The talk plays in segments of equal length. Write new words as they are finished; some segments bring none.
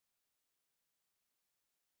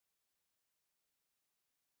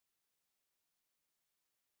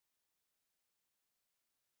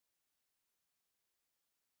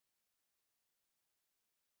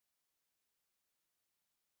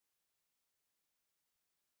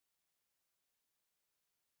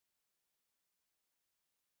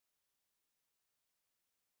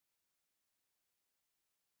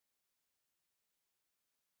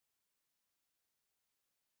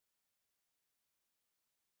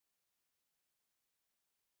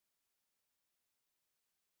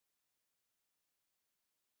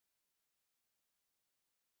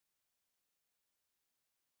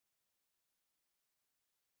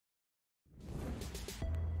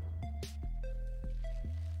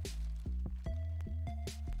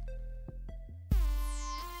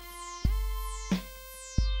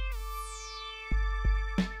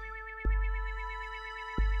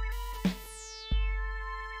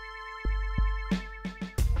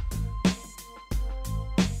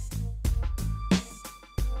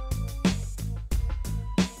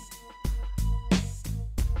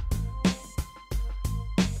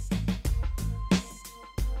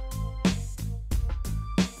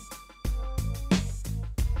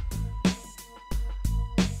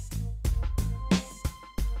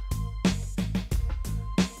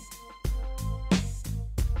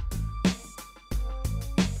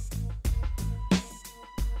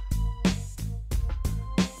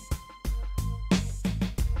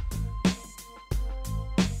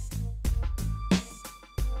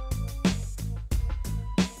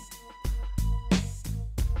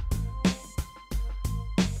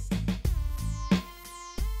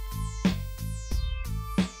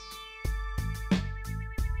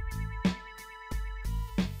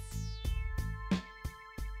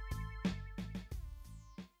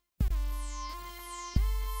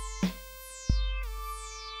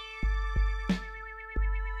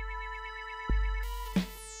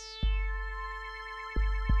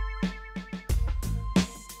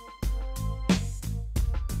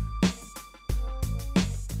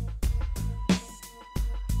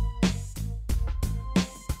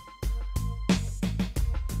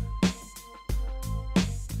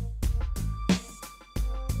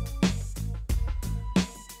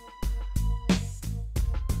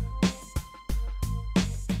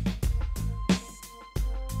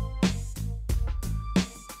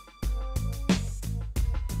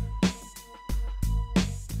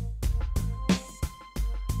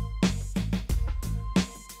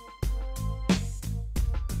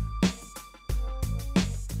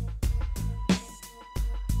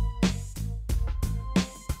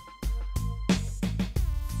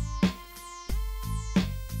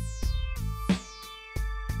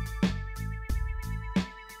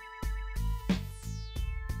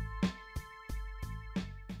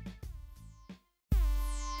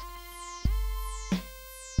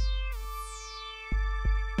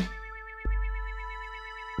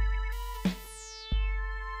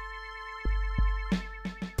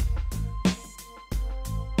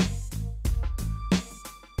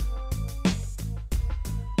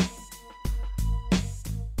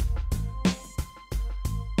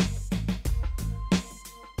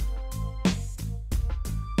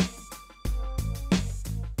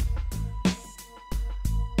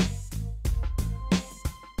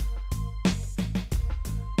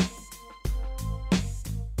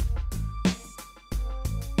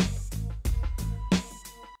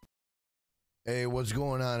Hey, what's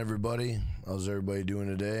going on, everybody? How's everybody doing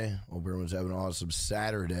today? Hope everyone's having an awesome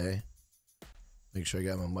Saturday. Make sure I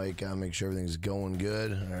got my mic on. Make sure everything's going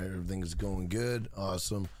good. All right, everything's going good.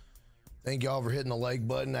 Awesome. Thank y'all for hitting the like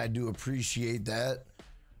button. I do appreciate that.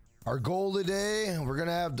 Our goal today, we're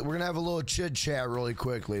gonna have a little chit chat really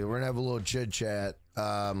quickly. We're gonna have a little chit chat.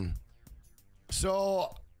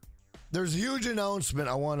 So there's a huge announcement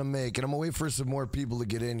I want to make, and I'm gonna wait for some more people to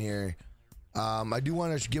get in here. I do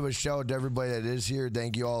want to give a shout out to everybody that is here.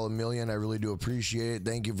 Thank you all a million. I really do appreciate it.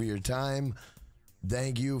 Thank you for your time.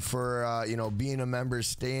 Thank you for being a member,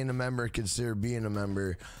 staying a member, consider being a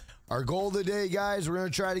member. Our goal today, guys, we're gonna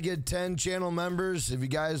try to get 10 channel members. If you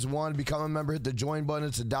guys want to become a member, hit the join button.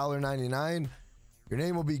 It's $1.99. Your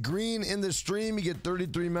name will be green in the stream. You get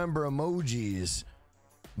 33 member emojis.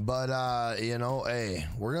 But hey,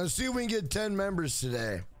 we're gonna see if we can get 10 members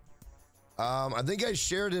today. I think I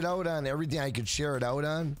shared it out on everything I could share it out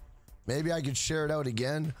on. Maybe I could share it out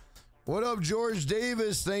again. What up, George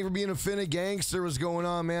Davis? Thank you for being a Finna gangster. What's going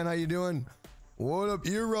on, man? How you doing? What up,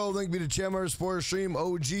 Euro? Thank you to Chamar Sports Stream.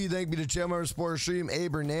 OG, thank you to Chamar Sports Stream.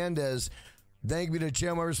 Abe Hernandez, thank you to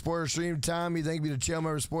Chamar Sports Stream. Tommy, thank you to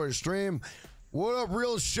Chamar Sports Stream. What up,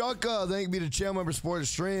 Real Shucka? Thank you to Chamar Sports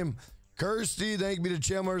Stream. Kirsty, thank you to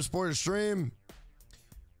Chamar Sports Stream.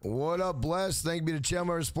 What up, Bless? Thank you to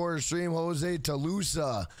Chamar Sports Stream. Jose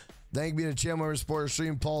Talusa, thank you to Chamar Sports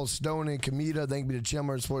Stream. Paul Stone and Kamita, thank you to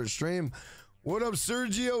Chamar Sports Stream. What up,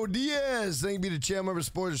 Sergio Diaz? Thank you to Chamar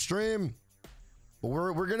Sports Stream.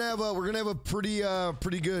 We're gonna have a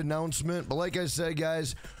pretty good announcement. But like I said,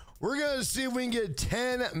 guys, we're gonna see if we can get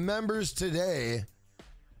 10 members today.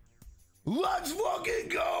 Let's fucking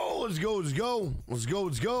go! Let's go! Let's go! Let's go!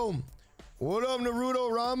 Let's go! What up, Naruto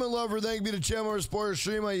Ramen Lover? Thank you to Chamar Sports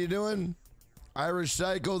Stream. How you doing? Irish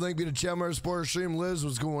Psycho, thank you to Chamar Sports Stream. Liz,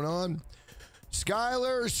 what's going on?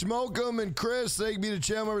 Skylar, Smoke'em, and Chris, thank you to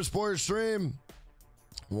Chamar Sports Stream.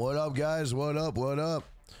 What up, guys? What up? What up?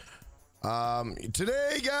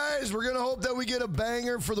 Today, guys, we're gonna hope that we get a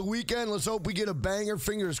banger for the weekend. Let's hope we get a banger.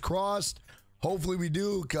 Fingers crossed. Hopefully we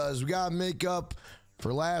do, because we gotta make up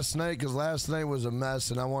for last night, because last night was a mess,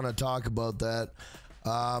 and I want to talk about that.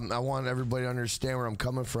 I want everybody to understand where I'm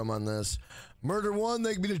coming from on this. Murder One,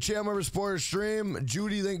 thank you to Chamar Sports Stream.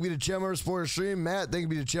 Judy, thank you to Chamar Sports Stream. Matt,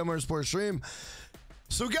 thank you to Chamar Sports Stream.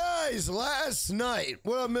 So, guys, last night,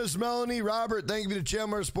 what up, Miss Melanie? Robert, thank you to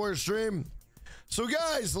Chamar Sports Stream. So,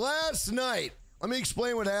 guys, last night, let me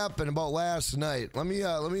explain what happened about last night. Let me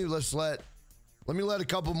let a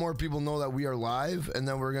couple more people know that we are live, and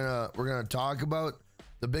then we're gonna talk about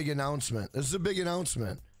the big announcement. This is a big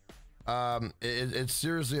announcement. It's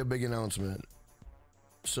seriously a big announcement.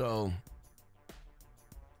 So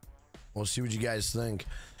we'll see what you guys think.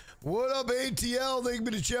 What up, ATL? Thank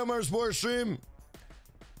you to Chamar Sports Stream.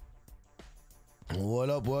 What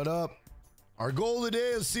up? What up? Our goal today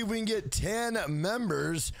is to see if we can get 10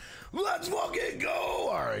 members. Let's fucking go!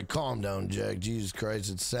 All right, calm down, Jack. Jesus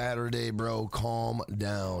Christ, it's Saturday, bro. Calm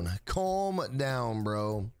down. Calm down,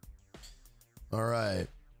 bro. All right.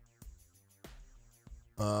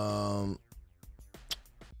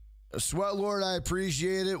 Sweat Lord, I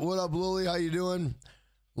appreciate it. What up, Lily? How you doing?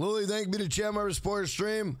 Lily, thank you to Chamar Sports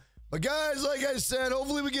Stream. But guys, like I said,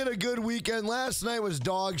 hopefully we get a good weekend. Last night was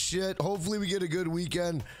dog shit. Hopefully we get a good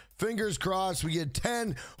weekend. Fingers crossed we get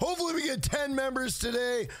 10. Hopefully we get 10 members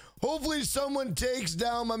today. Hopefully someone takes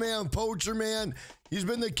down my man Poacher Man. He's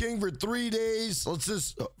been the king for 3 days. Let's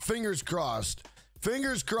just fingers crossed.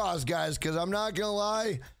 Fingers crossed, guys, because I'm not gonna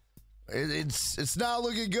lie. It's not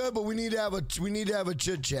looking good, but we need to have a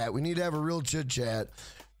chit chat. We need to have a real chit chat.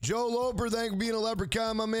 Joe Loper, thank you for being a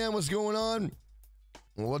leprechaun, my man. What's going on?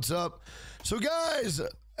 What's up? So, guys,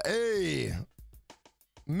 hey,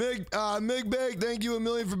 Mig Bag, thank you a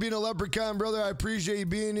million for being a leprechaun, brother. I appreciate you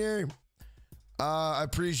being here. I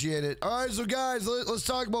appreciate it. All right, so guys, let's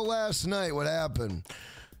talk about last night. What happened?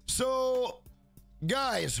 So,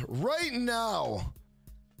 guys, right now.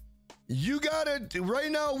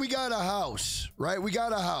 Right now we got a house, right? We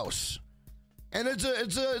got a house. And it's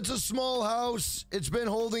a small house. It's been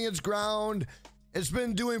holding its ground. It's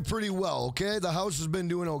been doing pretty well, okay? The house has been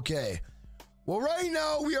doing okay. Well, right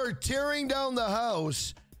now we are tearing down the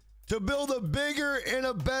house to build a bigger and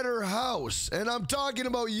a better house. And I'm talking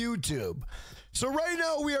about YouTube. So right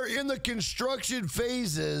now we are in the construction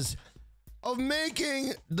phases of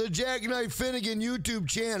making the Jackknife Finnegan YouTube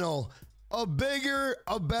channel a bigger,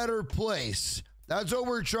 a better place. That's what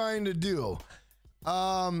we're trying to do.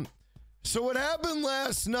 So what happened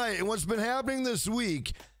last night and what's been happening this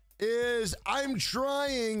week is I'm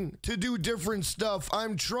trying to do different stuff.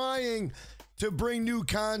 I'm trying to bring new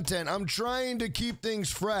content. I'm trying to keep things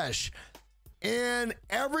fresh. And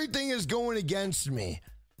everything is going against me.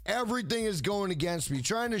 Everything is going against me,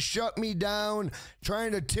 trying to shut me down,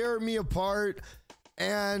 trying to tear me apart,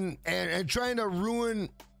 and trying to ruin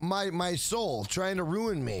my soul, trying to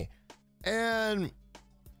ruin me. And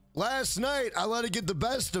last night, I let it get the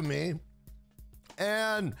best of me,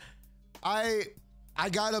 and I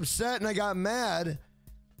got upset and I got mad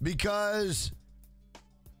because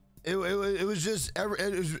it was just,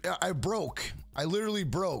 I broke. I literally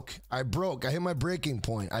broke. I hit my breaking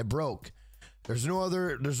point. I broke. There's no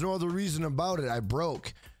other reason about it. I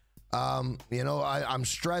broke. You know, I'm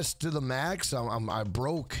stressed to the max. I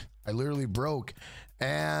broke. I literally broke.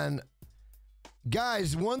 And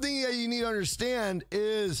guys, one thing that you need to understand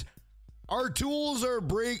is our tools are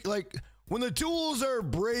when the tools are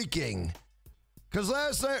breaking, because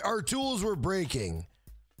last night our tools were breaking.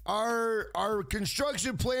 Our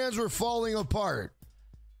construction plans were falling apart.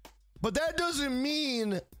 But that doesn't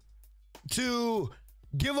mean to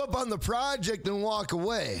give up on the project and walk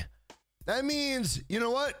away. That means, you know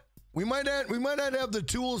what? We might not have the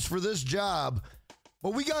tools for this job,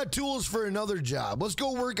 but we got tools for another job. Let's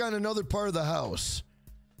go work on another part of the house.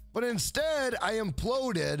 But instead, I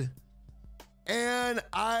imploded, and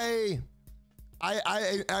I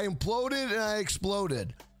imploded and I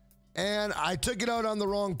exploded, and I took it out on the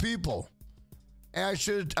wrong people. And I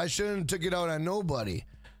shouldn't took it out on nobody.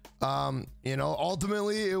 You know,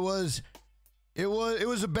 ultimately it was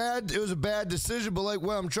a bad decision, but like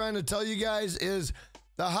what I'm trying to tell you guys is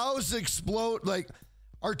the house explode, like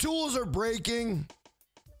our tools are breaking.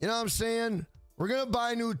 You know what I'm saying? We're going to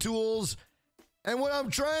buy new tools. And what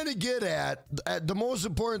I'm trying to get at the most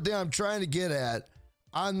important thing I'm trying to get at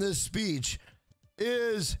on this speech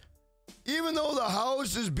is, even though the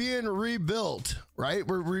house is being rebuilt, right?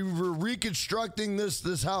 We're reconstructing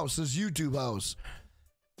this house, this YouTube house.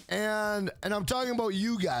 And I'm talking about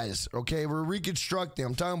you guys, okay? We're reconstructing.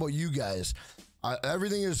 I'm talking about you guys.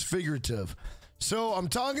 Everything is figurative. So I'm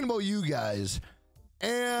talking about you guys.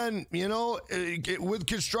 And, you know, with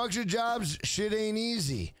construction jobs, shit ain't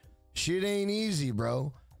easy. Shit ain't easy,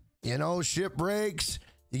 bro. You know, shit breaks.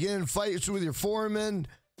 You get in fights with your foreman.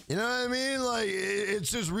 You know what I mean? Like, it's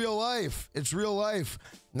just real life. It's real life.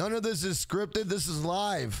 None of this is scripted. This is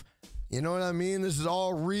live. You know what I mean? This is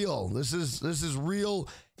all real. This is real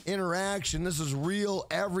interaction. This is real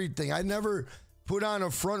everything. I never put on a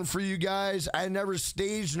front for you guys. I never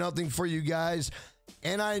staged nothing for you guys.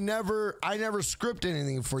 And I never script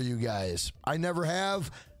anything for you guys. I never have.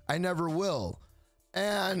 I never will.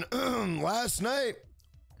 And last night,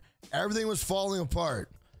 everything was falling apart.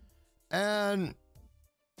 And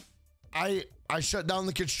I shut down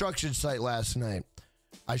the construction site last night.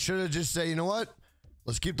 I should have just said, you know what?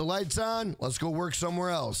 Let's keep the lights on. Let's go work somewhere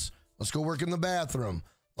else. Let's go work in the bathroom.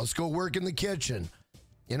 Let's go work in the kitchen.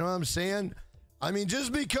 You know what I'm saying? I mean,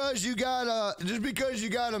 just because you got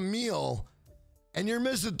a meal and you're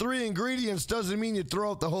missing 3 ingredients doesn't mean you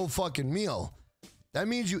throw out the whole fucking meal. That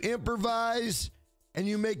means you improvise and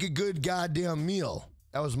you make a good goddamn meal.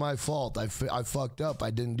 That was my fault. I fucked up. I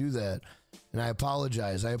didn't do that. And I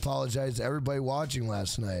apologize. I apologize to everybody watching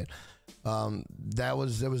last night. That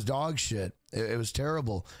was dog shit. It was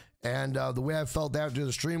terrible. And the way I felt after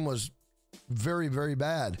the stream was very, very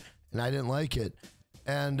bad. And I didn't like it.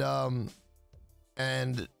 And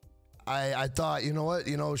I thought, you know what?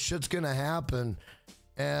 You know, shit's going to happen.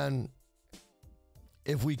 And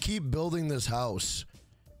if we keep building this house,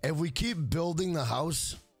 if we keep building the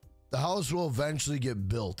house will eventually get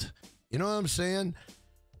built. You know what I'm saying?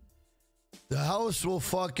 The house will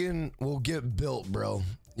get built, bro.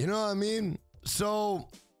 You know what I mean? So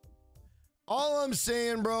all I'm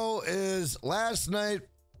saying, bro, is last night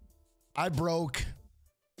I broke.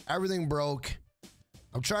 Everything broke.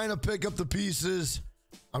 I'm trying to pick up the pieces.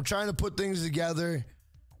 I'm trying to put things together.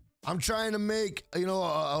 I'm trying to make, you know,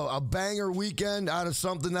 a banger weekend out of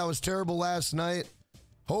something that was terrible last night.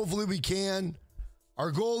 Hopefully we can.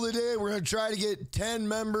 Our goal today, we're going to try to get 10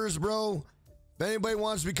 members, bro. If anybody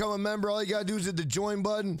wants to become a member, all you got to do is hit the join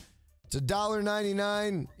button. It's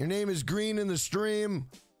 $1.99. Your name is green in the stream.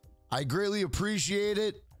 I greatly appreciate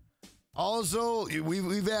it. Also,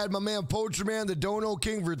 we've had my man Poacher Man, the Dono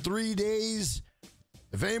King, for 3 days.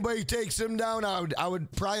 If anybody takes him down, I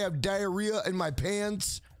would probably have diarrhea in my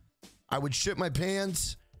pants. I would shit my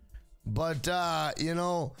pants. But, you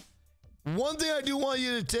know, one thing I do want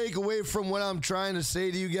you to take away from what I'm trying to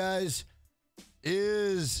say to you guys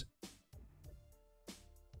is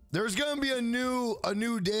there's going to be a new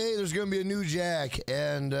day. There's going to be a new Jack.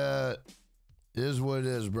 And it is what it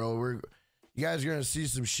is, bro. You guys are going to see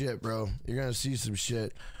some shit, bro. You're going to see some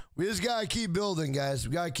shit. We just got to keep building, guys.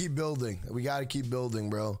 We got to keep building. We got to keep building,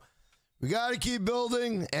 bro. we got to keep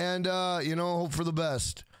building and, you know, hope for the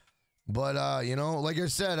best. But, you know, like I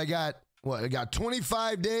said, I got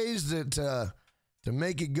 25 days to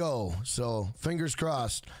make it go. So fingers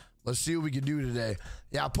crossed. Let's see what we can do today.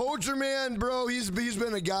 Yeah, Poacher Man, bro, he's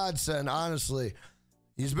been a godsend, honestly.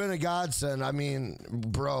 He's been a godsend. I mean,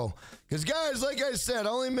 bro, because guys, like I said, I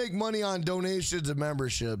only make money on donations and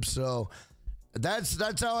memberships. So that's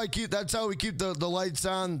how we keep the lights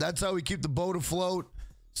on. That's how we keep the boat afloat.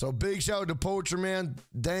 So big shout out to Poacher Man.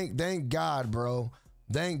 Thank God, bro.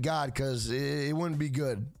 Thank God, because it wouldn't be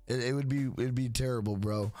good. It'd be terrible,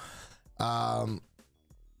 bro.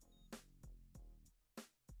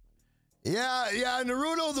 Yeah,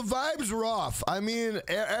 Naruto, the vibes were off. I mean,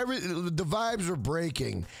 the vibes were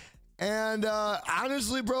breaking. And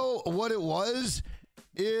honestly, bro, what it was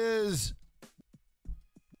is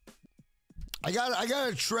I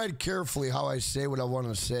gotta tread carefully how I say what I want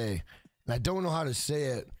to say. And I don't know how to say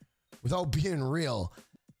it without being real.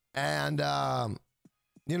 And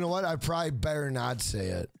you know what? I probably better not say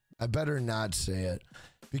it. I better not say it.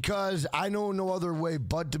 Because I know no other way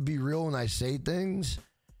but to be real when I say things.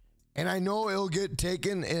 And I know it'll get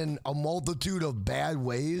taken in a multitude of bad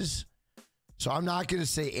ways. So I'm not going to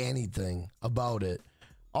say anything about it.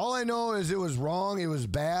 All I know is it was wrong. It was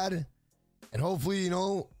bad. And hopefully, you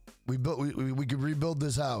know, we could rebuild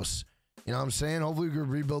this house. You know what I'm saying? Hopefully we could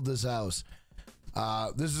rebuild this house.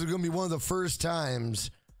 This is going to be one of the first times.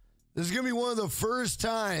 This is going to be one of the first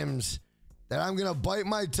times that I'm going to bite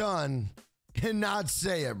my tongue and not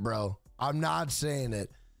say it, bro. I'm not saying it.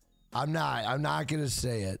 I'm not going to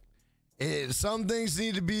say it. Some things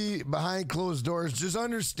need to be behind closed doors. Just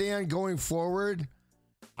understand going forward.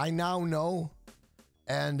 I now know.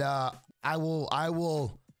 And I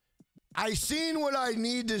seen what I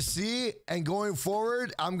need to see. And going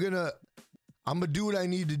forward, I'm gonna do what I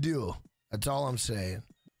need to do. That's all I'm saying.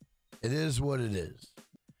 It is what it is.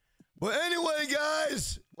 But anyway,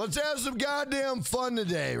 guys, let's have some goddamn fun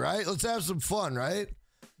today, right? Let's have some fun, right?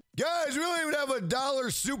 Guys, we don't even have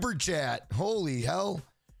 $1 super chat. Holy hell.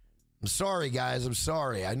 I'm sorry, guys. I'm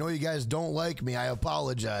sorry. I know you guys don't like me. I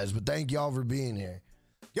apologize, but thank y'all for being here.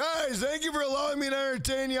 Guys, thank you for allowing me to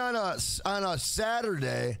entertain you on a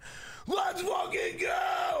Saturday. Let's fucking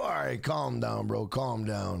go! All right, calm down, bro. Calm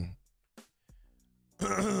down.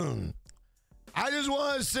 I just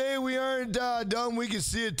want to say we aren't dumb. We can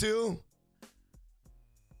see it too.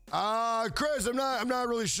 Chris, I'm not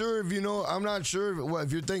really sure if you know. I'm not sure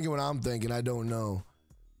if you're thinking what I'm thinking. I don't know.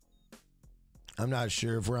 I'm not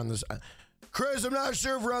sure if we're on this. Chris, I'm not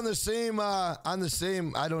sure if we're on the same. I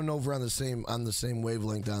don't know if we're on the same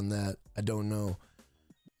wavelength on that. I don't know.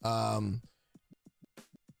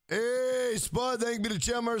 Hey, Spud, thank you to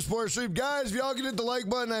Chandler Sports Stream. Guys, if y'all can hit the like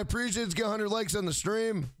button, I appreciate it. Let's get 100 likes on the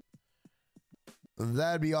stream.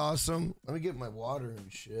 That'd be awesome. Let me get my water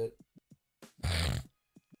and shit.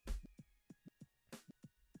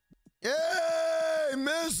 Yay,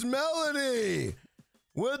 Miss Melody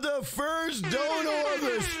with the first dono of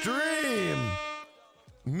the stream.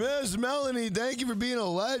 Miss Melanie, thank you for being a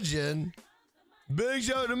legend. Big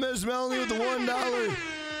shout out to Miss Melanie with the $1.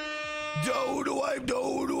 Do wipe.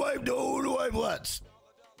 Let's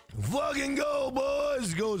fucking go,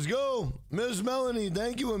 boys. Go. Miss Melanie,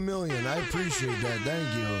 thank you a million. I appreciate that.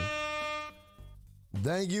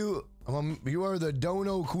 Thank you. You are the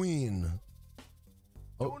dono queen.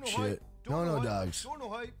 Oh, shit. No, dogs.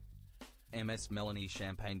 MS Melanie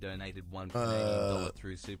Champagne donated $1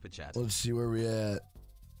 through Super Chat. Let's see where we at.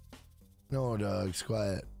 No, dogs.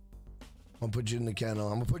 Quiet. I'm going to put you in the kennel.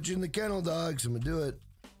 Dogs. I'm going to do it.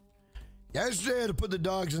 Yesterday I had to put the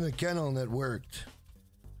dogs in the kennel and it worked.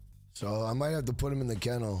 So I might have to put them in the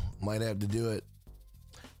kennel. Might have to do it.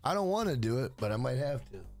 I don't want to do it, but I might have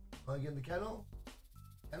to. Want to get in the kennel?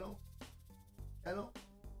 Kennel?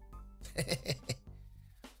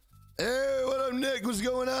 Hey, what up, Nick? What's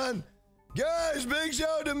going on? Guys, big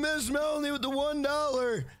shout out to Miss Melanie with the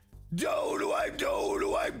 $1. Do wipe.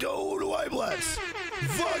 Let's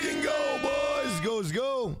fucking go, boys.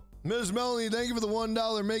 Go. Miss Melanie, thank you for the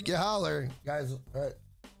 $1. Make you holler. Guys, all right.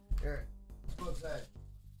 Here. Let's go outside.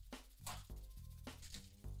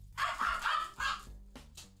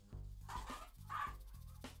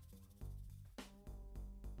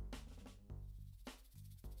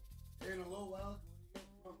 Here in a little while,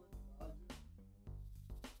 when you get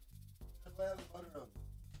that's why I have the butter on.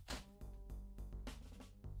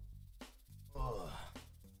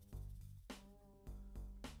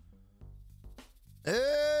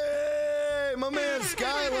 Hey, my man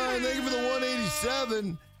Skyline, thank you for the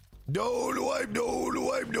 187. Do wipe.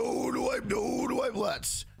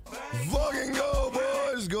 Let's fucking go,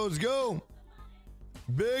 boys. Go.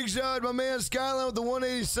 Big shout out to my man Skyline with the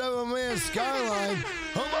 187. My man Skyline.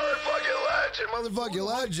 A motherfucking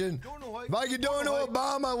legend. If I could donate a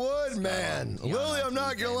bomb, I would, man. Lily, I'm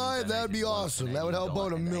not gonna lie, that would be awesome. That would help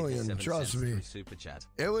out a million. Trust me.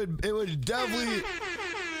 It would definitely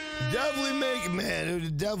make, man.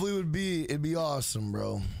 It'd be awesome,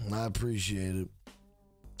 bro. I appreciate it.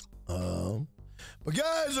 But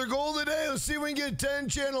guys, our goal today, let's see if we can get 10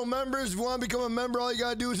 channel members. If you want to become a member, all you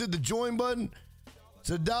gotta do is hit the join button. It's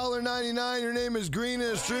 $1.99. Your name is green in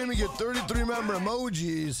the stream. You get 33 member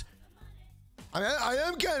emojis. I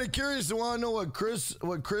am kind of curious to want to know what Chris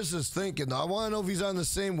is thinking, though. I want to know if he's on the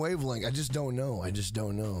same wavelength. I just don't know. I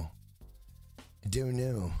don't know.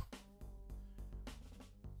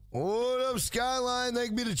 What up, Skyline?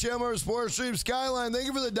 Thank you to Chandler Sports Stream. Skyline, thank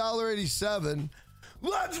you for the $1.87.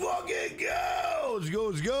 Let's fucking go!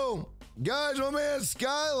 Let's go. Guys, my man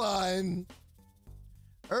Skyline.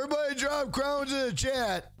 Everybody drop crowns in the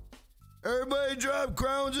chat.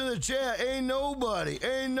 Ain't nobody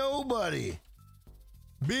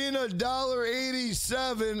being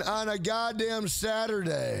 $1.87 on a goddamn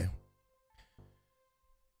Saturday.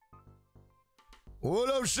 What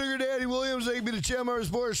up, Sugar Daddy Williams? Thank you to Chandler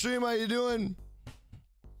Sports Stream. How you doing?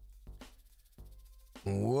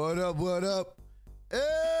 What up?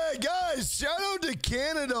 Hey, guys, shout out to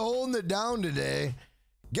Canada holding it down today.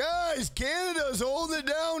 Guys, Canada's holding it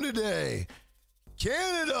down today.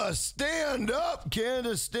 Canada, stand up.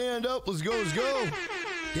 Let's go.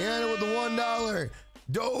 Canada with the $1.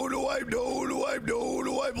 Don't wipe.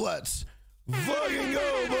 Let's fucking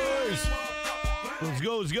go, boys.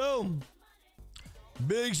 Let's go.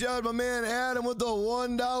 Big shout out to my man Adam with the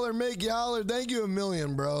 $1 make you holler. Thank you a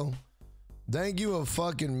million, bro. Thank you a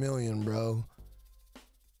fucking million, bro.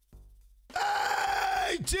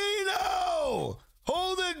 Hey, Tino!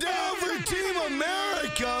 Hold it down for Team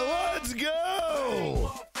America. Let's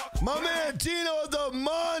go. My man Tino with the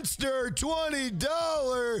monster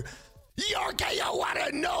 $20. Yorka, you out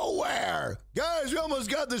of nowhere. Guys, we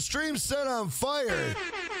almost got the stream set on fire.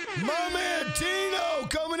 My man Tino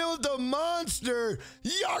coming in with the monster.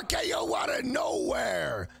 Yorka, you out of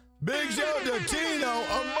nowhere. Big shout out to Tino,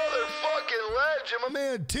 a motherfucking legend. My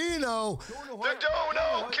man Tino,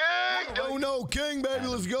 the Dono King, baby.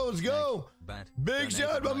 Let's go. Big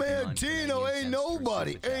shout out to my man Tino. Ain't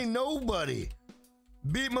nobody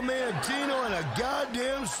beat my man Tino on a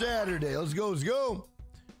goddamn Saturday. Let's go.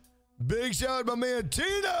 Big shout out to my man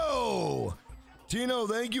Tino. Tino,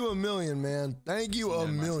 thank you a million, man. Thank you a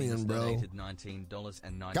million, bro.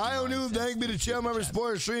 Guy O'Neill, thank me to Chandler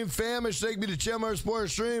Sports Stream. Famish, thank me to Chandler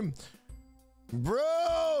Sports Stream.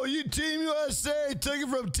 Bro, you Team USA took it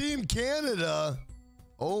from Team Canada.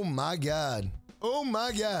 Oh my God.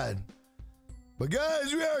 But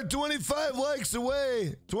guys, we are 25 likes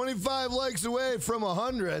away. 25 likes away from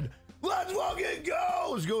 100. Let's fucking go.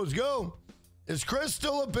 Let's go. Is Chris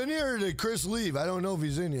still up in here or did Chris leave? I don't know if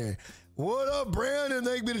he's in here. What up, Brandon?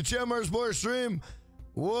 Thank you to Chandler Sports Stream.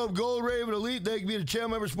 What up, Gold Raven Elite? Thank you to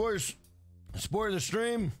Chandler Sports the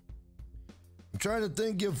stream. I'm trying to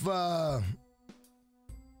think if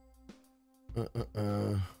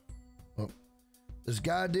this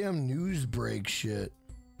goddamn news break shit.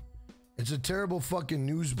 It's a terrible fucking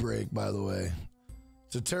news break, by the way.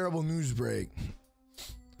 It's a terrible news break.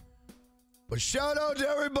 But shout out to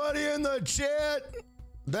everybody in the chat.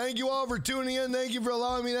 Thank you all for tuning in. Thank you for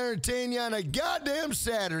allowing me to entertain you on a goddamn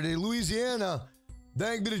Saturday, Louisiana.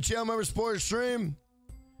 Thank you to Chandler Sports Stream.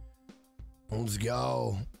 Let's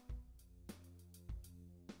go.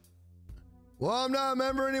 Well, I'm not a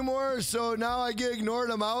member anymore, so now I get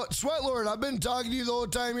ignored. I'm out. Sweatlord, I've been talking to you the whole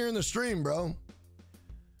time here in the stream, bro.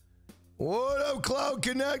 What up, Cloud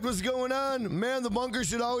Connect? What's going on? Man, the bunker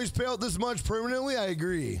should always pay out this much permanently. I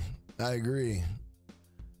agree. All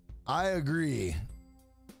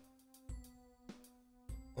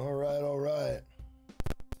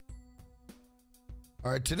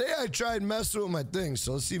right, today I tried messing with my thing,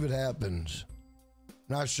 so let's see if it happens.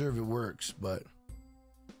 Not sure if it works, but...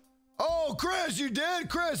 Oh, Chris, you did?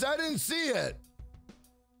 Chris, I didn't see it.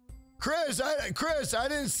 Chris, I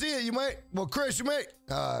didn't see it. You might... Well, Chris, you might...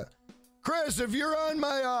 Chris, if you're on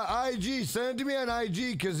my IG, send it to me on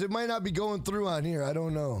IG, because it might not be going through on here. I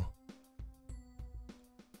don't know.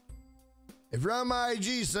 If you're on my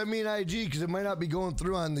IG, send me an IG, because it might not be going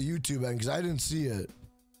through on the YouTube end, because I didn't see it.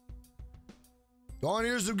 Want to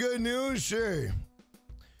hear some good news? Sure.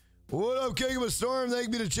 What up, King of a Storm?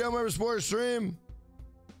 Thank you to Chandler Sports Stream.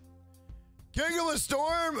 King of a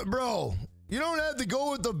Storm? Bro, you don't have to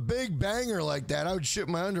go with the big banger like that. I would ship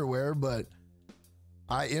my underwear, but...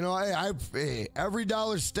 hey, every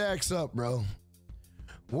dollar stacks up, bro.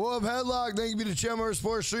 What up, Headlock? Thank you to Chandler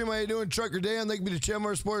Sports Stream. How you doing, Trucker Dan? Thank you to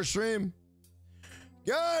Chandler Sports Stream.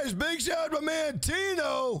 Guys, big shout out to my man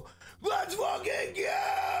Tino. Let's fucking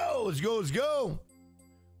go. Let's go, let's go.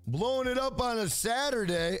 Blowing it up on a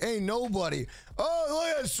Saturday. Ain't nobody. Oh, look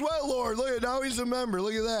at Sweat Lord. Look at, now he's a member.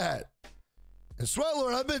 Look at that. And Sweat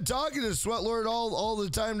Lord, I've been talking to Sweat Lord all the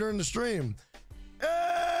time during the stream.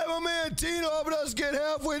 Hey, my man Tino helping us get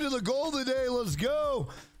halfway to the goal today. Let's go.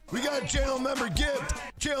 We got channel member gift,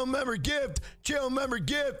 channel member gift, channel member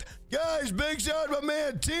gift. Guys, big shout out to my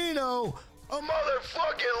man Tino, a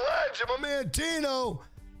motherfucking legend. My man Tino,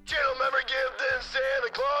 channel member gift and Santa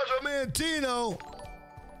Claus. My man Tino,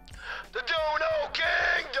 the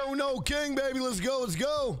Don't Know King, baby. Let's go, let's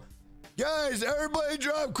go. Guys, everybody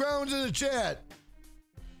drop crowns in the chat.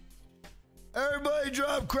 Everybody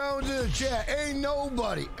drop crowns in the chat. Ain't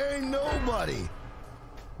nobody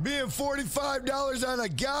being $45 on a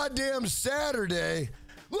goddamn Saturday.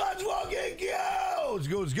 Let's fucking go. Let's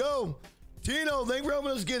go, let's go. Tino, thank you for helping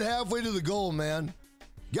us get halfway to the goal, man.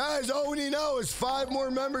 Guys, all we need now is 5 more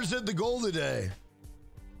members hit the goal today.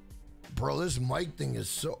 Bro, this mic thing is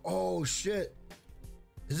so... Oh, shit.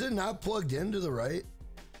 Is it not plugged into the right?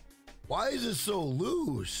 Why is it so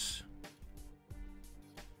loose?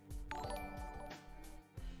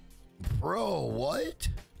 Bro, what?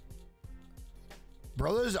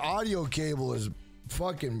 Bro, this audio cable is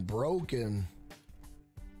fucking broken.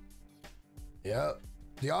 Yep.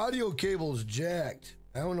 The audio cable is jacked.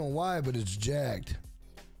 I don't know why, but it's jacked.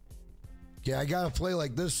 Yeah, I gotta play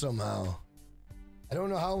like this somehow. I don't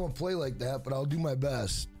know how I'm gonna play like that, but I'll do my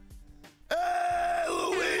best. Hey,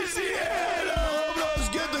 Louisiana! Let's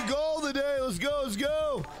get the goal today. Let's go, let's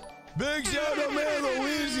go. Big shout out, man,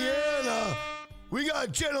 Louisiana. We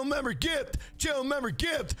got channel member gift, channel member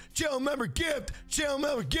gift, channel member gift, channel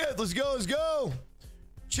member gift. Let's go, let's go.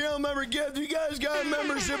 Channel member gift. If you guys got a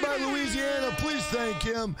membership by Louisiana, please thank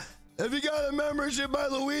him. If you got a membership by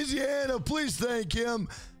Louisiana, please thank him.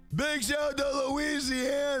 Big shout out to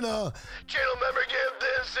Louisiana. Channel member gift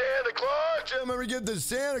and Santa Claus. Channel member gift and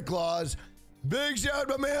Santa Claus. Big shout out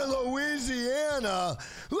to my man Louisiana.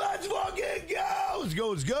 Let's fucking go. Let's go,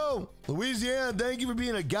 let's go. Louisiana, thank you for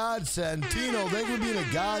being a godsend. Tino, thank you for being a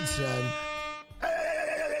godsend.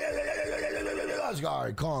 Let's go. All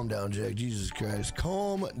right, calm down, Jake. Jesus Christ.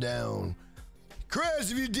 Calm down.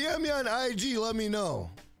 Chris, if you DM me on IG, let me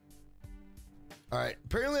know. All right,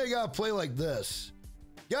 apparently I gotta play like this.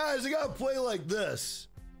 Guys, I gotta play like this.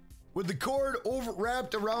 With the cord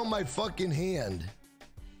wrapped around my fucking hand.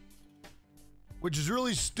 Which is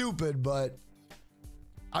really stupid, but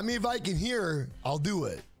I mean, if I can hear, I'll do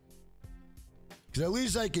it. Because at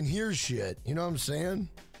least I can hear shit. You know what I'm saying?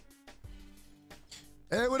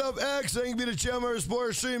 Hey, what up, X? Thank you for being a channel member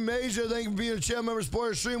Sports Stream. Major, thank you for being a channel member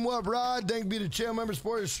Sports Stream. What up, Rod? Thank you for being a channel member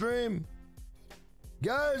Sports Stream.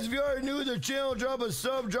 Guys, if you are new to the channel, drop a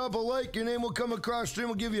sub, drop a like. Your name will come across stream.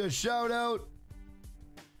 We'll give you a shout out.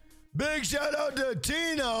 Big shout out to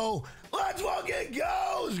Tino. Let's fucking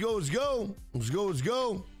go. Let's go, let's go. Let's go, let's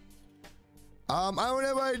go. I don't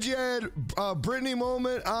have IG. I had a Britney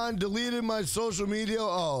moment on, deleted my social media.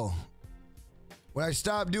 Oh. When I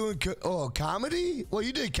stopped doing, comedy? Well,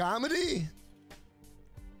 you did comedy?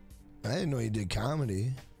 I didn't know you did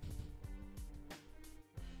comedy.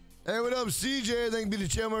 Hey, what up, CJ? Thank you for the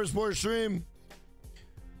Chandler Sports Stream.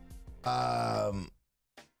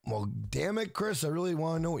 Well, damn it, Chris. I really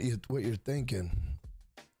want to know what you're thinking.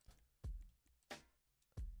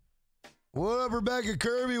 What up, Rebecca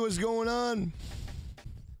Kirby? What's going on?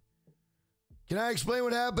 Can I explain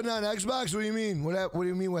what happened on Xbox? What do you mean? What do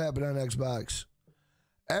you mean what happened on Xbox?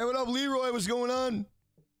 Hey, what up, Leroy? What's going on?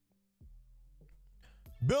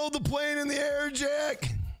 Build the plane in the air, Jack.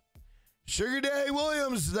 Sugar Daddy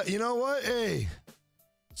Williams. You know what? Hey,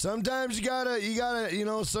 sometimes you gotta,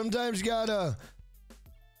 sometimes you gotta.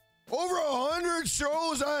 Over 100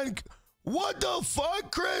 shows on. What the fuck,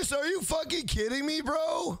 Chris? Are you fucking kidding me,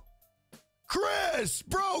 bro? Chris,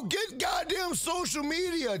 bro, get goddamn social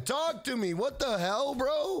media. Talk to me. What the hell,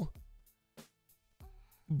 bro?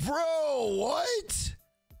 Bro, what?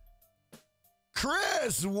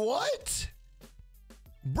 Chris, what?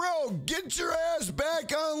 Bro, get your ass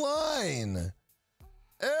back online.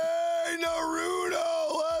 Hey,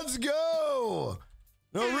 Naruto, let's go.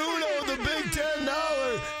 Naruto, the big $10.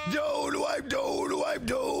 Don't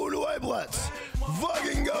wipe, let's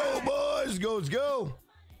fucking go, boys. Let's go.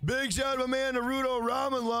 Big shout out to my man Naruto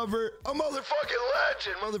Ramen Lover. A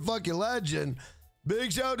motherfucking legend.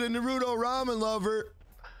 Big shout out to Naruto Ramen Lover.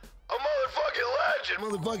 A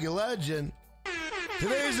motherfucking legend.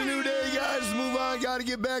 Today's a new day, guys. Let's move on. Got to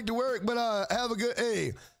get back to work, but have a good,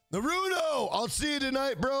 hey, Naruto, I'll see you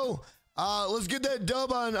tonight, bro. Let's get that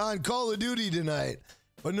dub on Call of Duty tonight.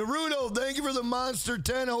 But Naruto, thank you for the Monster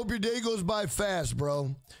 10. I hope your day goes by fast,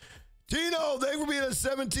 bro. Tino, thank you for being a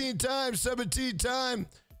 17-time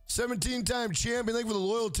champion. Thank you for the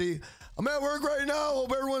loyalty. I'm at work right now.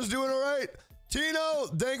 Hope everyone's doing all right. Tino,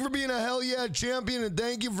 thank you for being a hell yeah champion, and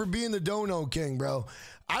thank you for being the Dono King, bro.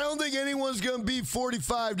 I don't think anyone's going to beat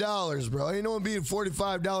 $45, bro. Ain't no one beating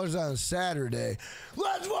 $45 on a Saturday.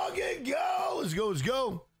 Let's fucking go. Let's go, let's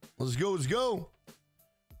go. Let's go, let's go.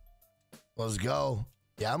 Let's go.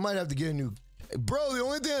 Yeah, I might have to get a new... Bro, the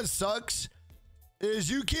only thing that sucks is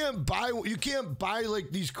you can't buy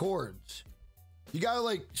like these cords. You got to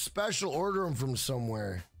like special order them from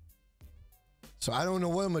somewhere. So I don't know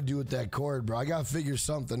what I'm going to do with that cord, bro. I got to figure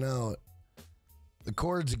something out. The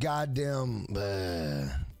cord's goddamn...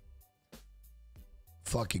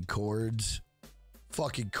 fucking cords.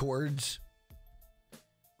 Fucking cords.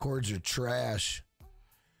 Cords are trash.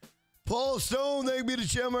 Paul Stone, thank you to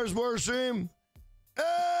Chandler Sports Stream.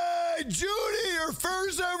 Hey, Judy, your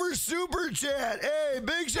first ever super chat. Hey,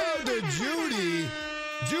 big shout out to Judy.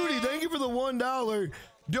 Judy, thank you for the $1.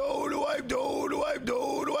 Do-do-wipe.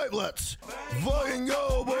 Let's fucking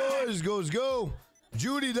go, boys. Go.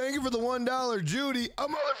 Judy, thank you for the $1. Judy, a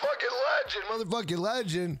motherfucking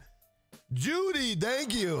legend. Judy,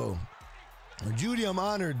 thank you. Judy, I'm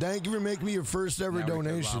honored. Thank you for making me your first ever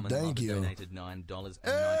donation. Thank you. Donated $9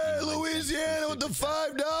 hey, Louisiana with the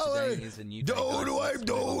 $5.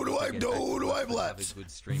 Do-do-wipe. Let's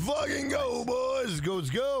fucking go, boys.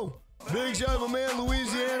 Go. Big shout out to my man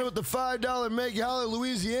Louisiana with the $5 make you holler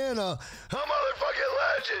Louisiana. A motherfucking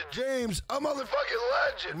legend. James, a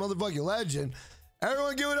motherfucking legend.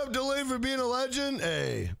 Everyone give it up to Lee for being a legend.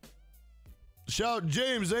 Hey. Shout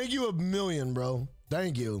James, thank you a million, bro.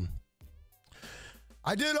 Thank you.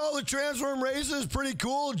 I did all the transform races, pretty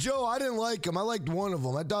cool. Joe, I didn't like them. I liked one of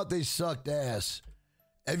them. I thought they sucked ass.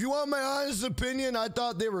 If you want my honest opinion, I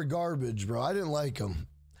thought they were garbage, bro. I didn't like them.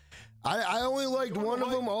 I only liked one of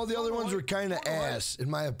them. All the other ones were kind of ass, in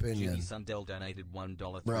my opinion. Sundell donated $1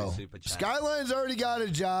 bro, through Super Chat. Skyline's already got a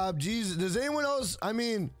job. Jesus, does anyone else? I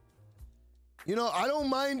mean, you know, I don't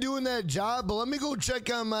mind doing that job, but let me go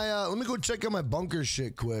check on my bunker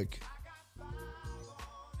shit quick.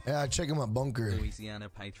 Yeah, check on my bunker. Louisiana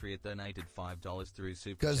Patriot donated $5 through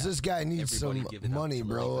Super Chat. Because this guy needs some money,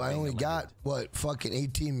 bro. I only got, what, fucking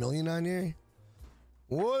 18 million on here?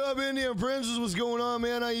 What up, Indian Princess? What's going on,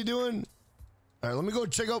 man? How you doing? All right, let me go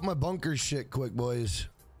check out my bunker shit quick, boys.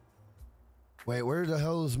 Wait, where the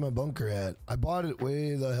hell is my bunker at? I bought it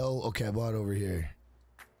way the hell. Okay, I bought it over here.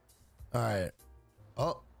 All right.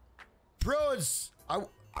 Oh, bro, it's...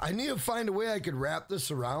 I need to find a way I could wrap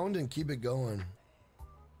this around and keep it going.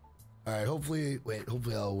 All right, hopefully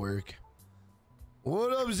that'll work.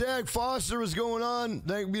 What up, Zach Foster? What's going on?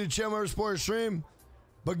 Thank you to Chandler Sports Stream.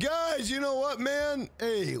 But guys, you know what, man?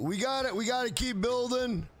 Hey, we got to keep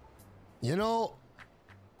building, you know.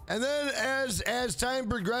 And then as time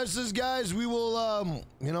progresses, guys, we will,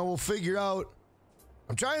 you know, we'll figure out.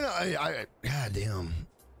 I'm trying to, God damn.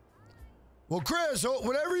 Well, Chris,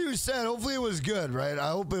 whatever you said, hopefully it was good, right? I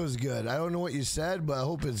hope it was good. I don't know what you said, but I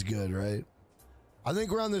hope it's good, right? I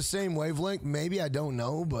think we're on the same wavelength. Maybe, I don't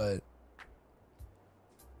know, but...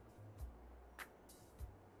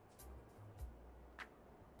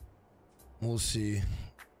 we'll see.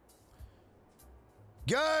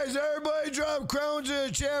 Guys, everybody drop crowns in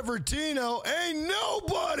the chat for Tino. Ain't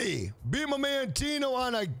nobody beat my man Tino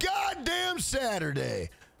on a goddamn Saturday.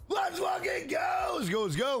 Let's fucking go.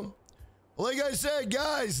 Let's go. Like I said,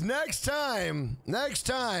 guys, next time,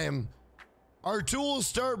 our tools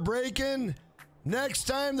start breaking. Next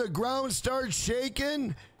time the ground starts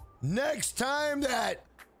shaking. Next time that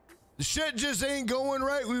the shit just ain't going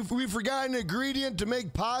right. We forgot an ingredient to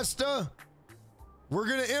make pasta. We're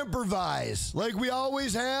going to improvise like we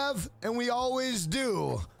always have and we always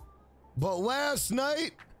do. But last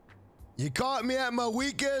night, you caught me at my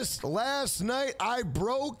weakest. Last night I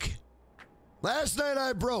broke.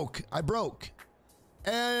 I broke.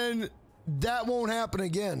 And that won't happen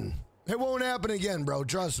again. It won't happen again, bro.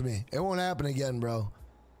 Trust me. It won't happen again, bro.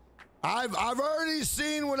 I've already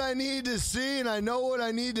seen what I need to see and I know what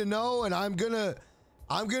I need to know, and I'm gonna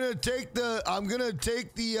take the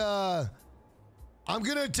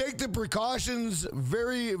precautions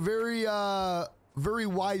very, very, very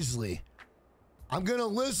wisely. I'm gonna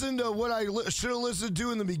listen to what I should have listened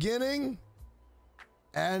to in the beginning,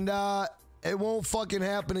 and it won't fucking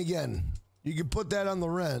happen again. You can put that on the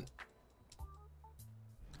rent.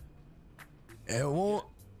 It won't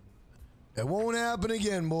happen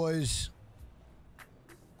again, boys.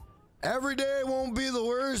 Every day won't be the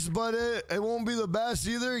worst, but it won't be the best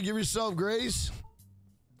either. Give yourself grace.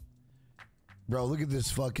 Bro, look at this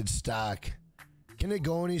fucking stock. Can it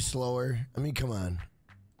go any slower? I mean, come on.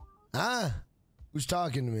 Huh? Who's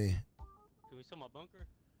talking to me? Can we sell my bunker?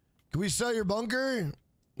 Can we sell your bunker?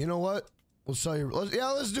 You know what? We'll sell your...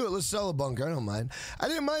 let's do it. Let's sell a bunker. I don't mind. I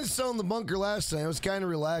didn't mind selling the bunker last time. It was kind of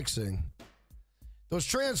relaxing. Those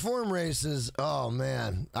transform races, oh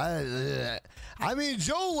man. I mean,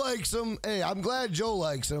 Joe likes them. Hey, I'm glad Joe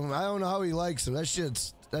likes them. I don't know how he likes them.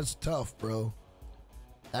 That's tough, bro.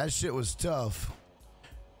 That shit was tough.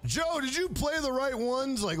 Joe, did you play the right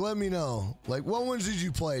ones? Like, let me know. Like, what ones did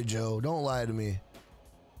you play, Joe? Don't lie to me.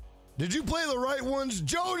 Did you play the right ones?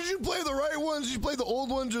 Joe, did you play the right ones? Did you play the old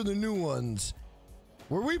ones or the new ones?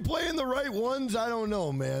 Were we playing the right ones? I don't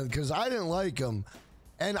know, man, because I didn't like them.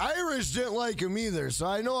 And Irish didn't like him either, so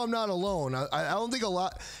I know I'm not alone. I don't think a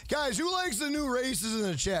lot... Guys, who likes the new races in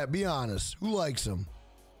the chat? Be honest. Who likes them?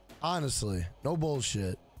 Honestly. No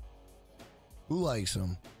bullshit. Who likes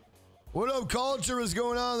them? What up, Culture? What's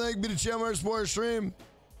going on? Thank you to Tamarack Sports Stream.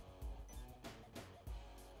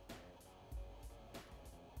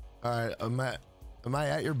 Alright, am I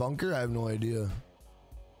at your bunker? I have no idea.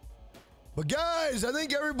 But guys, I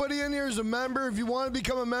think everybody in here is a member. If you want to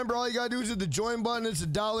become a member, all you gotta do is hit the join button. It's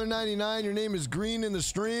 $1.99. Your name is green in the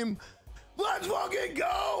stream. Let's fucking go!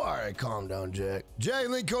 All right, calm down, Jack. Jack,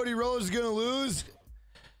 you think Cody Rhodes is gonna lose?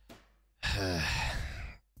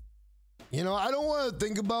 You know, I don't want to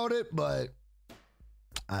think about it, but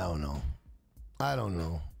I don't know. I don't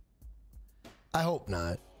know. I hope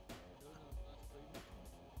not.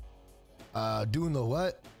 Doing the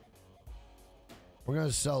what? We're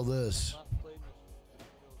gonna sell this.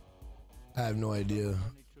 I have no idea.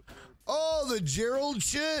 Oh, the Gerald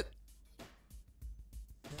shit?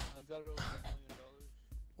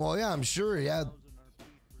 Well, yeah, I'm sure. Yeah,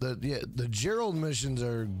 the Gerald missions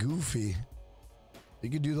are goofy. You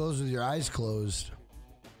could do those with your eyes closed.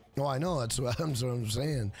 Oh, I know. That's what I'm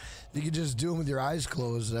saying. You could just do them with your eyes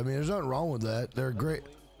closed. I mean, there's nothing wrong with that. They're great.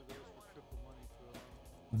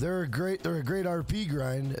 They're a great RP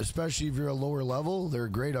grind, especially if you're a lower level. They're a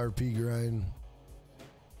great RP grind.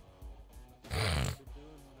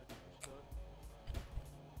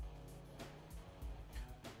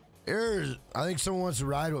 Here's, I think someone wants to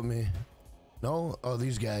ride with me. No? Oh,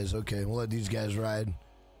 these guys. Okay, we'll let these guys ride. In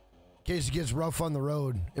case it gets rough on the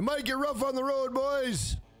road. It might get rough on the road,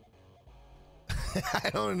 boys. I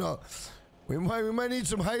don't know. We might need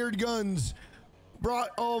some hired guns. Bro,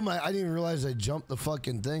 oh my, I didn't even realize I jumped the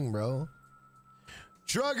fucking thing, bro.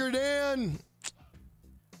 Trucker Dan,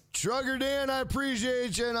 I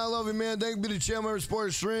appreciate you and I love you, man. Thank you for the channel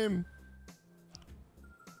sports stream.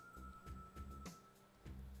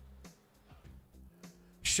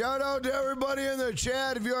 Shout out to everybody in the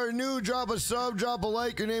chat. If you are new, drop a sub, drop a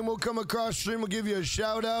like. Your name will come across stream. We'll give you a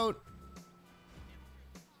shout out.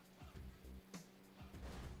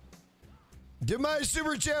 Did my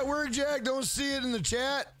super chat work, Jack? Don't see it in the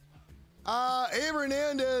chat. Abe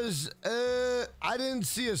Hernandez, I didn't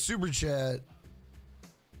see a super chat.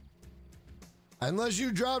 Unless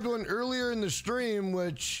you dropped one earlier in the stream,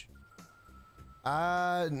 which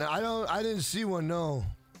I didn't see one, no.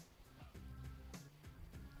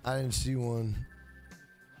 I didn't see one.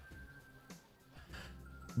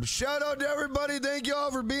 But shout out to everybody. Thank you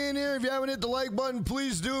all for being here. If you haven't hit the like button,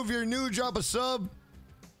 please do. If you're new, drop a sub.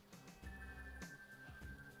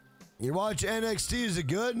 You watch NXT, is it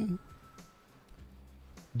good?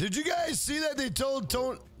 Did you guys see that they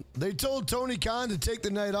told Tony Khan to take the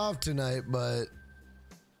night off tonight, but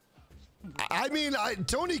I mean,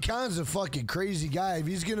 Tony Khan's a fucking crazy guy. If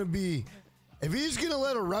he's gonna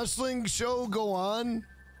let a wrestling show go on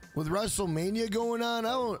with WrestleMania going on,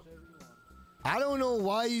 I don't know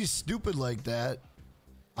why he's stupid like that.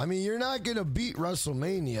 I mean, you're not gonna beat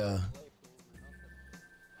WrestleMania.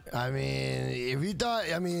 I mean, if he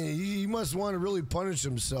thought, I mean, he must want to really punish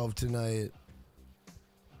himself tonight.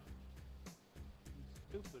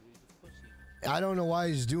 I don't know why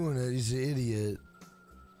he's doing it. He's an idiot.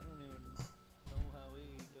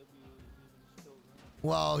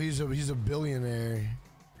 Well, he's a billionaire.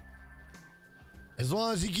 As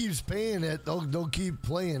long as he keeps paying it, they'll keep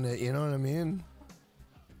playing it. You know what I mean?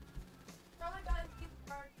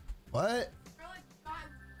 What?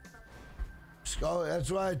 Oh, that's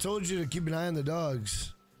why I told you to keep an eye on the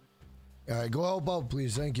dogs. All right, go help out,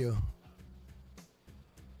 please. Thank you.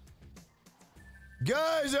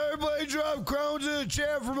 Guys, everybody drop crowns in the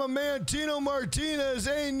chat for my man Tino Martinez.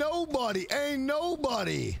 Ain't nobody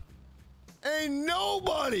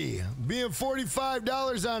being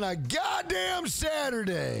 $45 on a goddamn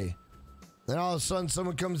Saturday. Then all of a sudden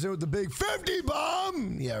someone comes in with the big 50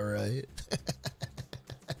 bomb. Yeah, right.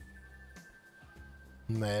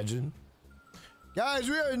 Imagine. Guys,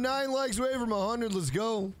 we are 9 likes away from 100. Let's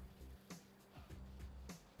go.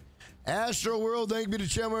 Astro World, thank you to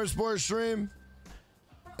Chandler Sports Stream.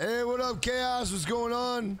 Hey, what up, Chaos? What's going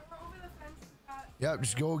on? Yep,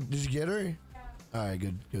 just go. Did you get her? Yeah. All right,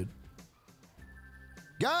 good, good.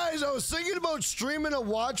 Guys, I was thinking about streaming a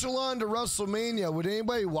watch-along to WrestleMania. Would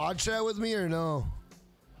anybody watch that with me or no?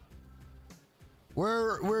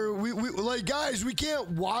 Where we like, guys, we can't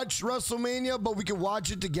watch WrestleMania, but we can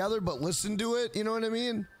watch it together, but listen to it. You know what I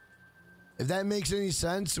mean? If that makes any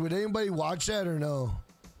sense, would anybody watch that or no?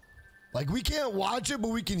 Like, we can't watch it, but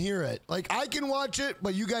we can hear it. Like, I can watch it,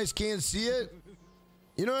 but you guys can't see it.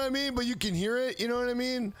 You know what I mean? But you can hear it. You know what I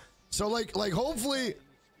mean? So, like hopefully,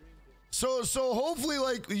 so hopefully,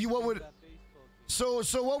 like, what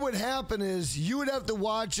would happen is you would have to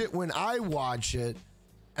watch it when I watch it,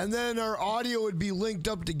 and then our audio would be linked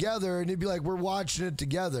up together, and it'd be like we're watching it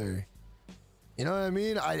together. You know what I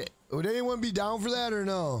mean? Would anyone be down for that or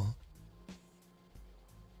no?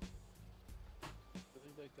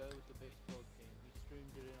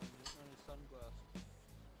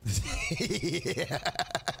 Yeah.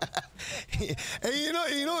 Hey, you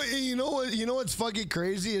know what's fucking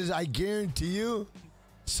crazy is I guarantee you,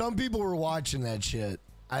 some people were watching that shit.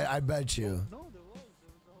 I bet you. No, there was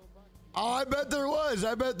a whole bunch. Oh, I bet there was.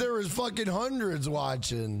 I bet there was fucking hundreds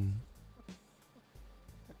watching.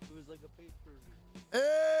 It was like a pay-per-view.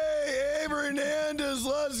 Hey, Abe Hernandez,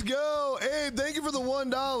 let's go. Abe, thank you for the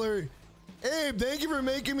 $1. Abe, thank you for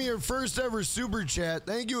making me your first ever super chat.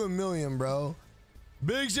 Thank you a million, bro.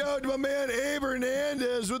 Big shout out to my man Abe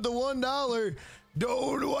Hernandez with the $1.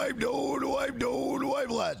 Don't wipe.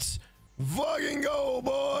 Let's fucking go,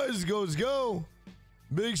 boys. Go.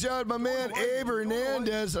 Big shout out to my man Abe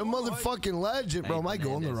Hernandez, a motherfucking legend, bro. Am I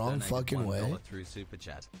going the wrong fucking way? Through super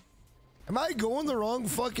chat. Am I going the wrong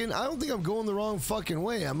fucking? I don't think I'm going the wrong fucking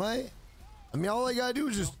way, am I? I mean, all I gotta do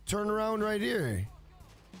is just turn around right here.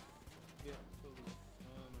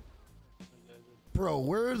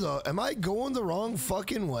 Bro, am I going the wrong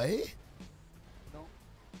fucking way? No,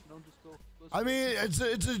 just go. I mean,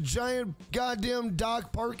 it's a giant goddamn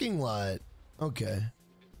dock parking lot. Okay.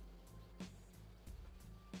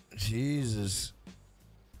 Jesus.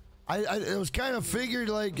 It was kind of figured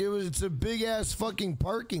like it's a big ass fucking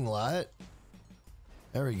parking lot.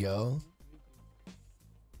 There we go.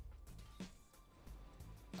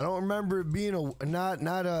 I don't remember it being not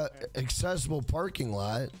a accessible parking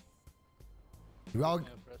lot. No,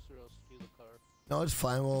 it's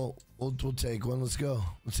fine. We'll take one. Let's go.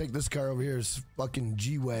 Let's take this car over here. It's fucking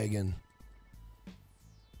G-Wagon.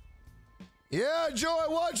 Yeah, Joe, I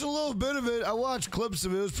watched a little bit of it. I watched clips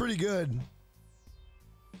of it. It was pretty good.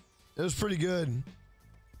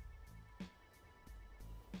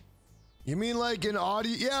 You mean like an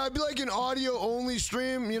audio? Yeah, it'd be like an audio only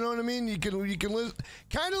stream. You know what I mean? You can listen,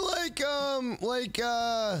 kind of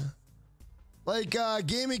like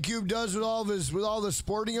Gaming Cube does with all the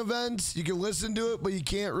sporting events. You can listen to it, but you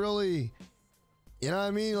can't really, you know what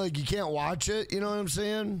I mean? Like, you can't watch it. You know what I'm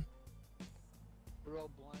saying? We're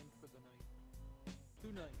all blind for the night.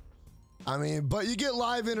 2 nights. I mean, but you get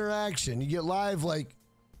live interaction. You get live, like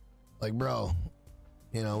bro,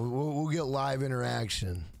 you know, we'll get live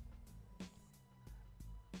interaction.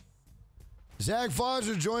 Zach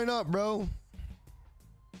Foster, join up, bro.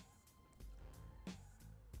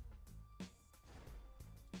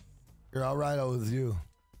 Here, I'll ride out with you.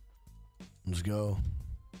 Let's go.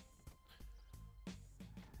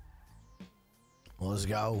 Let's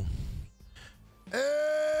go.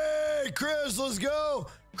 Hey, Chris, let's go.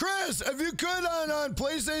 Chris, if you could on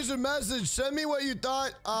PlayStation message, send me what you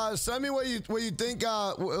thought. Send me what you think.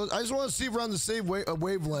 I just want to see if we're on the same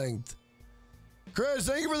wavelength. Chris,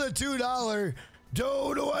 thank you for the $2.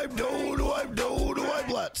 Don't wipe.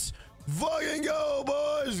 Let's fucking go,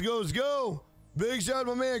 boys. Go. Big shout out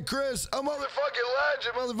to my man Chris, a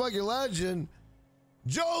motherfucking legend.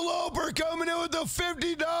 Joe Loper coming in with the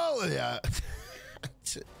 $50. Yeah.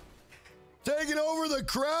 Taking over the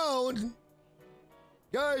crowd.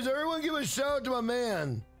 Guys, everyone give a shout out to my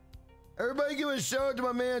man. Everybody give a shout out to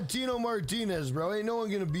my man Tino Martinez, bro. Ain't no one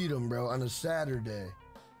gonna beat him, bro, on a Saturday.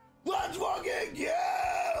 Let's fucking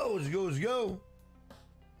go! Let's go.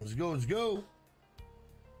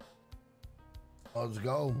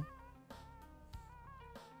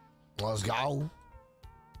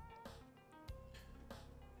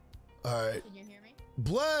 All right. Can you hear me?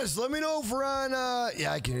 Bless, let me know if we're on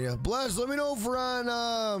yeah, I can hear you. Bless, let me know if we're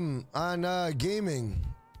on gaming.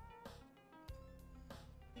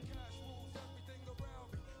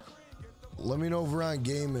 Let me know if we're on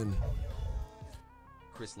gaming.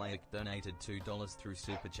 Chris Lake donated $2 through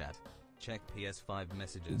Super Chat. Check PS5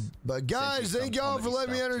 messages. But guys, thank y'all for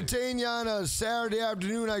letting me entertain you on a Saturday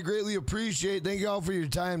afternoon. I greatly appreciate. Thank y'all for your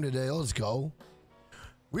time today. Let's go.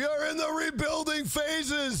 We are in the rebuilding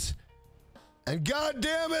phases. And god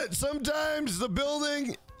damn it, sometimes the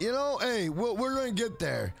building, you know, hey, we're going to get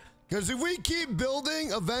there. Because if we keep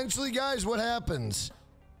building, eventually, guys, what happens?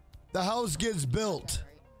 The house gets built.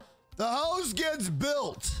 The house gets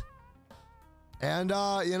built. And,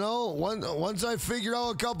 you know, once I figure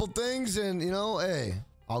out a couple things and, you know, hey,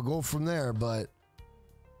 I'll go from there. But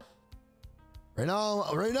right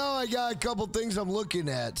now I got a couple things I'm looking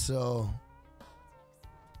at, so.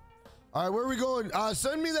 All right, where are we going?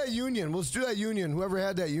 Send me that union. Let's do that union, whoever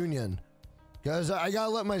had that union. Because I got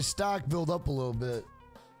to let my stock build up a little bit.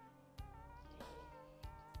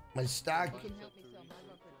 My stock.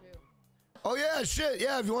 Oh, yeah, shit.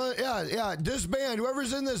 Yeah, if you want, yeah. Disband.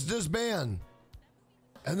 Whoever's in this, disband.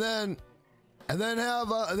 And then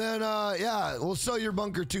yeah, we'll sell your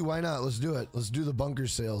bunker too. Why not? Let's do it. Let's do the bunker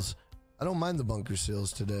sales. I don't mind the bunker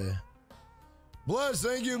sales today. Bless,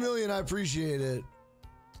 thank you a million. I appreciate it.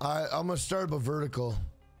 I'm gonna start up a vertical.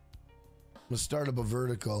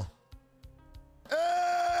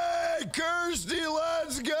 Hey, Kirsty,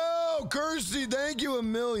 let's go. Kirsty, thank you a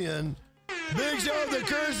million. Big shout out to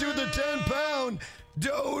Kirsty with the 10 pound.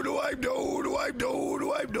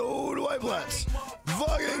 Let's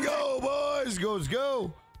fucking go, boys.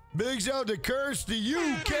 Go. Big shout out to Kirsty,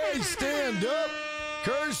 UK, stand up.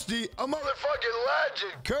 Kirsty, a motherfucking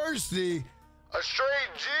legend. Kirsty, a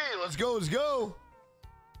straight G. Let's go.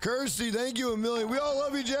 Kirsty, thank you a million. We all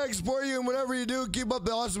love you, Jack. Support you, and whatever you do, keep up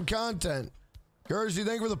the awesome content. Kirsty,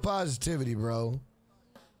 thank you for the positivity, bro.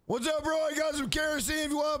 What's up, bro? I got some kerosene if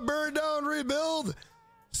you want to burn down, rebuild.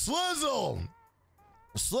 Slizzle,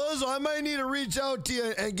 I might need to reach out to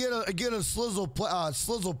you and get a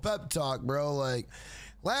Slizzle pep talk, bro. Like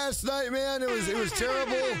last night, man, it was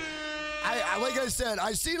terrible. I like I said,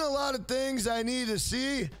 I seen a lot of things I need to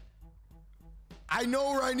see. I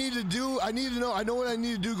know where I need to do. I know what I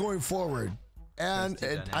need to do going forward, and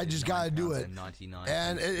I just gotta do it.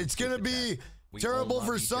 And it's gonna be terrible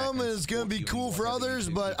for some, and it's gonna be cool for others.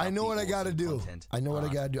 But I know what I gotta do. I know what I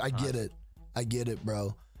gotta do. I get it,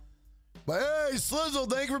 bro. But hey, Slizzle,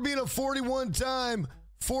 thank you for being a 41 time,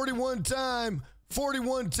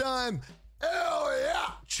 hell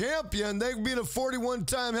yeah, champion. Thank you for being a 41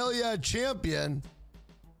 time, hell yeah, champion.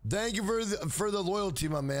 Thank you for the loyalty,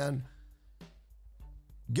 my man.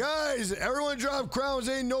 Guys, everyone drop crowns.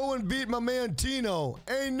 Ain't no one beat my man Tino.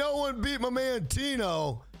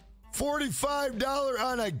 $45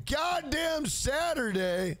 on a goddamn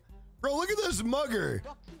Saturday. Bro, look at this mugger.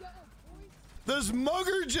 This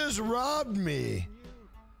mugger just robbed me.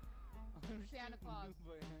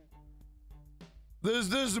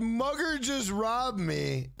 This mugger just robbed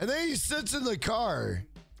me. And then he sits in the car.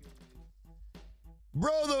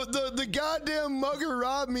 Bro, the goddamn mugger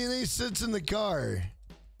robbed me and he sits in the car.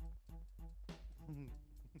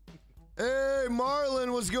 Hey,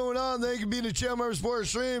 Marlon, what's going on? Thank you for being a Tamarack Sports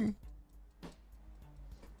stream.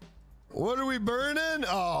 What are we burning?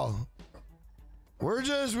 Oh. We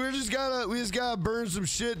just gotta burn some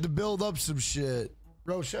shit to build up some shit.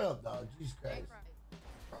 Bro, shut up, dog. Jesus Christ.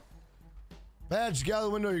 Patch, get out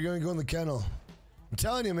the window. You're gonna go in the kennel. I'm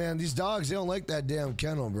telling you, man, these dogs, they don't like that damn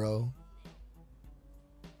kennel, bro.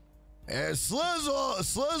 And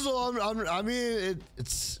Slizzle, I mean,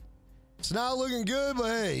 it's not looking good, but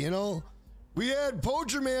hey, you know, we had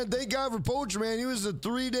Poacher Man. Thank God for Poacher Man. He was a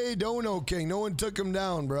 3-day dono king. No one took him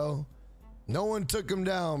down, bro.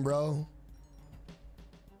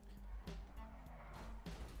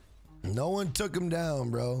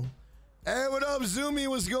 Hey, what up, Zoomy?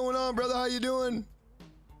 What's going on, brother? How you doing?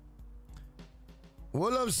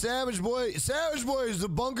 What up, Savage Boy? Savage Boy, is the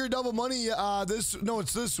bunker double money? It's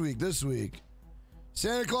this week.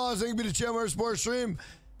 Santa Claus, thank you for the Tamarack Sports stream.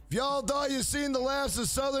 If y'all thought you seen the last of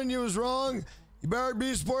Southern, you was wrong. You better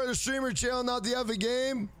be supporting the streamer channel, not the effing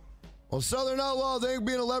game. Well, Southern Outlaw, thank you for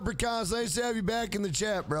being a leprechaun. It's nice to have you back in the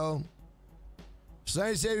chat, bro.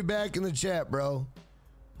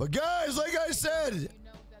 But guys, like I said,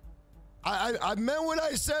 I meant what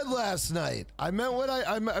I said last night. I meant what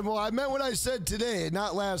I said today,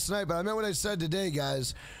 not last night, but I meant what I said today,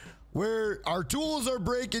 guys. Where our tools are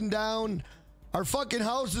breaking down, our fucking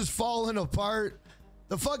house is falling apart,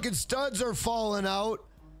 the fucking studs are falling out,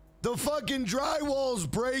 the fucking drywall's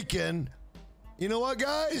breaking. You know what,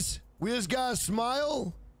 guys? We just gotta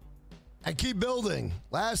smile and keep building.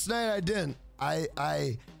 Last night I didn't. I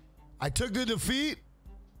took the defeat.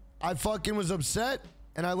 I fucking was upset.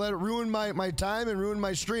 and I let it ruin my time and ruin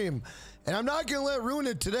my stream. And I'm not going to let it ruin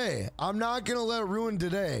it today. I'm not going to let it ruin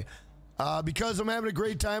today because I'm having a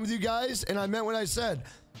great time with you guys. And I meant what I said.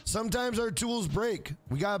 Sometimes our tools break.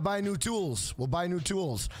 We got to buy new tools. We'll buy new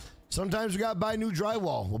tools. Sometimes we got to buy new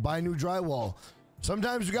drywall. We'll buy new drywall.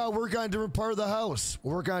 Sometimes we got to work on a different part of the house.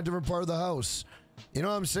 We'll work on a different part of the house. You know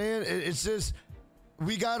what I'm saying? It's just,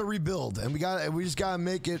 we got to rebuild, and we just got to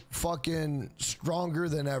make it fucking stronger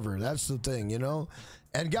than ever. That's the thing, you know?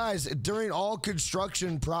 And guys, during all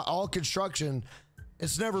construction,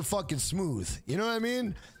 it's never fucking smooth. You know what I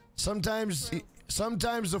mean? Sometimes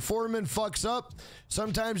the foreman fucks up.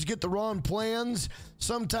 Sometimes you get the wrong plans.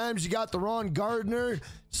 Sometimes you got the wrong gardener.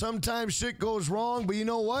 Sometimes shit goes wrong, but you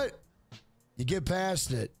know what? You get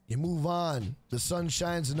past it. You move on. The sun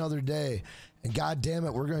shines another day. And God damn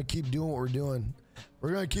it, we're going to keep doing what we're doing.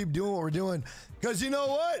 We're going to keep doing what we're doing. Because you know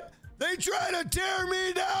what? They try to tear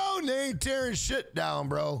me down. They ain't tearing shit down,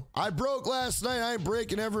 bro. I broke last night. I ain't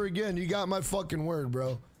breaking ever again. You got my fucking word,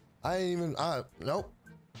 bro. I ain't even, nope.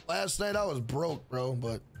 Last night I was broke, bro.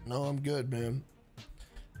 But no, I'm good, man.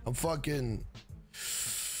 I'm fucking,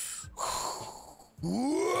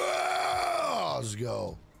 whoa, let's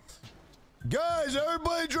go. Guys,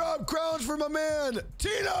 everybody drop crowns for my man,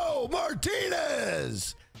 Tino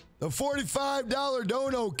Martinez. The $45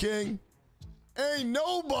 Dono King. Ain't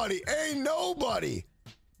nobody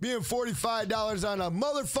being $45 on a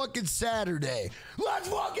motherfucking Saturday. Let's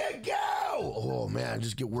fucking go! Oh man, I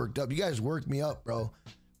just get worked up. You guys work me up, bro.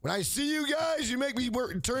 When I see you guys, you make me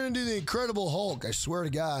turn into the Incredible Hulk. I swear to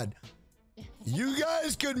God. You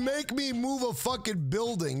guys could make me move a fucking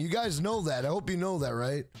building. You guys know that. I hope you know that,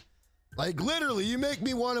 right? Like literally, you make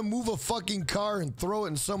me want to move a fucking car and throw it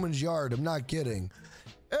in someone's yard. I'm not kidding.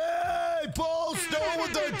 Hey, Paul Stone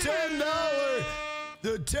with the $10,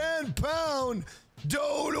 the 10-pound.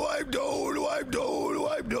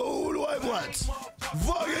 Let's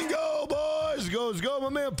fucking go, boys. Let's go, my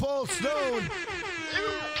man Paul Stone.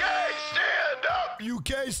 UK stand up.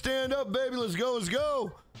 UK stand up, baby. Let's go, let's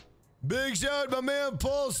go. Big shout out, my man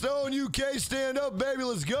Paul Stone. UK stand up, baby.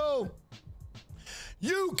 Let's go.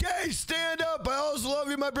 UK stand up. I also love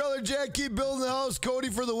you, my brother Jack. Keep building the house. Cody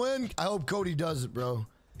for the win. I hope Cody does it, bro.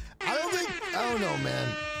 I don't know,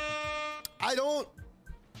 man.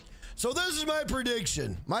 So this is my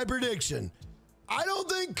prediction. I don't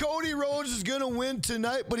think Cody Rhodes is going to win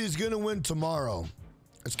tonight, but he's going to win tomorrow.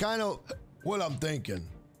 It's kind of what I'm thinking.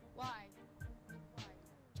 Why?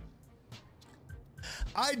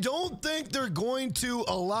 I don't think they're going to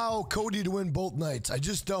allow Cody to win both nights. I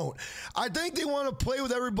just don't. I think they want to play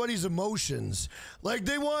with everybody's emotions. Like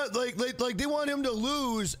they want they want him to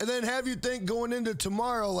lose and then have you think going into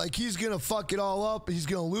tomorrow like he's going to fuck it all up, he's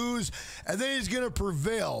going to lose, and then he's going to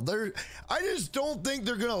prevail. I just don't think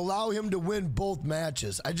they're going to allow him to win both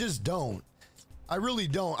matches. I just don't. I really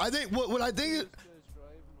don't. I think what I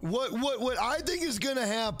think is going to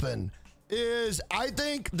happen is I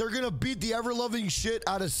think they're going to beat the ever-loving shit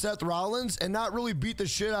out of Seth Rollins and not really beat the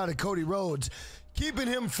shit out of Cody Rhodes. Keeping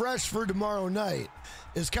him fresh for tomorrow night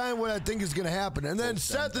is kind of what I think is going to happen. And then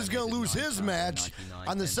Seth is going to lose his match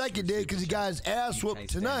on the second day because he got his ass whooped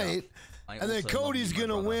tonight. And then Cody's going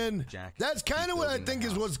to win. That's kind of what I think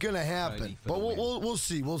is what's going to happen. But we'll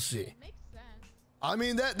see. We'll see. I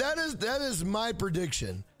mean, that is my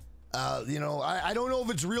prediction. You know, I don't know if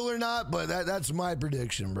it's real or not, but that's my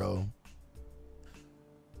prediction, bro.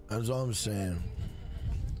 That's all I'm saying.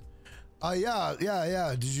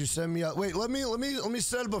 Yeah. Did you send me out? Wait, let me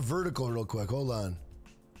set up a vertical real quick. Hold on.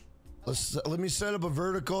 Let me set up a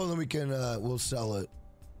vertical and then we can we'll sell it.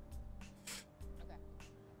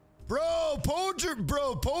 Okay.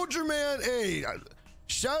 Poacher Man. Hey,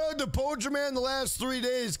 shout out to Poacher Man the last 3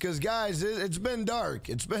 days, cause guys, it's been dark.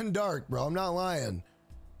 It's been dark, bro. I'm not lying.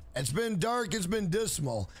 It's been dark. It's been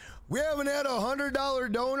dismal. We haven't had a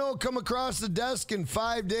 $100 dono come across the desk in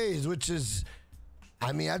 5 days, which is,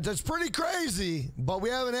 I mean, that's pretty crazy, but we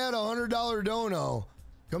haven't had a $100 dono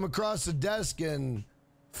come across the desk in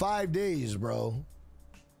 5 days, bro.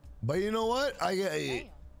 But you know what?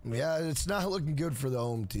 Yeah, it's not looking good for the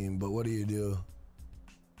home team, but what do you do?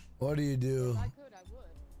 What do you do? If I could, I would.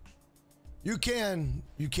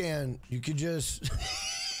 You could just,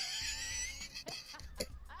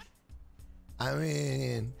 I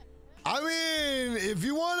mean, if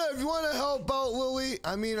you wanna help out, Lily,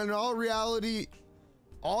 I mean, in all reality,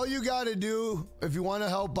 all you gotta do if you wanna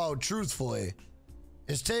help out truthfully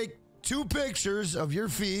is take 2 pictures of your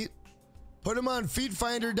feet, put them on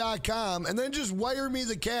feetfinder.com, and then just wire me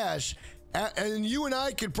the cash, and you and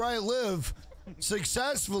I could probably live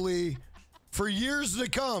successfully for years to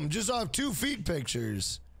come just off 2 feet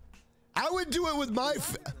pictures. I would do it with my.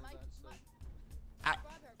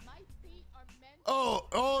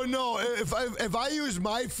 Oh no! If I use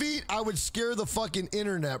my feet, I would scare the fucking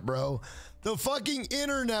internet, bro. The fucking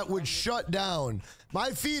internet would shut down. My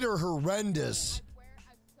feet are horrendous.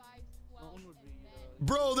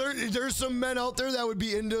 Bro, there's some men out there that would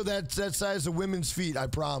be into that size of women's feet, I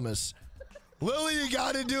promise. Lily, you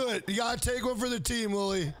gotta do it. You gotta take one for the team,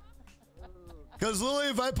 Lily. Because Lily,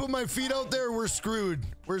 if I put my feet out there, we're screwed.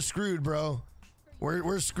 We're screwed, bro.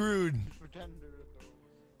 We're screwed.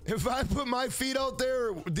 If I put my feet out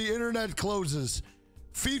there, the internet closes.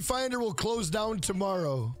 Feet Finder will close down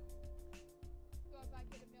tomorrow.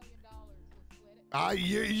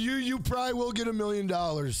 You probably will get $1 million.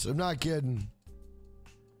 I'm not kidding.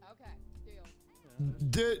 Okay,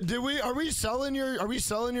 deal. Are we selling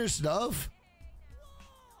your stuff?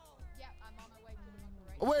 Yeah, I'm on my way to the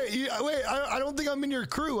bunker right now. Wait, I don't think I'm in your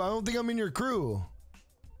crew. I haven't done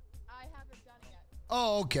it yet.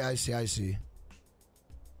 Oh, okay, I see. I'm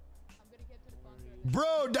gonna get to the bunker.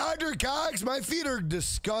 Bro, Dr. Cox, my feet are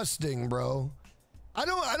disgusting, bro. I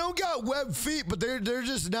don't got web feet, but they're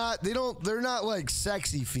just not, they're not like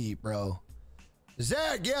sexy feet, bro.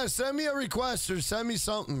 Zach, yeah, send me a request or send me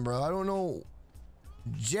something, bro. I don't know.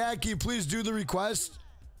 Jackie, please do the request.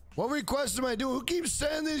 What request am I doing? Who keeps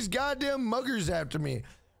sending these goddamn muggers after me?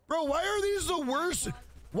 Bro, why are these the worst?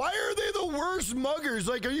 Why are they the worst muggers?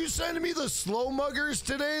 Like, are you sending me the slow muggers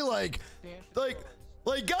today? Like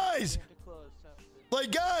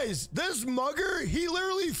guys, this mugger, he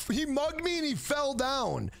mugged me and he fell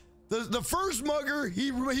down. The first mugger,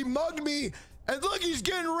 he mugged me, and look, he's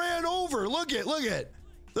getting ran over. Look at.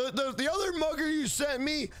 The other mugger you sent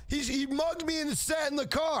me, he mugged me and sat in the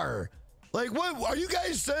car. Like, what are you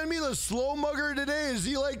guys sending me the slow mugger today? Is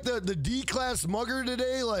he like the D-class mugger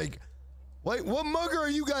today? Like what mugger are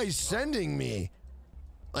you guys sending me?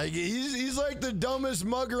 Like he's like the dumbest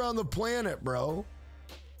mugger on the planet, bro.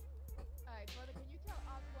 Alright, brother, can you tell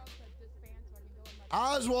Oswald to disband so I can go in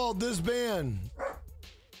my Oswald, disband.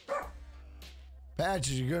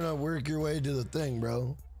 Patches, you're gonna work your way to the thing,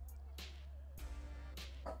 bro.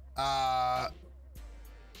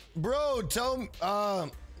 Bro, tell him,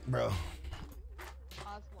 bro.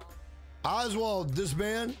 Oswald,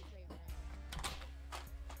 disband.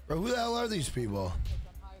 Bro, who the hell are these people?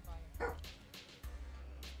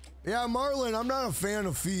 Yeah, Marlon, I'm not a fan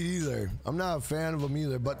of feet either. I'm not a fan of them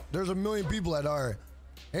either, but there's a million people that are.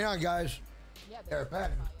 Hang on, guys. Yeah, here,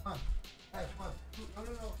 Pat, come on. Pat, come on.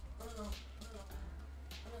 No.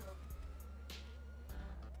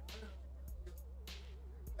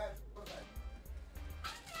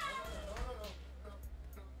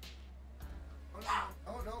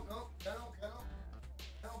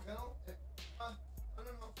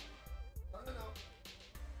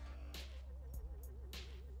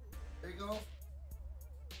 There you go.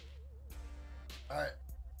 Alright.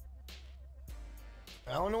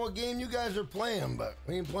 I don't know what game you guys are playing, but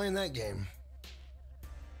we ain't playing that game.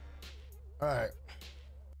 Alright.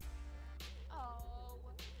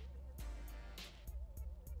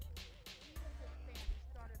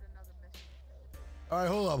 Alright,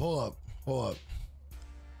 hold up.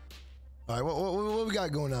 Alright, what we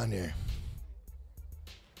got going on here?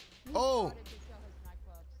 Oh!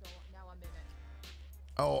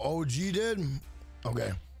 Oh, OG did?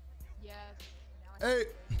 Okay. Yes. Hey!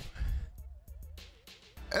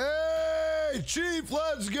 Hey, Chief,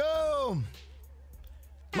 let's go!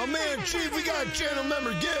 My man, Chief, we got a channel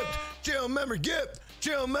member gift! Channel member gift!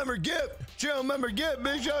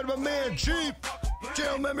 Big shout out to my man, Chief!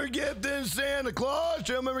 Channel member gift in Santa Claus!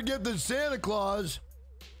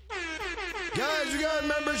 Guys, we got a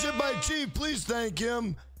membership by Chief, please thank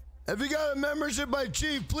him. If you got a membership by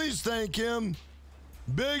Chief, please thank him.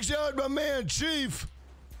 Big shout out to my man, Chief.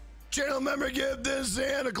 Channel member gift in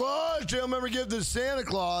Santa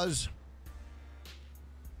Claus.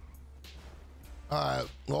 Alright,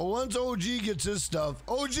 well, once OG gets his stuff,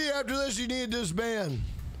 OG, after this, you need to disband.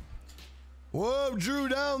 Whoa, Drew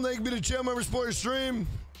Down, thank you to channel member support your stream.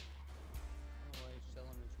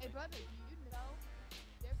 Hey, brother, you know,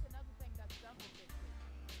 there's another thing that's double this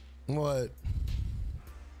week. What?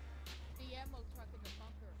 The ammo truck in the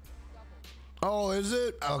bunker, double. Oh, is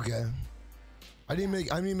it? Okay. I need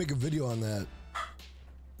to make a video on that.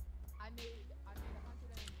 I made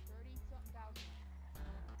 130 something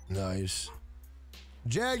thousand. Nice.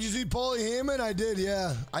 Jack, did you see Paulie Heyman? I did,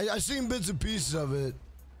 yeah. I seen bits and pieces of it.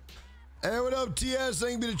 Hey, what up, TS?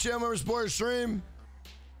 Thank you to the channel member support stream.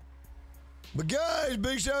 But guys,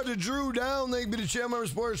 big shout out to Drew Down. Thank you to the channel member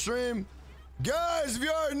support stream. Guys, if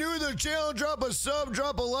you are new to the channel, drop a sub,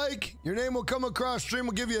 drop a like. Your name will come across stream.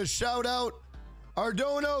 We'll give you a shout out.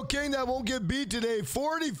 Ardono King that won't get beat today.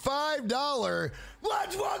 $45.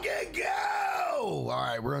 Let's fucking go! All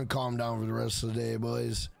right, we're gonna calm down for the rest of the day,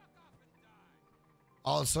 boys.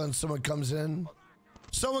 All of a sudden, someone comes in.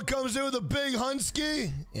 Someone comes in with a big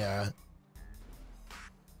Hunsky. Yeah.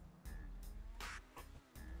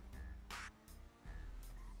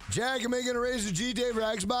 Jack, am I gonna raise the GTA for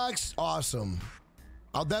Xbox? Awesome.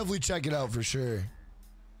 I'll definitely check it out for sure.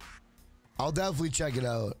 I'll definitely check it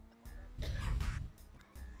out.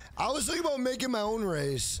 I was thinking about making my own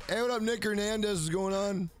race. Hey, what up, Nick Hernandez? Is going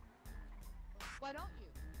on? Why don't you?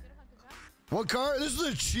 Get a hunt of them. What car? This is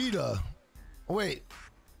a Cheetah. Oh, wait.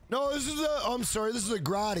 No, this is a... Oh, I'm sorry. This is a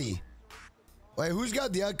Grotti. Wait, who's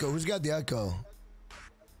got the Echo? Who's got the Echo?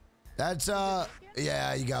 That's,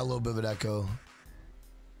 yeah, you got a little bit of an Echo.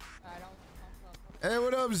 Hey,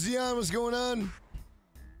 what up, Zion? What's going on?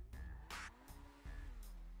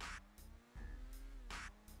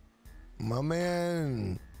 My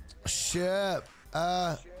man... Shep.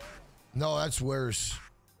 No, that's worse.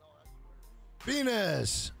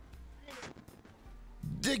 Venus.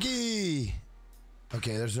 Dicky.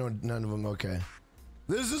 Okay, there's none of them. Okay.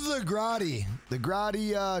 This is the Grotti. The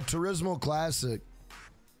Grotti Turismo Classic.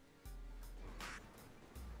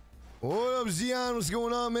 What up, Zion? What's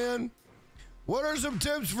going on, man? What are some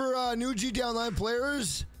tips for new GTA Online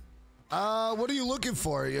players? What are you looking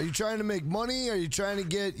for? Are you trying to make money? Are you trying to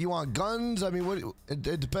get, you want guns? I mean, what? It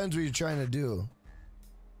depends what you're trying to do.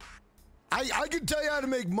 I can tell you how to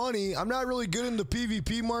make money. I'm not really good in the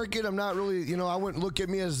PvP market. I'm not really, you know, I wouldn't look at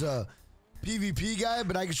me as a PvP guy,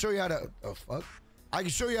 but I can show you how to, oh fuck. I can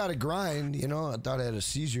show you how to grind, you know. I thought I had a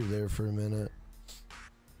seizure there for a minute.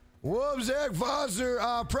 Whoop, Zach Foster,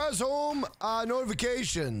 press home,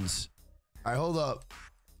 notifications. All right, hold up.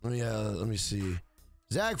 Let me see.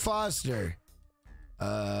 Zach Foster,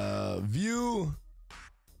 view,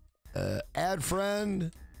 add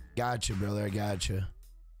friend. Gotcha, brother. I gotcha.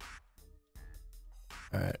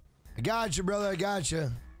 All right, I gotcha, brother. I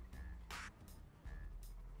gotcha.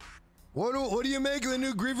 What do you make of the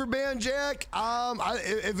new Griever band, Jack?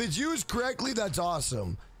 If it's used correctly, that's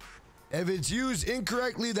awesome. If it's used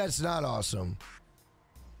incorrectly, that's not awesome.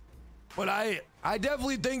 But I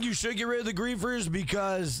definitely think you should get rid of the griefers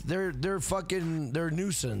because they're a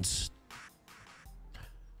nuisance.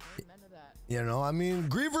 You know, I mean,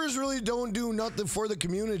 griefers really don't do nothing for the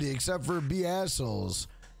community except for be assholes.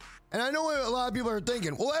 And I know what a lot of people are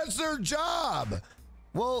thinking. Well, that's their job.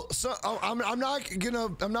 Well, so I'm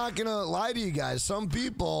not gonna lie to you guys. Some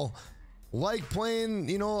people like playing,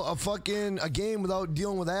 you know, a game without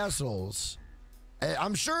dealing with assholes.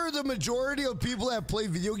 I'm sure the majority of people that play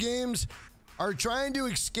video games are trying to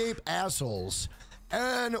escape assholes.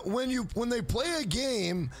 And when they play a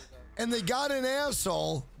game and they got an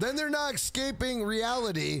asshole, then they're not escaping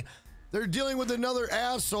reality. They're dealing with another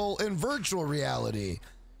asshole in virtual reality.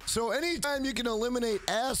 So anytime you can eliminate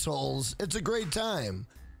assholes, it's a great time.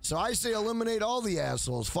 So I say eliminate all the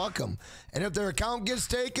assholes. Fuck them. And if their account gets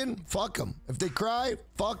taken, fuck them. If they cry,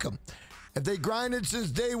 fuck them. If they grinded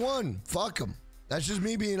since day one, fuck them. That's just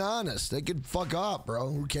me being honest. They could fuck up,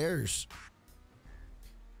 bro. Who cares?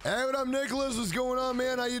 Hey, what up, Nicholas? What's going on,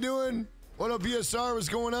 man? How you doing? What up, BSR? What's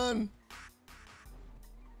going on?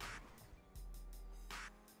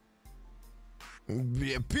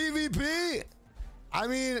 PvP? I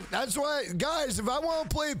mean, that's why, guys, if I want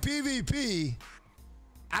to play PvP,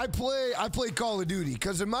 I play Call of Duty.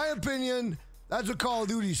 Because in my opinion, that's what Call of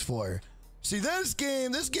Duty's for. See, this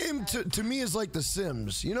game to me is like The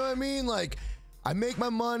Sims. You know what I mean? Like, I make my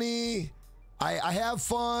money, I have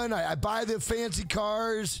fun, I buy the fancy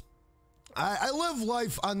cars. I live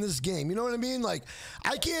life on this game. You know what I mean? Like,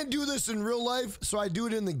 I can't do this in real life, so I do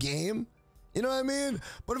it in the game. You know what I mean?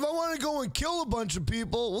 But if I want to go and kill a bunch of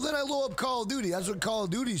people, well, then I load up Call of Duty. That's what Call of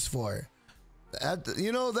Duty's for.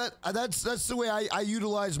 You know, that's the way I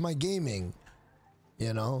utilize my gaming.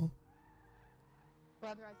 You know?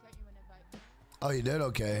 Brother, I sent you an invite. Oh, you did?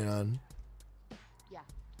 Okay, hang on. Yeah.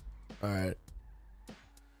 All right.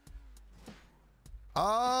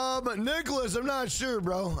 Nicholas, I'm not sure,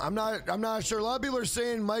 bro. I'm not sure. A lot of people are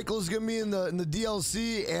saying Michael's gonna be in the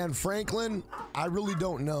DLC and Franklin. I really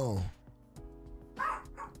don't know.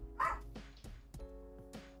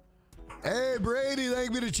 Hey Brady,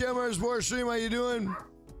 thank you to Chamar Sports Stream. How you doing?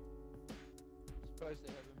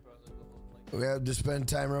 We have to spend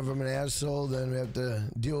time around from an asshole, then we have to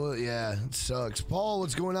deal with it. Yeah, it sucks. Paul,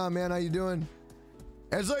 what's going on, man? How you doing?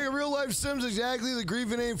 It's like a real life Sims, exactly. The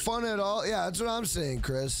griefing ain't fun at all. Yeah, that's what I'm saying,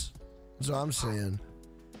 Chris. That's what I'm saying.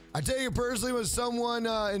 I take it personally when someone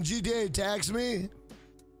in GTA attacks me.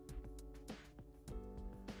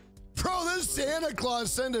 Bro, this Santa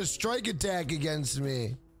Claus sent a strike attack against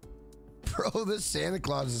me. Bro, this Santa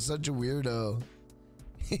Claus is such a weirdo.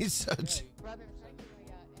 He's such... Brother, send me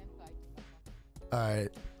my invite. Alright.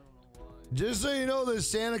 Just so you know, this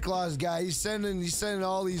Santa Claus guy, he's sending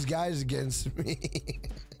all these guys against me.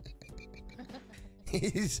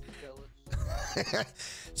 He's...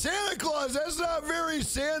 Santa Claus, that's not very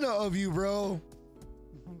Santa of you, bro.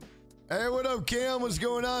 Hey, what up, Cam? What's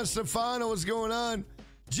going on? Stefano, what's going on?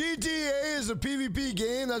 GTA is a PvP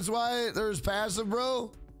game. That's why there's passive,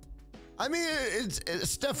 bro. I mean, it's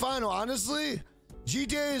Stefano, honestly,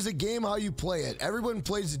 GTA is a game how you play it. Everyone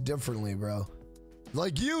plays it differently, bro.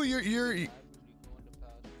 Like you're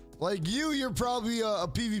probably a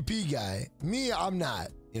PvP guy. Me, I'm not.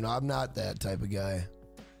 You know, I'm not that type of guy.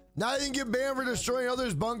 Now you can get banned for destroying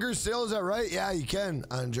others' bunkers. Still, is that right? Yeah, you can,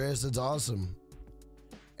 Andreas. That's awesome.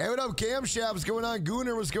 Hey, what up, CashApp? What's going on?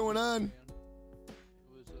 Gooner, what's going on? It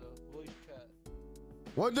was a voice chat.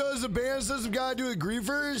 What does the ban system got to do with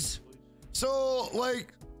griefers? So,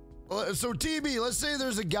 like, so TB, let's say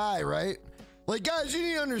there's a guy, right? Like, guys, you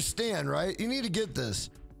need to understand, right? You need to get this.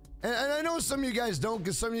 And I know some of you guys don't,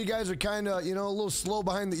 because some of you guys are kind of, you know, a little slow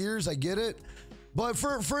behind the ears. I get it. But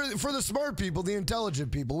for the smart people, the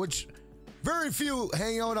intelligent people, which very few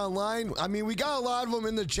hang out online. I mean, we got a lot of them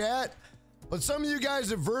in the chat. But some of you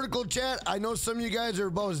guys in vertical chat, I know some of you guys are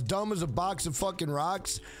about as dumb as a box of fucking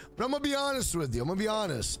rocks. But I'm going to be honest with you. I'm going to be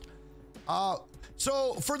honest.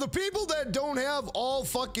 So for the people that don't have all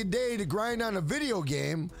fucking day to grind on a video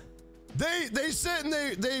game, they sit and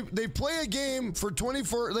they play a game for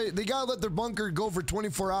 24. They got to let their bunker go for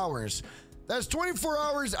 24 hours. That's 24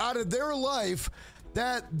 hours out of their life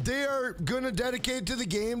that they are going to dedicate to the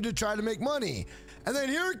game to try to make money. And then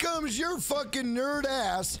here comes your fucking nerd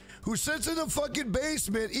ass who sits in the fucking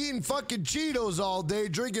basement eating fucking Cheetos all day,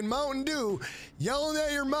 drinking Mountain Dew, yelling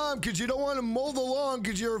at your mom because you don't want to mow the lawn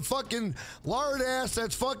because you're a fucking lard ass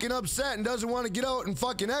that's fucking upset and doesn't want to get out and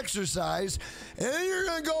fucking exercise. And then you're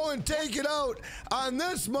going to go and take it out on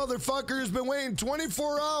this motherfucker who's been waiting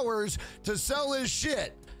 24 hours to sell his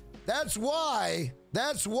shit. That's why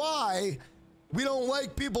we don't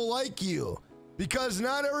like people like you. Because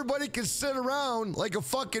not everybody can sit around like a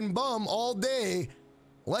fucking bum all day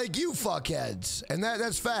like you fuckheads. And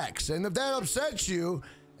that's facts. And if that upsets you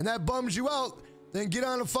and that bums you out, then get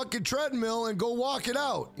on a fucking treadmill and go walk it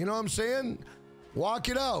out. You know what I'm saying? Walk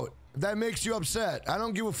it out. If that makes you upset. I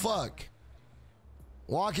don't give a fuck.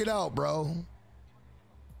 Walk it out, bro. I'm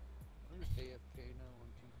just AFK now, 1,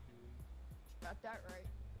 2, 3. Got that right.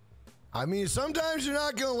 I mean, sometimes you're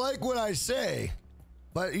not going to like what I say.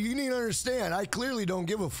 But you need to understand, I clearly don't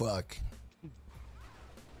give a fuck.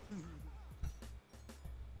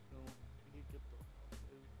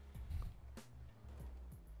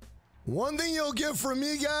 One thing you'll get from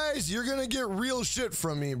me, guys, you're gonna get real shit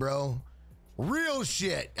from me, bro. Real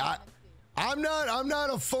shit. I'm not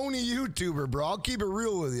a phony YouTuber, bro. I'll keep it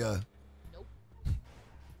real with you. Nope.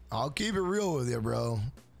 I'll keep it real with you, bro.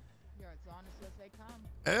 You're as honest as they come.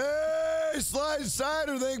 Hey, Slide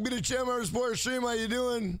Cider, thank you to Tamarack Sports Stream. How you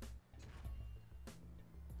doing?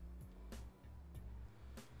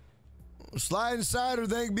 Slide Cider,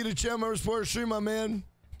 thank you to Tamarack Sports Stream, my man.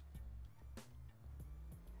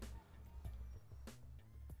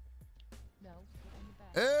 No. In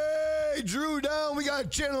the back. Hey, Drew Down, we got a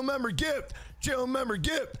channel member gift. Channel member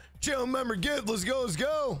gift. Channel member gift. Let's go, let's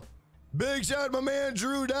go. Big shout out to my man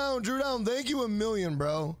Drew Down. Drew Down, thank you a million,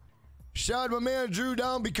 bro. Shout out to my man Drew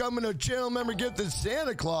Down becoming a channel member gift to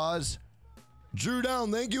Santa Claus. Drew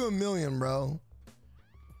Down, thank you a million, bro.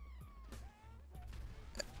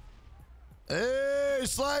 Hey,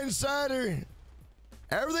 Slide Cider.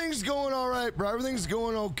 Everything's going all right, bro. Everything's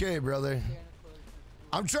going okay, brother.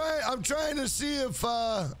 I'm trying to see if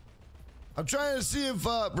bro,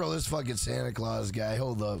 this fucking Santa Claus guy.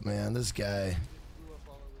 Hold up, man. This guy.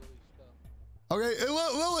 Okay, hey,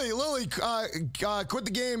 Lily, quit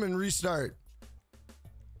the game and restart.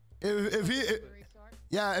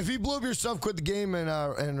 If he blew up your stuff, quit the game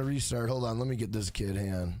and restart. Hold on, let me get this kid.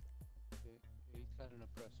 Hang on. He's had an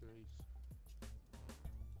oppressor.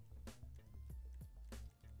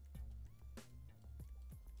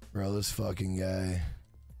 Bro, this fucking guy.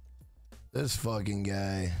 This fucking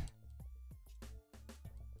guy.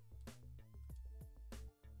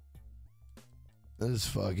 This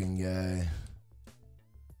fucking guy.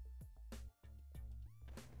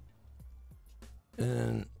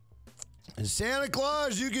 And Santa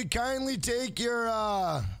Claus, you could kindly take your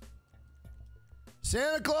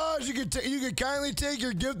Santa Claus, you could kindly take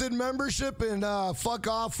your gifted membership and fuck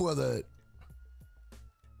off with it.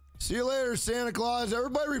 See you later, Santa Claus.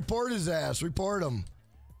 Everybody report his ass. Report him.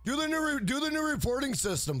 Do the new reporting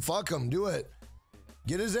system. Fuck him. Do it.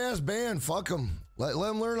 Get his ass banned. Fuck him. Let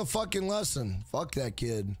him learn a fucking lesson. Fuck that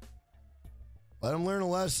kid. Let him learn a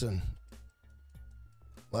lesson.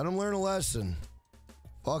 Let him learn a lesson.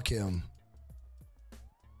 Fuck him.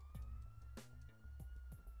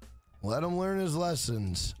 Let him learn his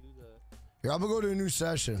lessons. Here, I'm gonna go to a new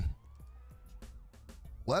session.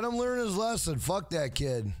 Let him learn his lesson. Fuck that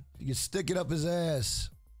kid. You can stick it up his ass.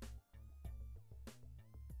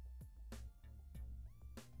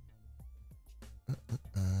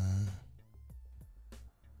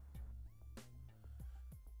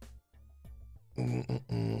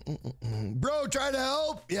 Bro, try to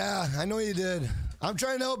help? Yeah, I know you did. I'm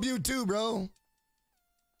trying to help you too, bro.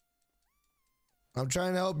 I'm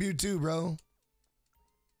trying to help you too, bro.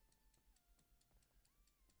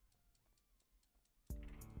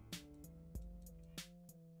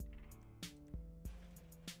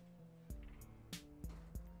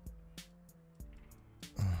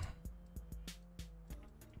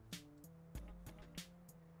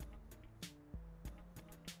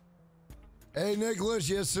 Hey, Nicholas,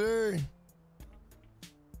 yes, sir.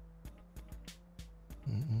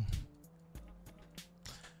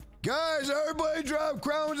 Guys, everybody drop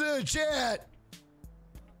crowns in the chat.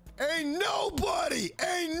 Ain't nobody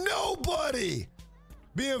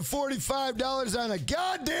being $45 on a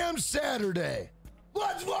goddamn Saturday.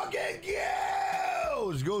 Let's fucking go.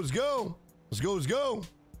 Let's go, let's go. Let's go, let's go.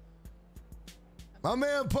 My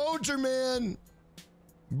man, Poacher Man.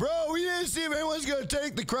 Bro, we didn't see if anyone's gonna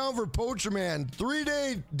take the crown for Poacher Man.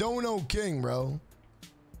 3-day Dono King, bro.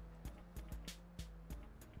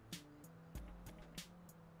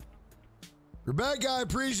 Rebecca, I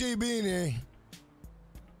appreciate you being here.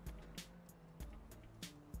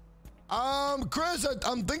 Chris,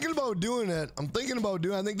 I'm thinking about doing it. I think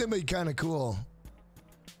that'd be kind of cool.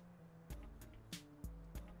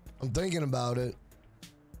 I'm thinking about it.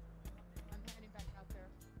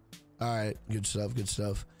 All right, good stuff, good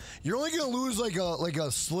stuff. You're only gonna lose like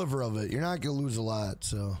a sliver of it. You're not gonna lose a lot,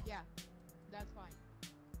 so. Yeah, that's fine.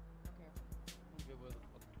 Okay.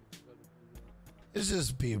 It's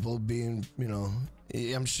just people being, you know.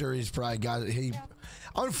 I'm sure he's probably got it. Yeah.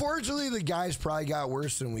 Unfortunately, the guy's probably got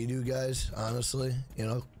worse than we do, guys. Honestly, you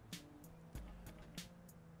know.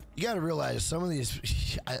 You got to realize some of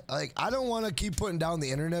these. I don't want to keep putting down the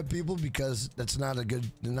internet people because that's not a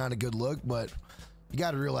good look, but. You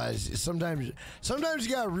gotta realize sometimes you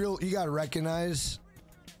gotta recognize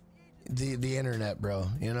the internet, bro.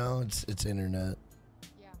 You know, it's internet.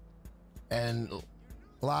 Yeah. And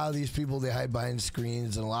a lot of these people, they hide behind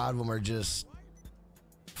screens, and a lot of them are just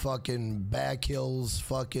fucking back hills,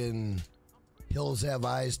 fucking hills have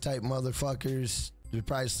eyes type motherfuckers. They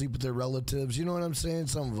probably sleep with their relatives. You know what I'm saying?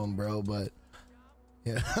 Some of them, bro. But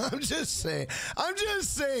yeah, I'm just saying.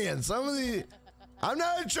 Some of the. I'm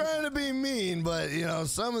not trying to be mean, but, you know,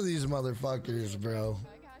 some of these motherfuckers, bro.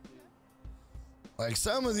 Like,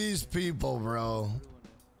 some of these people, bro.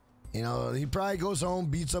 You know, he probably goes home,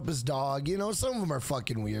 beats up his dog. You know, some of them are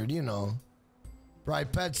fucking weird, you know. Probably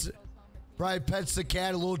pets the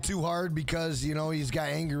cat a little too hard because, you know, he's got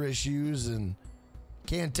anger issues and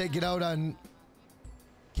can't take it out on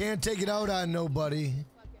nobody.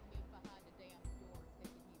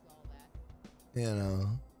 You know.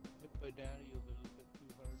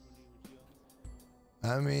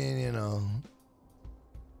 I mean, you know,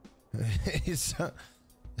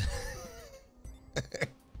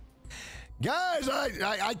 guys,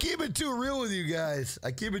 I keep it too real with you guys. I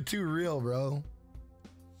keep it too real, bro.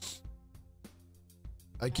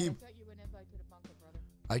 I keep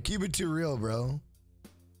it too real, bro.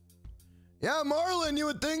 Yeah, Marlon, you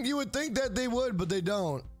would think that they would, but they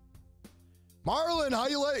don't. Marlon,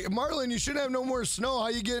 Marlon, you should have no more snow. How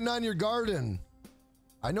you getting on your garden?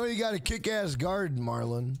 I know you got a kick-ass garden,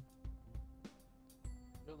 Marlon.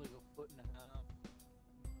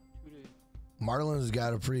 Marlon's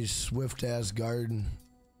got a pretty swift-ass garden.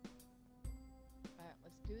 All right,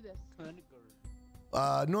 let's do this. Kind of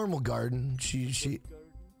garden. Normal garden. She.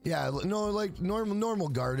 Yeah, no, like normal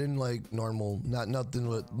garden, like normal, nothing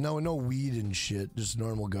with no weed and shit, just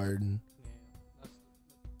normal garden. Yeah,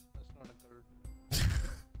 that's not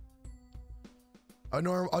a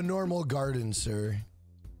garden. A normal garden, sir.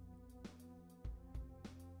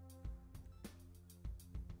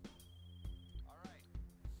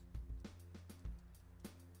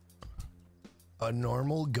 A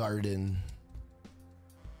normal garden.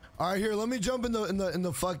 All right, here. Let me jump in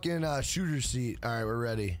the fucking shooter seat. All right, we're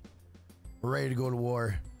ready. We're ready to go to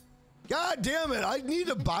war. God damn it! I need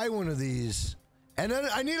to buy one of these, and then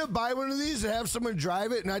I need to buy one of these and have someone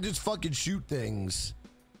drive it, and I just fucking shoot things.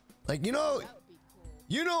 Like, you know,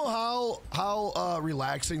 You know how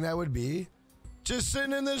relaxing that would be? Just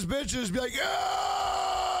sitting in this bitch and just be like,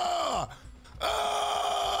 ah!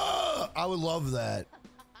 Ah! I would love that.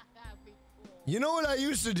 That'd be cool. You know what I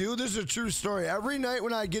used to do? This is a true story. Every night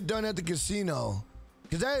when I get done at the casino,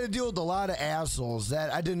 because I had to deal with a lot of assholes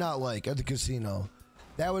that I did not like at the casino,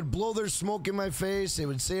 that would blow their smoke in my face. They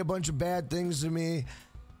would say a bunch of bad things to me.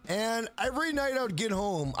 And every night I would get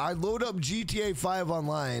home, I'd load up GTA 5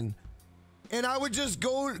 online, and I would just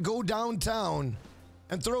go downtown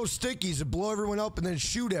and throw stickies and blow everyone up and then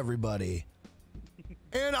shoot everybody.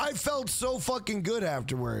 And I felt so fucking good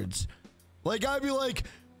afterwards. Like, I'd be like,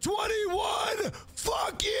 21!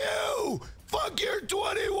 Fuck you! Fuck your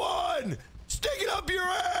 21! Stick it up your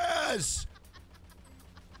ass!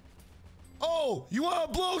 Oh, you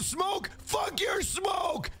wanna blow smoke? Fuck your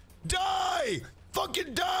smoke! Die!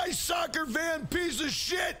 Fucking die, soccer fan piece of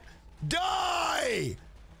shit! Die!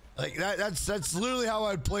 Like, that's literally how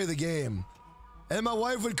I'd play the game. And my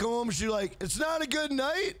wife would come home and she'd be like, it's not a good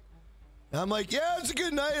night? And I'm like, yeah, it's a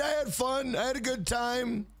good night. I had fun. I had a good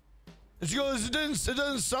time. And she goes, it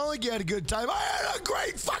doesn't sound like you had a good time. I had a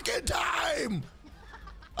great fucking time.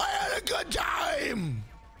 I had a good time.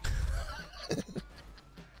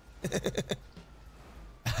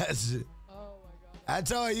 That's it. Oh my god.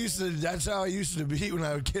 That's how I used to be when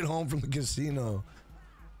I would get home from the casino.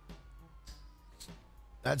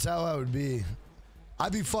 That's how I would be.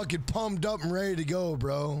 I'd be fucking pumped up and ready to go,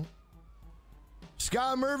 bro.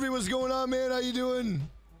 Scott Murphy, what's going on, man? How you doing?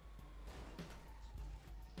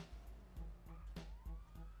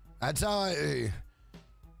 That's how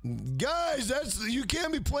guys, you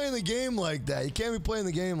can't be playing the game like that. You can't be playing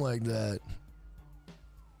the game like that.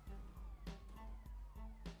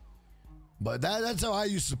 But that's how I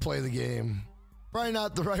used to play the game. Probably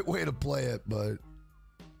not the right way to play it, but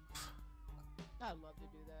I'd love to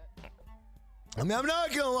do that. I mean, I'm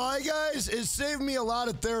not gonna lie, guys. It saved me a lot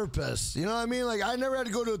of therapists. You know what I mean? Like, I never had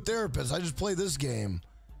to go to a therapist. I just play this game.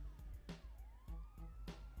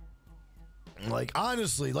 Like,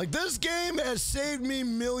 honestly, like, this game has saved me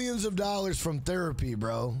millions of dollars from therapy,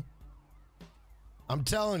 bro. I'm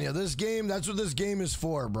telling you, this game, that's what this game is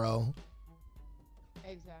for, bro.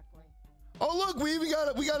 Exactly. Oh, look, we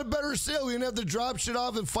got a better sale. We didn't have to drop shit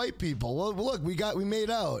off and fight people. Well, look, we made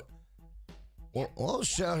out. Well,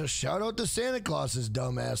 shout out to Santa Claus's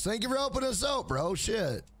dumbass. Thank you for helping us out, bro.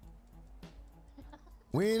 Shit.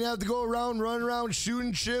 We didn't have to go around, run around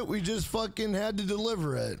shooting shit. We just fucking had to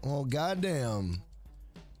deliver it. Well, goddamn.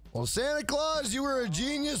 Well, Santa Claus, you were a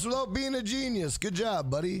genius without being a genius. Good job,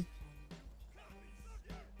 buddy.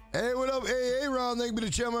 Hey, what up? Hey, Ron, thank you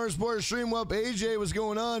to Channel Sports Stream. What up, AJ? What's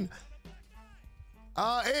going on?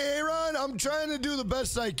 Hey, Ron, I'm trying to do the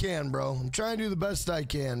best I can, bro. I'm trying to do the best I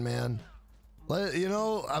can, man. You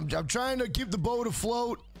know, I'm trying to keep the boat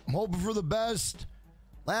afloat. I'm hoping for the best.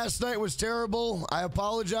 Last night was terrible. I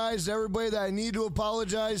apologize to everybody that I need to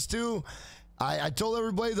apologize to. I told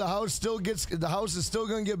everybody the house is still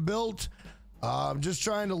gonna get built. I'm just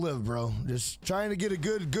trying to live, bro. Just trying to get a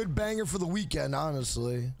good banger for the weekend,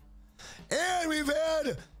 honestly. And we've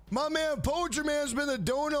had my man Poacher Man's been the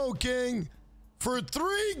Dono King for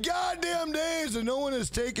 3 goddamn days, and no one has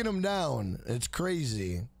taken him down. It's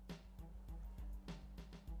crazy.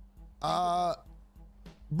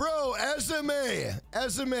 Bro,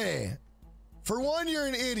 SMA. For one, you're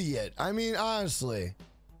an idiot. I mean, honestly.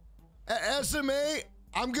 SMA,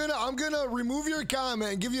 I'm gonna remove your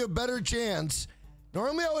comment and give you a better chance.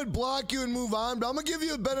 Normally I would block you and move on, but I'm gonna give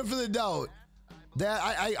you a benefit of the doubt. That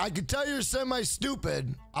I could tell you're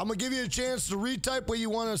semi-stupid. I'm gonna give you a chance to retype what you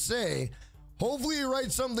want to say. Hopefully you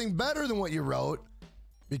write something better than what you wrote,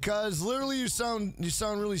 because literally you sound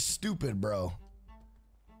really stupid, bro.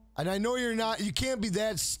 And I know you're not. You can't be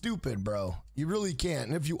that stupid, bro. You really can't.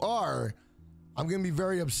 And if you are, I'm gonna be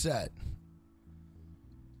very upset.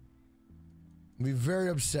 I'll be very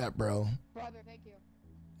upset, bro. Brother, thank you.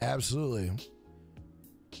 Absolutely.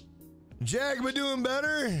 Jack, am I doing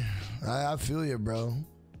better? I feel you, bro.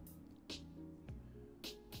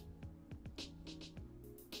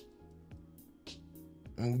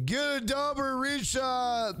 Get a dub or reach.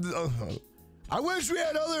 I wish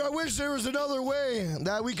there was another way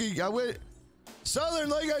that we could. Southern,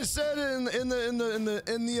 like I said in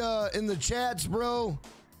the chats, bro.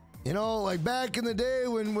 You know, like back in the day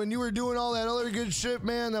when you were doing all that other good shit,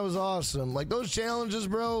 man, that was awesome. Like those challenges,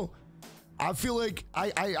 bro. I feel like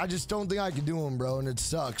I just don't think I can do them, bro, and it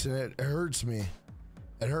sucks and it hurts me.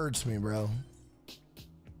 It hurts me, bro.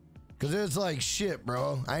 Cause it's like shit,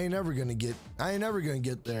 bro. I ain't never gonna get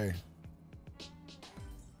there.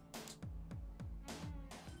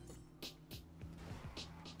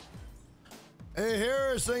 Hey,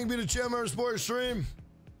 Harris, thank you for the Chandler Sports stream.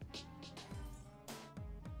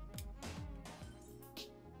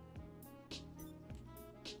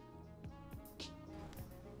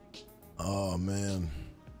 Oh, man.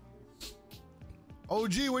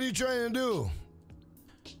 OG, what are you trying to do?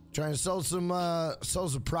 Trying to sell some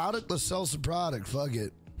product? Let's sell some product. Fuck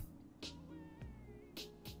it.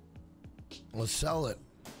 Let's sell it.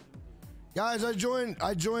 Guys, I joined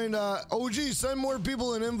OG, send more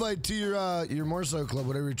people an invite to your motorcycle club,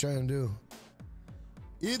 whatever you're trying to do.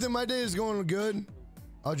 Ethan, my day is going good.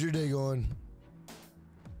 How's your day going?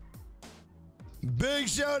 Big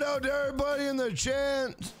shout out to everybody in the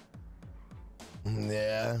chat.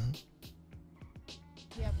 Yeah.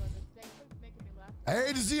 Yeah, brother. Thanks for making me laugh. I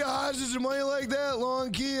hate to see a hostage of money like that.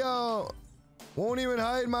 Long key won't even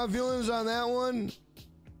hide my feelings on that one.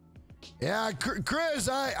 Yeah, Chris,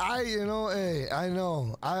 you know, hey, I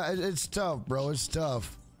know. It's tough, bro. It's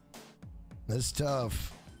tough. It's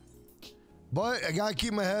tough. But I gotta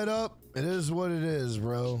keep my head up. It is what it is,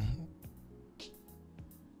 bro.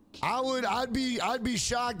 I'd be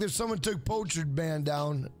shocked if someone took Poacher Man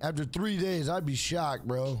down after 3 days. I'd be shocked,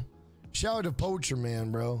 bro. Shout out to Poacher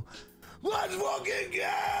Man, bro. Let's fucking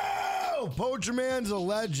go! Poacher Man's a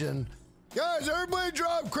legend. Guys, everybody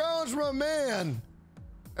drop crowns for my man.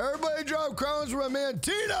 Everybody drop crowns for my man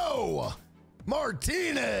Tito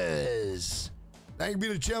Martinez. Thank you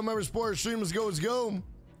for the channel member sports stream. Let's go, let's go.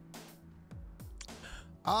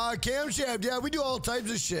 CashApp, yeah, we do all types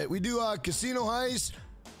of shit. We do casino heists.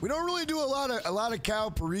 We don't really do a lot of cow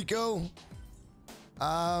perico. You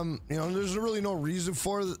know, there's really no reason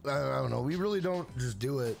for it. I don't know. We really don't just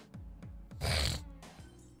do it.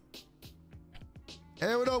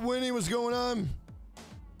 Hey, what up, Winnie? What's going on?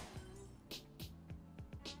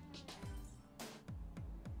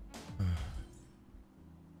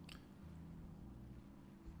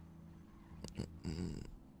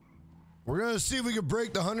 We're gonna see if we can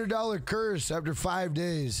break the $100 curse after 5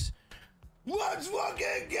 days. Let's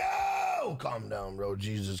fucking go! Calm down, bro.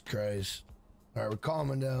 Jesus Christ. All right, we're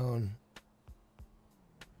calming down.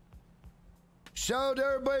 Shout out to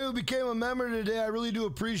everybody who became a member today. I really do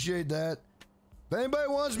appreciate that. If anybody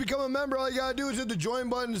wants to become a member, all you gotta do is hit the join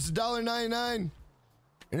button. It's $1.99.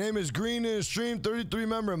 Your name is Green in the stream. 33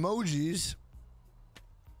 member emojis.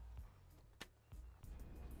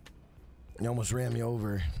 You almost ran me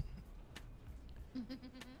over.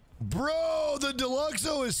 Bro, the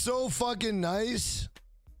Deluxo is so fucking nice.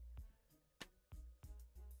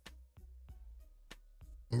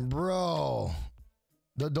 Bro.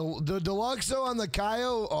 The Deluxo on the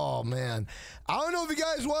Kaio, oh man. I don't know if you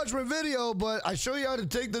guys watched my video, but I show you how to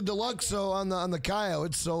take the Deluxo on the Kaio.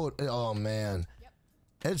 It's so, oh man. Yep.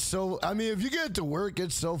 It's so, I mean, if you get it to work,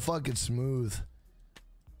 it's so fucking smooth.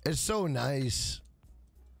 It's so nice.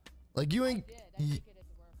 Like you ain't... I did.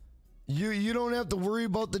 You don't have to worry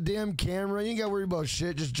about the damn camera. You ain't got to worry about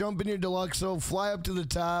shit. Just jump in your Deluxo, fly up to the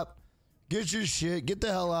top, get your shit, get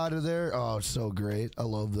the hell out of there. Oh, it's so great. I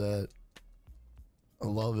love that. I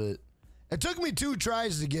love it. It took me 2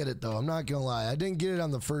 tries to get it, though. I'm not going to lie. I didn't get it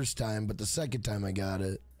on the first time, but the second time I got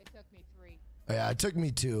it. It took me 3. Yeah, it took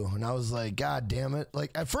me 2. And I was like, God damn it.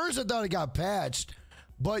 Like, at first I thought it got patched,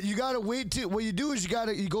 but you got to wait till, what you do is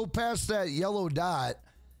you go past that yellow dot.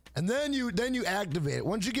 And then you activate it.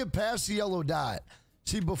 Once you get past the yellow dot.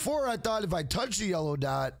 See, before I thought if I touch the yellow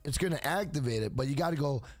dot, it's going to activate it. But you got to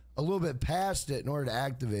go a little bit past it in order to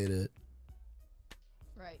activate it.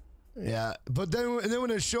 Right. Yeah. But then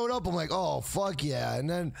when it showed up, I'm like, oh, fuck yeah.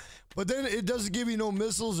 But then it doesn't give you no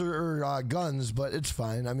missiles or guns, but it's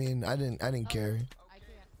fine. I mean, I didn't care. I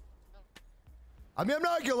can't. I mean, I'm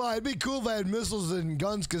not going to lie. It'd be cool if I had missiles and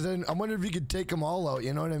guns, because then I'm wondering if you could take them all out.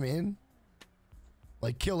 You know what I mean?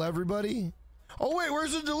 Like, kill everybody? Oh, wait,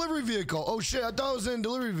 where's the delivery vehicle? Oh, shit, I thought it was in a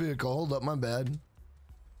delivery vehicle. Hold up, my bad.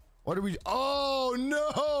 What are we... Oh,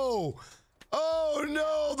 no! Oh,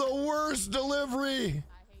 no, the worst delivery! I hate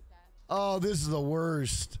that. Oh, this is the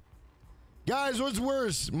worst. Guys, what's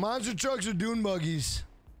worse? Monster trucks or dune buggies?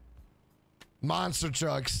 Monster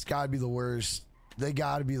trucks. Gotta be the worst. They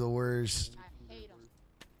gotta be the worst. I hate them.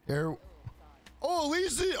 Here. Oh, at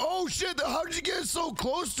least... Oh, shit, how did you get so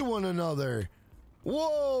close to one another?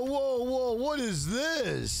 Whoa, whoa, whoa, what is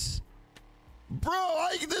this? Bro,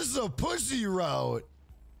 this is a pussy route.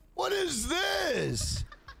 What is this?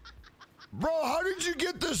 Bro, how did you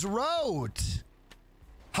get this route?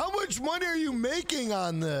 How much money are you making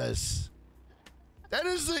on this? That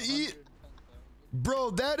is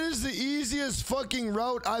Bro, that is the easiest fucking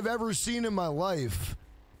route I've ever seen in my life.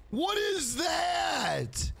 What is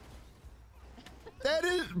that? That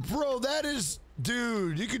is, bro, that is...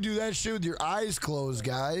 Dude, you could do that shit with your eyes closed,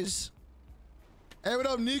 guys. Hey, what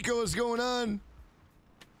up, Nico? What's going on?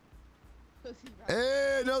 Pussy rock.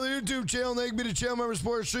 Hey, another YouTube channel. Thank me to channel member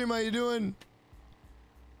sports stream. How you doing?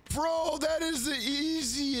 Bro, that is the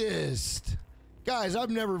easiest. Guys,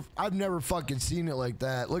 I've never fucking seen it like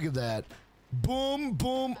that. Look at that. Boom,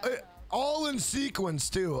 boom. All in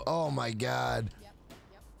sequence, too. Oh, my God. Yep.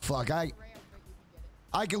 Fuck, Rare, but you can get it.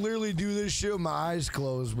 I can literally do this shit with my eyes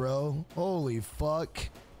closed, bro. Holy fuck.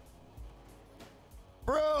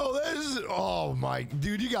 Bro, this is... Oh, my...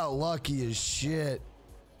 Dude, you got lucky as shit.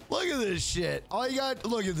 Look at this shit. All you got...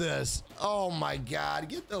 Look at this. Oh, my God.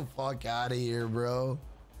 Get the fuck out of here, bro.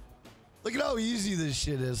 Look at how easy this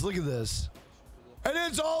shit is. Look at this. And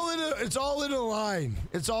it's all in a line.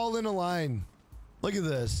 It's all in a line. Look at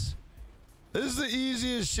this. This is the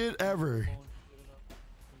easiest shit ever.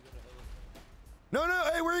 No,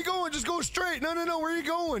 hey, where are you going? Just go straight. No, where are you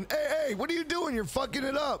going? Hey, what are you doing? You're fucking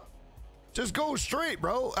it up. Just go straight,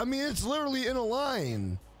 bro. I mean, it's literally in a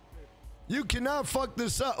line. You cannot fuck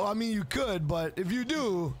this up. Well, I mean, you could, but if you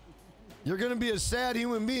do, you're gonna be a sad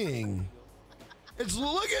human being.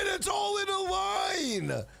 Look at it, it's all in a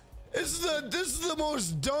line. This is the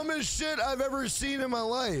most dumbest shit I've ever seen in my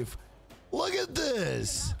life. Look at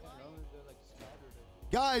this.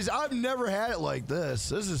 Guys, I've never had it like this.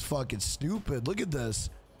 This is fucking stupid. Look at this.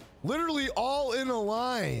 Literally all in a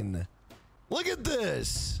line. Look at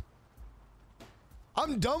this.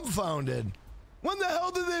 I'm dumbfounded. When the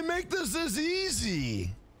hell did they make this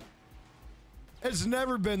easy? It's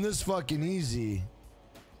never been this fucking easy.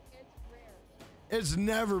 It's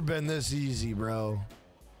never been this easy, bro.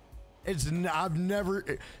 I've never...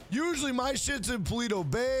 Usually my shit's in Paleto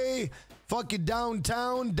Bay, fucking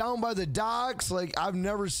downtown, down by the docks. Like, I've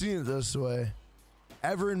never seen it this way.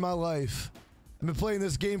 Ever in my life. I've been playing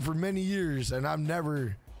this game for many years, and I've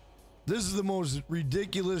never... This is the most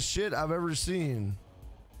ridiculous shit I've ever seen.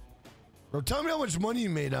 Bro, tell me how much money you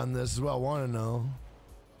made on this is what I want to know.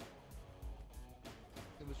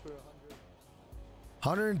 It was for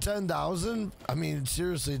 110,000? I mean,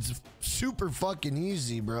 seriously, it's super fucking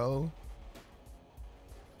easy, bro.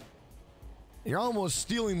 You're almost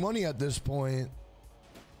stealing money at this point.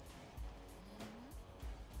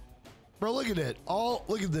 Bro, look at it.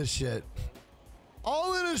 Look at this shit.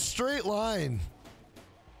 All in a straight line.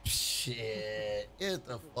 Shit. Get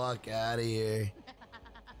the fuck out of here.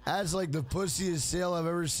 That's like the pussiest sale I've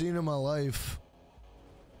ever seen in my life.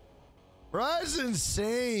 Bro, that's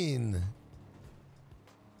insane.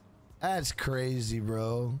 That's crazy,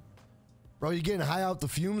 bro. Bro, you getting high out the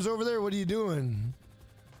fumes over there? What are you doing?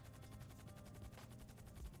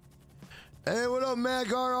 Hey, what up, Mac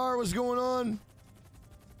RR? What's going on?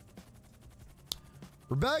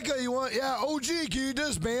 Rebecca, you want... Yeah, OG, can you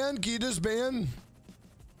disband? Can you disband?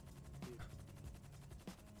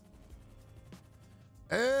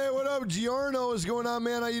 Hey, what up, Giorno? What's going on,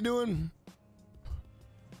 man? How you doing?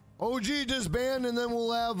 OG disband, and then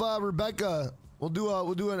we'll have Rebecca. We'll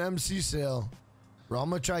do an MC sale. Bro, I'm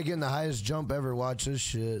gonna try getting the highest jump ever. Watch this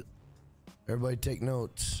shit. Everybody take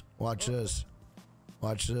notes. Watch this.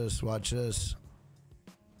 Watch this. Watch this.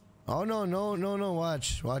 Oh, no.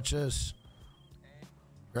 Watch. Watch this.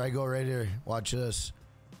 Here I go right here. Watch this.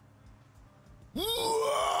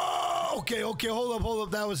 Whoa! Okay. Hold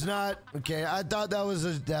up. That was not... Okay, I thought that was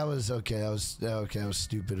okay. That was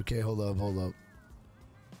stupid. Okay, hold up.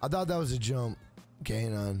 I thought that was a jump. Okay,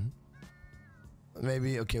 hang on.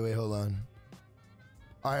 Maybe, okay, wait, hold on.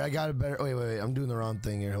 All right, I got it better. Wait, I'm doing the wrong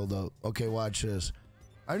thing here. Hold up. Okay, watch this.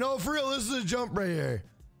 I know, for real, this is a jump right here.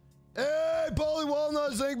 Hey, Paulie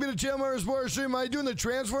Walnuts, thank me to channel sports stream. Am I doing the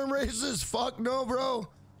transform races? Fuck no, bro.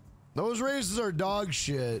 Those races are dog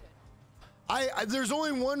shit. There's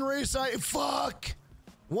only one race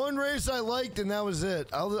one race I liked, and that was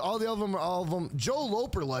it. All the other all of them. Joe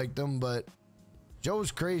Loper liked them, but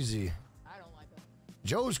Joe's crazy. I don't like them.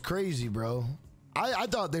 Joe's crazy, bro. I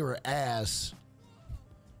thought they were ass.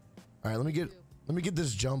 All right, let me get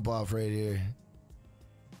this jump off right here.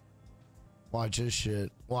 Watch this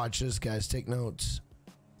shit. Watch this, guys. Take notes.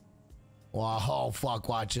 Wow, oh fuck!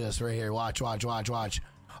 Watch this right here. Watch.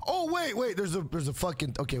 Oh wait. There's a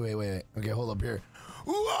fucking. Okay, wait. Okay, hold up here.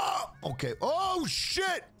 Whoa! Okay. Oh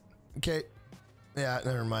shit. Okay. Yeah.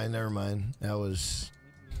 Never mind. That was.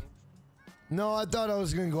 No, I thought I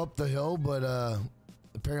was gonna go up the hill, but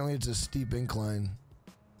apparently it's a steep incline.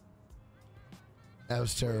 That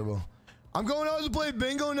was terrible. I'm going out to play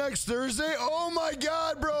bingo next Thursday. Oh my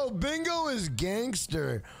god, bro. Bingo is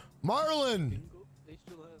gangster. Marlon,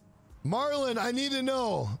 I need to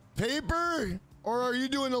know. Paper or are you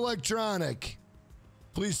doing electronic?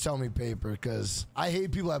 Please tell me paper, because I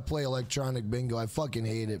hate people that play electronic bingo. I fucking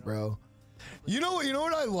hate it, bro. You know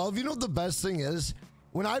what I love? You know what the best thing is?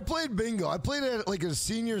 When I played bingo, I played at like a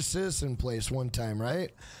senior citizen place one time,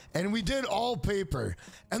 right? And we did all paper.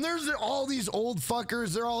 And there's all these old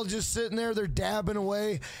fuckers. They're all just sitting there. They're dabbing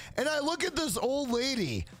away. And I look at this old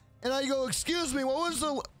lady and I go, excuse me, what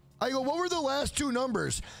were the last two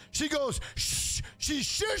numbers? She goes, shh, she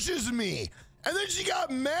shushes me. And then she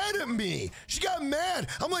got mad at me. She got mad.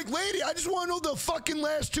 I'm like, lady, I just want to know the fucking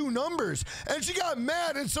last two numbers. And she got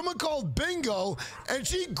mad and someone called bingo and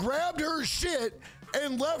she grabbed her shit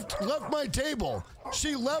and left my table.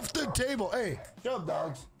 She left the table. Hey, shut up,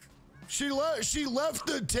 dogs. She left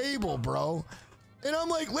the table, bro. And I'm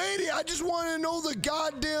like, lady, I just want to know the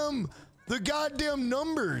goddamn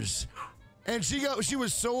numbers. And she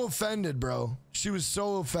was so offended, bro. She was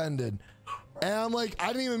so offended. And I'm like,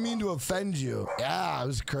 I didn't even mean to offend you. Yeah, it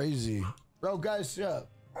was crazy. Bro, guys, shut up.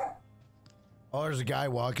 Oh, there's a guy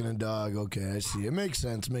walking a dog. Okay, I see. It makes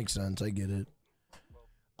sense. I get it.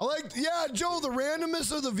 Yeah, Joe, the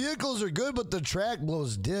randomness of the vehicles are good, but the track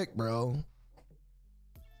blows dick, bro.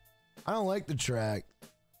 I don't like the track.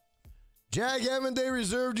 Jack, haven't they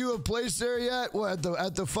reserved you a place there yet? What,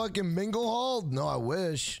 at the fucking mingle hall? No, I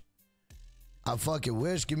wish. I fucking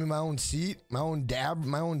wish. Give me my own seat, my own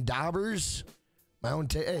dabbers, my own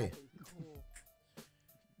hey.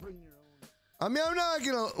 Bring your own. I mean, I'm not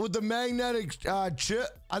gonna with the magnetic chip.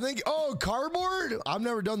 I think cardboard. I've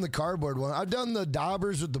never done the cardboard one. I've done the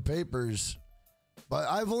dabbers with the papers, but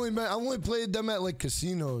I've only played them at like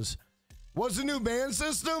casinos. What's the new ban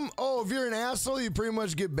system? Oh, if you're an asshole, you pretty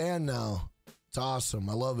much get banned now. It's awesome.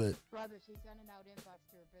 I love it. Brothers, he's sending out invites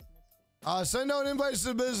to your business. Send out invites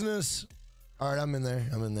to business. All right, I'm in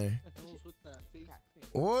there.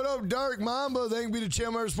 What up, Dark Mamba? Thank you to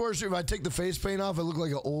Chandler Sports Street. If I take the face paint off, I look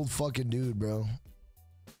like an old fucking dude, bro.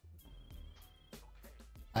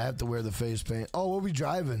 I have to wear the face paint. Oh, what are we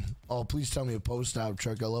driving? Oh, please tell me a post-op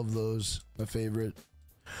truck. I love those. My favorite.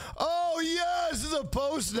 Oh, yes, this is a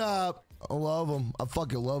post-op. I love them. I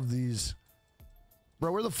fucking love these.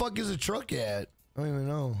 Bro, where the fuck is the truck at? I don't even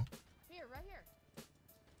know. Here, right here.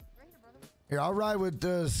 Right here, brother. Here, I'll ride with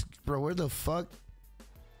this. Bro, where the fuck?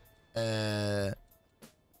 Do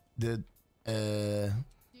you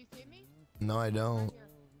see me? No, I don't. Right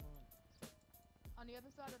here. On the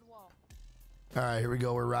other side of the wall. All right, here we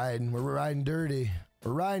go. We're riding. We're riding dirty.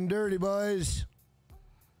 We're riding dirty, boys.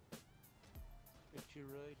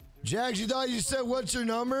 Jax, you thought you said what's your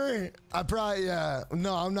number? I probably, yeah.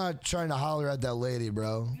 No, I'm not trying to holler at that lady,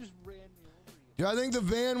 bro. You just ran me over. Do I think the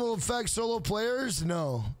ban will affect solo players?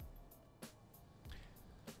 No.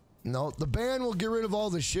 No, the ban will get rid of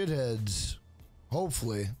all the shitheads.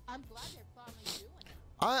 Hopefully. I'm glad they're finally doing it.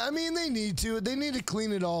 I mean, they need to. They need to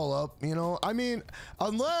clean it all up, you know? I mean,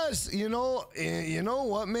 unless, you know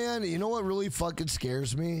what, man? You know what really fucking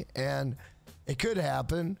scares me? And it could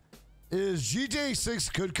happen. Is GTA 6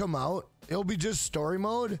 could come out. It'll be just story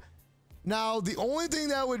mode. Now, the only thing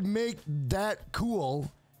that would make that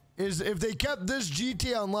cool is if they kept this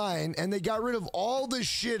GTA Online and they got rid of all the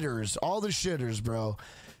shitters, bro.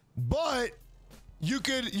 But you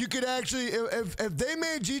could actually, if they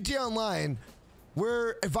made GTA Online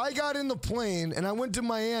where if I got in the plane and I went to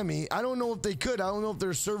Miami, I don't know if they could. I don't know if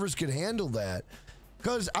their servers could handle that.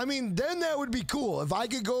 Because, I mean, then that would be cool. If I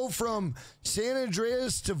could go from San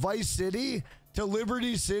Andreas to Vice City to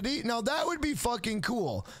Liberty City, now that would be fucking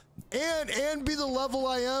cool. And be the level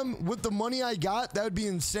I am with the money I got, that would be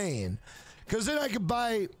insane. Because then I could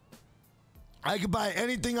buy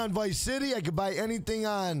anything on Vice City. I could buy anything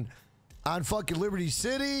on fucking Liberty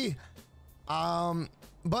City. But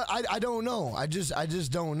I don't know. I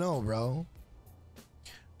just don't know, bro.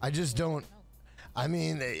 I just don't. I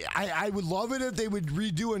mean, I would love it if they would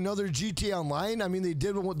redo another GTA Online. I mean, they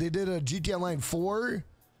did a GTA Online 4.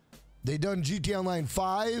 They done GTA Online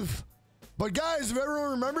 5. But guys, if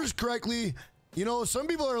everyone remembers correctly, you know, some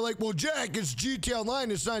people are like, well, Jack, it's GTA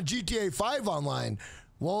Online. It's not GTA 5 Online.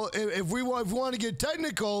 Well, if we want to get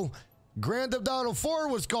technical, Grand Theft Auto 4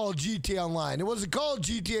 was called GTA Online. It wasn't called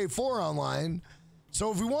GTA 4 Online.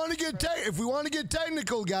 So if we want to get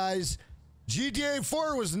technical, guys, GTA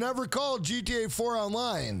 4 was never called GTA 4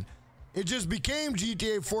 Online. It just became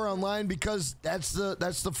GTA 4 Online because that's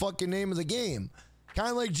the fucking name of the game. Kind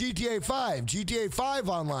of like GTA 5. GTA 5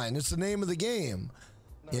 Online. It's the name of the game.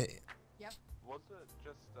 No. Yeah. Yep. Was it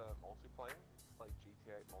just multiplayer? Like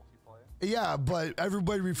GTA multiplayer? Yeah, but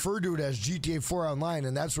everybody referred to it as GTA 4 Online,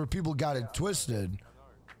 and that's where people got it twisted.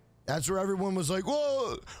 That's where everyone was like,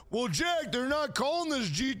 well, Jack, they're not calling this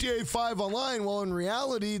GTA 5 Online. Well, in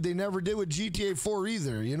reality, they never did with GTA 4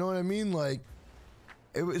 either. You know what I mean? Like,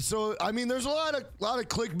 So I mean, there's a lot of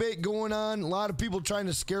clickbait going on, a lot of people trying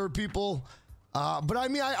to scare people. But I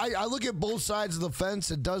mean, I look at both sides of the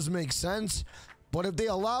fence. It does make sense. But if they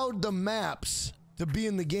allowed the maps to be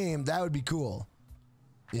in the game, that would be cool.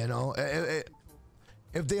 You know,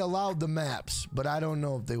 if they allowed the maps, but I don't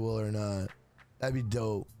know if they will or not. That'd be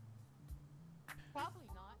dope. Probably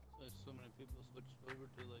not. So many people switched over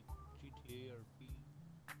to like GTA RP.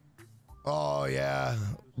 Oh yeah,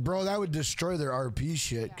 bro, that would destroy their RP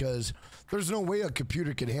shit because there's no way a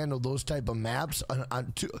computer could handle those type of maps.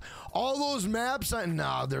 All those maps,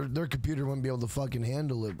 nah, their computer wouldn't be able to fucking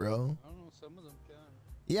handle it, bro. I don't know, some of them can.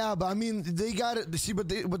 Yeah, but I mean, they got to see,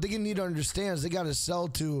 but what they need to understand is they got to sell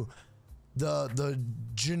to the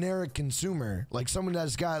generic consumer, like someone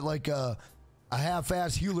that's got like a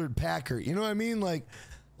half-ass Hewlett Packard. You know what I mean? Like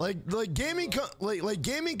gaming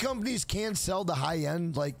companies can't sell the high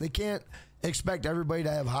end. Like they can't expect everybody to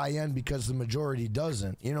have high end because the majority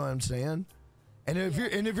doesn't. You know what I'm saying? And if you're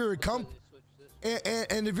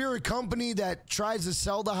a company that tries to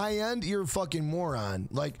sell the high end, you're a fucking moron.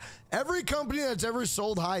 Like every company that's ever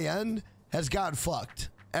sold high end has got fucked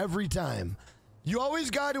every time. You always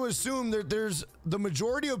got to assume that there's the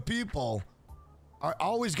majority of people are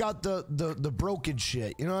always got the broken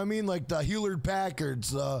shit. You know what I mean? Like the Hewlett Packards,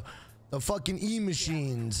 the fucking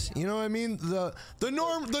E-machines. You know what I mean? The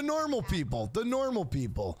normal people.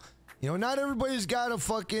 You know, not everybody's got a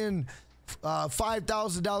fucking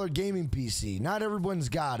 $5,000 gaming PC. Not everyone's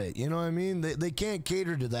got it. You know what I mean? They can't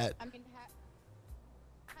cater to that. I mean,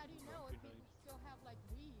 how do you know if people still have like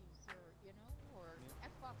Wii's or, you know, or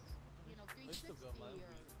Xbox, you know, 360 or,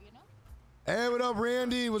 you know? Hey, what up,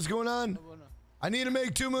 Randy? What's going on? I need to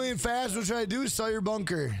make 2 million fast. What should I do? Sell your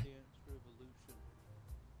bunker.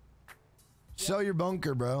 Sell your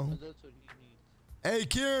bunker, bro. That's what he needs. Hey,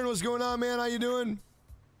 Kieran, what's going on, man? How you doing?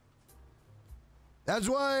 That's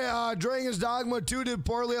why Dragon's Dogma 2 did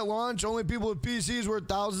poorly at launch. Only people with PCs where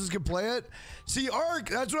thousands can play it. See, Ark,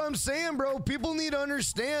 that's what I'm saying, bro. People need to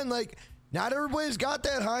understand, like, not everybody's got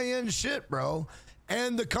that high-end shit, bro.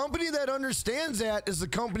 And the company that understands that is the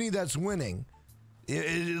company that's winning.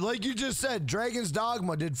 Like you just said, Dragon's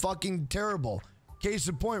Dogma did fucking terrible. Case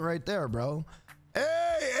in point right there, bro.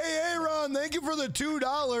 Hey, Ron, thank you for the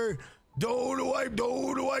 $2. Dodo wipe.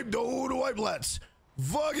 Let's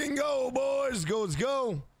fucking go, boys. Let's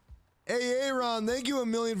go. Hey, Ron, thank you a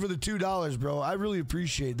million for the $2, bro. I really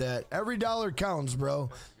appreciate that. Every dollar counts, bro.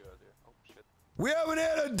 We haven't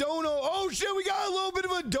had a dono. Oh, shit, we got a little bit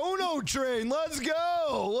of a dono train. Let's go.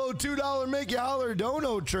 A little $2 make you holler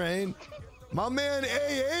dono train. My man,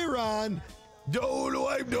 Ron. Dodo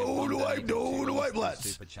wipe.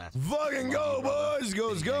 Let's fucking go, boys.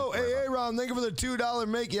 Let's go. Hey, Ron, thank you for the $2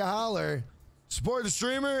 make you holler. Support the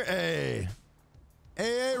streamer. Hey,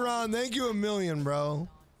 Ron, thank you a million, bro.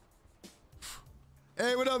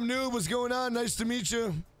 Hey, what up, noob? What's going on? Nice to meet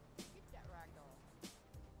you.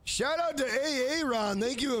 Shout out to Ron.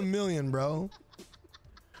 Thank you a million, bro.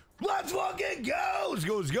 Let's fucking go. Let's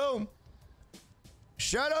go.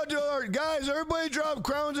 Shout out to our guys. Everybody drop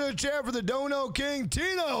crowns in the chat for the Dono King,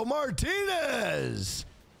 Tino Martinez.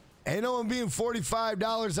 Ain't no one being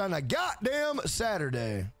 $45 on a goddamn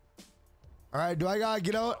Saturday. All right, do I gotta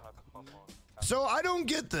get out? So I don't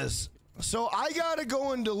get this. So I gotta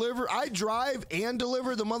go and deliver. I drive and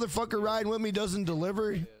deliver. The motherfucker riding with me doesn't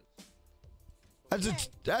deliver. That's a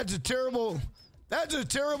terrible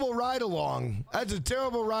ride along. That's a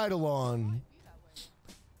terrible ride along.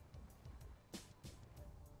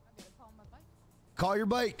 Call your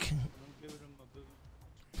bike.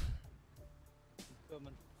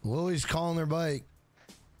 Lily's calling her bike.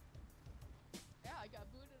 Yeah, I got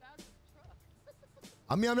booted out of the truck.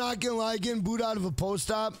 I mean, I'm not gonna lie, getting booted out of a post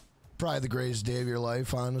stop, probably the greatest day of your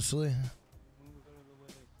life, honestly.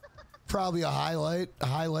 Probably a highlight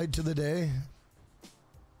to the day.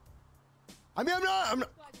 I mean,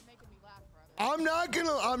 I'm not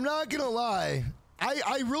gonna lie.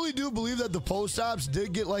 I really do believe that the post stops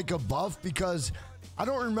did get like a buff because I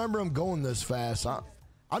don't remember them going this fast.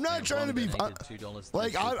 I'm not trying to be I'm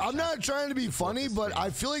not trying to be funny, but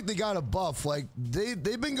I feel like they got a buff. Like they've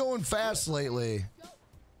been going fast lately.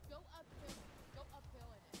 Go uphill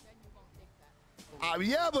in it, then you won't think that.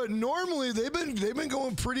 Yeah, but normally they've been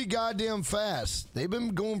going pretty goddamn fast. They've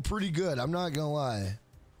been going pretty good. I'm not gonna lie.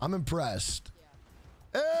 I'm impressed.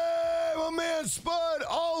 Yeah. Hey, my man Spud,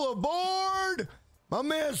 all aboard! My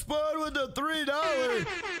man Spud with the $3.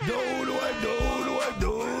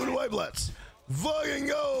 Dodo wipe. Let's fucking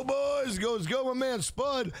go, boys. Let's go, my man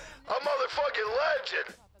Spud. A motherfucking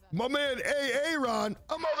legend. My man Ron,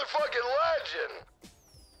 a motherfucking legend.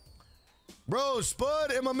 Bro,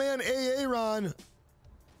 Spud and my man Ron,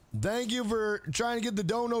 Thank you for trying to get the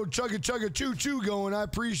dono chugga chugga choo choo going. I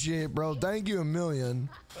appreciate it, bro. Thank you a million.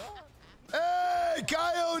 Hey,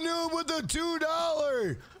 Kyle Noob with the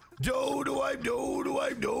 $2. Do wipe.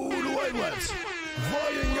 Let's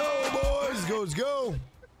fucking go, boys. Go.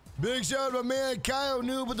 Big shout out to my man Kyle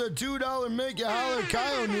Noob with the $2. Make you holler,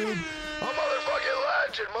 Kyle Noob. A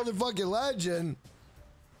motherfucking legend.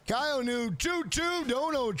 Kyle Noob, choo choo,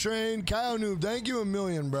 dono train. Kyle Noob, thank you a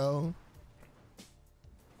million, bro.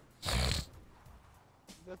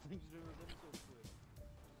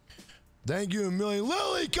 Thank you a million.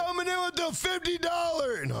 Lily coming in with the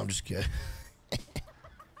 $50. No, I'm just kidding.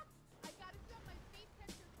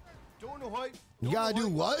 You gotta do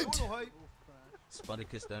what?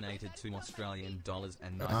 Sputicus donated $2 Australian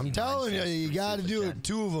and I'm telling you, you gotta do it.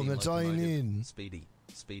 2 of them. That's all you need. Speedy.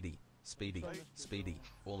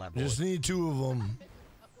 All aboard. Just need 2 of them.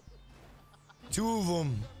 2 of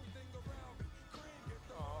them.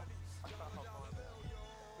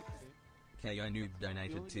 KO Noob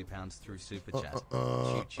donated £2 through Super Chat.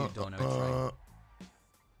 Choo dono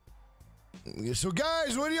train. So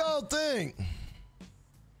guys, what do y'all think?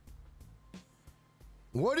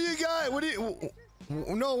 What do you guys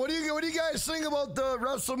think about the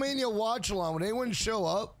WrestleMania watch along? Would anyone show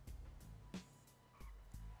up?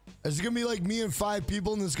 Is it gonna be like me and 5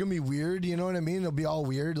 people and it's gonna be weird? You know what I mean? It'll be all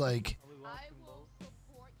weird, like. I will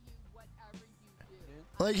support you whatever you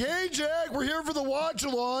do. Like, hey Jack, we're here for the watch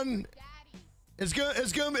along. It's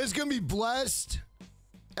gonna be blessed.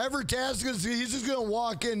 Evertask, he's just gonna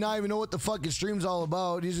walk in, not even know what the fuck his stream's all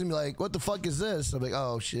about. He's gonna be like, what the fuck is this? I'm like,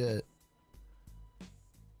 oh shit.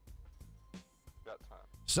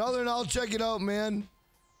 Southern, I'll check it out, man.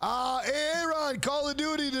 Hey, Aaron, Call of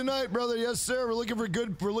Duty tonight, brother. Yes, sir. We're looking for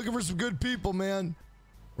some good people, man.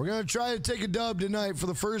 We're gonna try to take a dub tonight for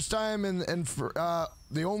the first time and for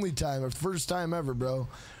the only time, or first time ever, bro.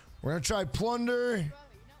 We're gonna try Plunder.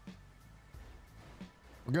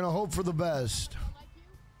 We're gonna hope for the best.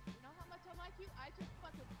 You know how much I like you? I just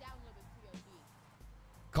fucking downloaded COD.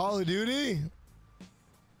 Call of Duty? Yes,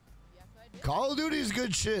 I did. Call of Duty is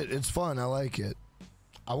good shit. It's fun. I like it.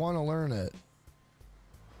 I want to learn it.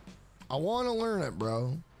 I want to learn it,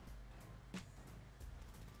 bro.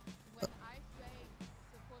 When I say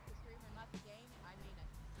support the stream and not the game, I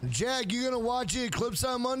mean it. Jack, you gonna watch the Eclipse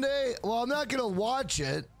on Monday? Well, I'm not gonna watch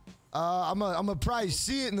it. I'm gonna probably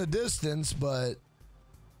see it in the distance, but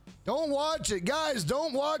don't watch it, guys.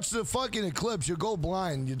 Don't watch the fucking Eclipse. You'll go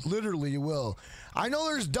blind. You will. I know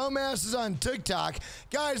there's dumbasses on TikTok,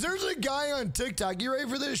 guys. There's a guy on TikTok. You ready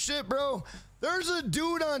for this shit, bro? There's a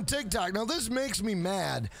dude on TikTok. Now this makes me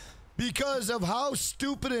mad because of how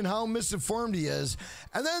stupid and how misinformed he is.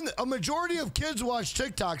 And then a majority of kids watch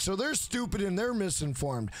TikTok, so they're stupid and they're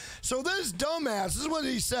misinformed. So this dumbass, this is what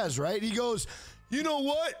he says, right? He goes, you know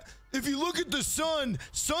what? If you look at the sun,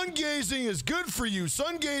 sun gazing is good for you.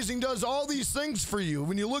 Sun gazing does all these things for you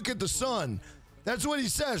when you look at the sun. That's what he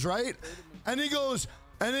says, right? And he goes,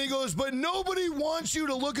 but nobody wants you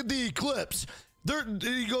to look at the eclipse.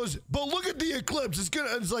 He goes, but look at the eclipse.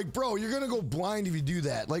 It's like, bro, you're gonna go blind if you do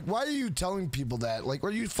that. Like, why are you telling people that? Like, are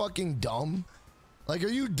you fucking dumb? Like, are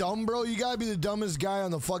you dumb, bro? You gotta be the dumbest guy on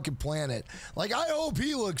the fucking planet. Like, I hope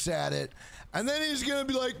he looks at it, and then he's gonna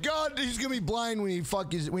be like, God, he's gonna be blind when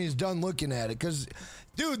he's done looking at it. Cause,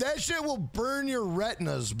 dude, that shit will burn your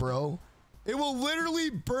retinas, bro. It will literally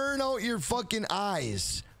burn out your fucking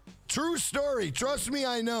eyes. True story. Trust me,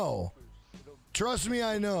 I know. Trust me,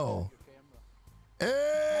 I know.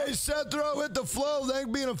 Hey, Seth Rowe hit the flow. Thank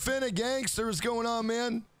you being a Finna gangster. What's going on,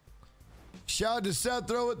 man? Shout out to Seth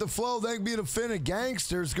Rowe at the flow. Thank you being a Finna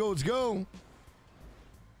gangster. Let's go. Hey,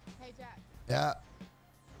 Jack. Yeah.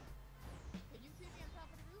 Can you see me on top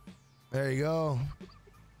of the roof? There you go.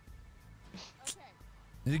 Okay.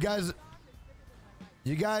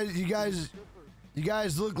 You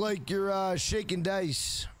guys look like you're shaking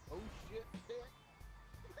dice.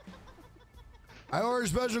 I ordered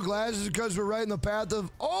special glasses because we're right in the path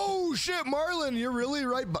of. Oh shit, Marlon, you're really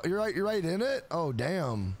right. You're right in it. Oh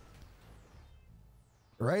damn.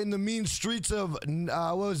 Right in the mean streets of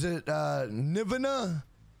what was it? Nivana,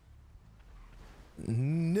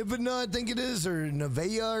 I think it is, or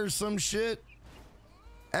Nevea or some shit.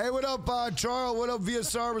 Hey, what up, Charles? What up,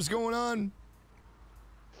 VSR? What's going on?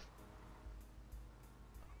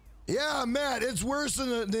 Yeah, Matt, it's worse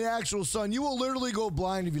than the actual sun. You will literally go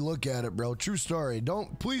blind if you look at it, bro. True story.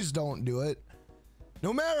 Please don't do it.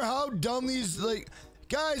 No matter how dumb these, like,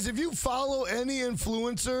 guys, if you follow any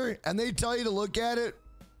influencer and they tell you to look at it,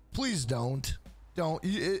 please don't. Don't.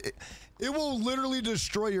 It will literally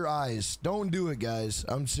destroy your eyes. Don't do it, guys.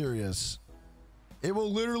 I'm serious. It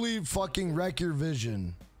will literally fucking wreck your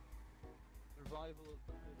vision.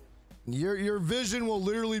 Your vision will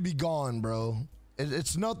literally be gone, bro.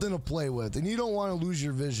 It's nothing to play with, and you don't want to lose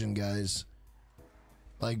your vision, guys.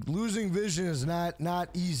 Like, losing vision is not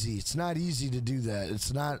easy. It's not easy to do that.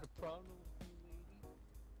 It's not.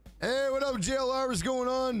 Hey, what up, JLR? What's going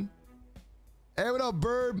on? Hey, what up,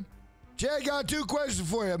 Burb? Jay, I got 2 questions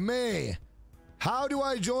for you. May, how do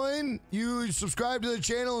I join? You subscribe to the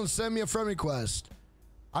channel and send me a friend request.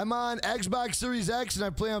 I'm on Xbox Series X and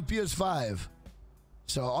I play on PS5.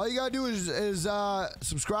 So all you gotta do is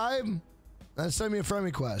subscribe and send me a friend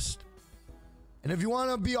request. And if you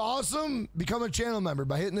want to be awesome, become a channel member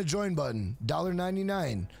by hitting the join button, $1.99.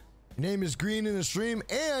 Your name is green in the stream,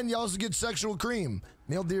 and you also get sexual cream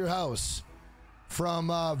mailed to your house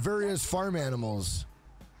from various farm animals.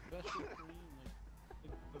 Special cream,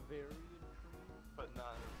 like Bavarian cream, but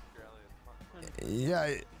not Australian.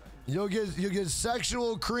 Yeah, you'll get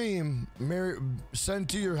sexual cream sent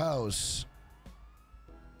to your house.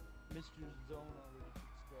 Mr. Zone already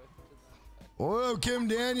subscribed to that. What up, Kim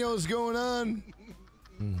Daniels? Going on?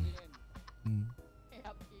 Yeah, Ethan.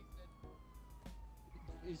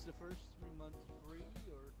 Is the first 3 months free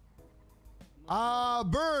or?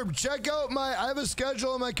 Burb, check out I have a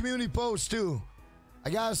schedule on my community post too.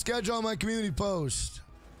 I got a schedule on my community post.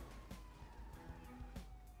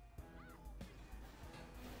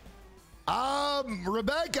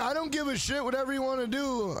 Rebecca, I don't give a shit. Whatever you want to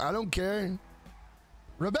do, I don't care.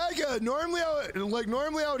 Rebecca, normally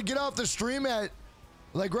I would get off the stream at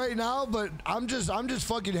like right now, but I'm just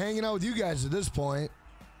fucking hanging out with you guys at this point.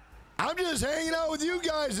 I'm just hanging out with you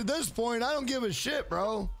guys at this point. I don't give a shit,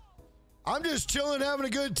 bro. I'm just chilling, having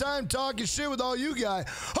a good time, talking shit with all you guys.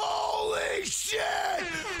 Holy shit!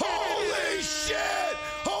 Holy shit!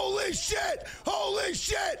 Holy shit! Holy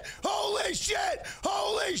shit! Holy shit!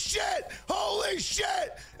 Holy shit! Holy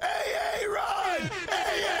shit! AA run!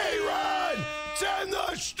 AA run! Send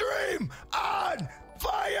the stream on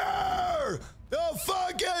fire! The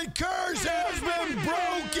fucking curse has been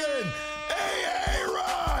broken! AA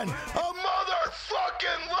run! A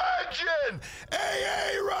motherfucking legend!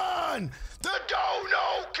 AA run! The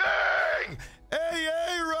Dono King!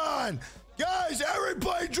 AA run! Guys,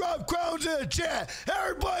 everybody drop crowns in the chat!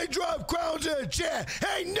 Everybody drop crowns in the chat!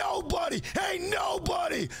 Ain't nobody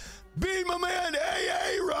beat my man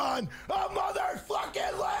AA run! A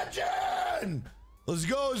motherfucking legend! Let's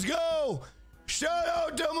go, let's go! Shout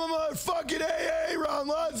out to my motherfucking AA run!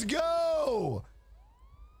 Let's go!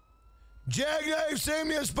 Jackknife, save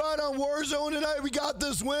me a spot on Warzone tonight. We got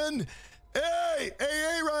this win. Hey,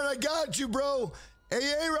 AA Ron, I got you, bro.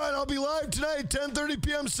 AA Ron, I'll be live tonight, 10:30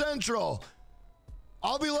 p.m. Central.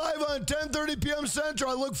 I'll be live on 10:30 p.m.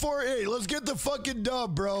 Central. I look forward. Hey, let's get the fucking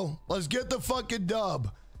dub, bro. Let's get the fucking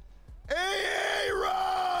dub. AA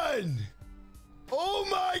Ron! Oh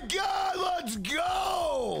my God, let's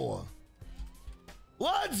go!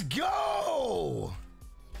 Let's go!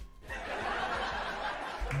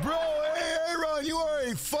 Bro, hey, Aaron, you are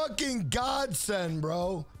a fucking godsend,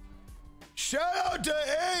 bro. Shout out to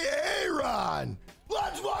Aaron.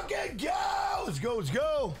 Let's fucking go. Let's go, let's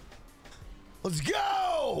go. Let's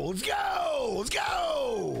go. Let's go. Let's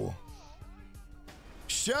go.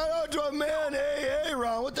 Shout out to my man,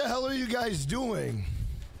 Aaron. What the hell are you guys doing?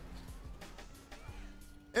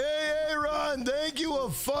 Hey, Aaron, thank you a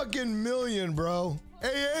fucking million, bro.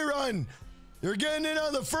 Hey, Aaron, you're getting in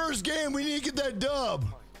on the first game. We need to get that dub.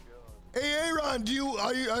 Hey, Aaron, do you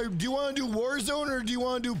want to do Warzone or do you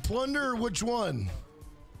want to do Plunder or which one?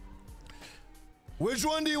 Which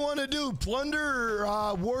one do you want to do, Plunder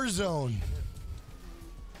or Warzone?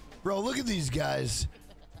 Bro, look at these guys.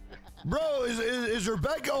 Bro, is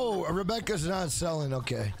Rebecca? Oh, Rebecca's not selling.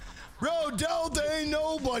 Okay. Bro, Delta ain't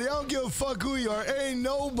nobody. I don't give a fuck who you are. Ain't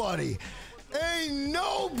nobody. Ain't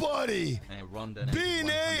nobody being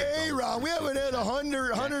Aaron. We haven't had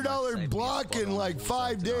 $100 block in like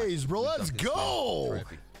 5 days, bro. Let's go.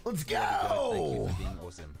 Let's go.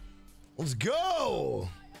 Let's go.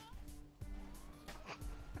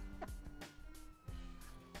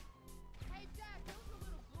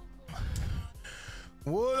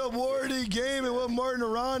 What up, Wardy Game and what Martin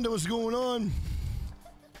Aranda? What's going on?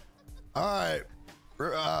 All right.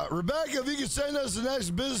 Rebecca, if you could send us the next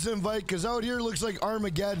business invite, because out here looks like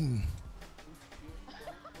Armageddon.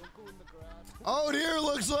 Out here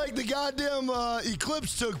looks like the goddamn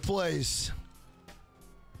eclipse took place.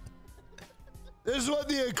 This is what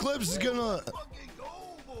the eclipse is gonna.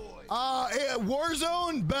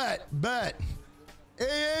 Warzone, bet.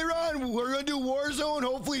 Hey, Aaron, we're gonna do Warzone.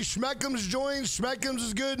 Hopefully, Schmeckums joins. Schmeckums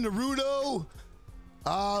is good. Naruto.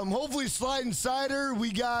 Hopefully Slide Insider.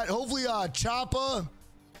 We got hopefully Choppa.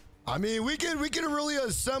 I mean, we can really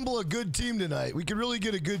assemble a good team tonight. We can really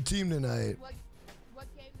get a good team tonight. What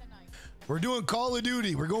game tonight? We're doing Call of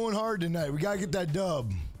Duty. We're going hard tonight. We gotta get that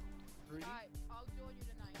dub. Alright, I'll join you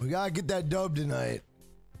tonight. We gotta get that dub tonight.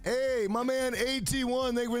 Hey, my man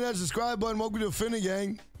AT1, thank you for that subscribe button. Welcome to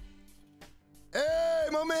Finnegan. Hey,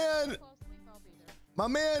 my man. Fall asleep, I'll be there. My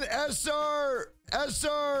man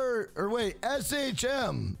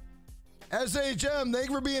SHM. SHM, thank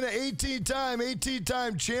you for being an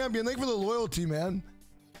 18-time champion. Thank you for the loyalty, man.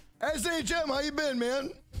 SHM, how you been, man?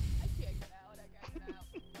 I can't get out. I gotta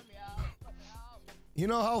get out. Let me out. Let me out. You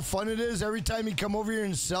know how fun it is? Every time you come over here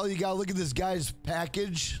and sell, you gotta look at this guy's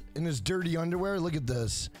package in his dirty underwear. Look at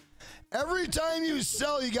this. Every time you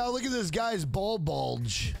sell, you gotta look at this guy's ball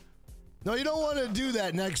bulge. No, you don't want to do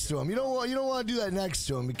that next to him. You don't want to do that next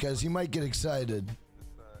to him because he might get excited.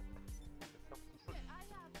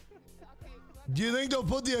 Do you think they'll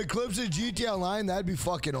put the Eclipse at GT Online? That'd be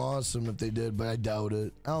fucking awesome if they did, but I doubt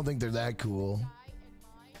it. I don't think they're that cool.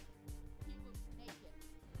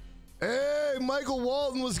 Hey, Michael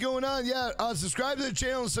Walton, what's going on? Yeah, subscribe to the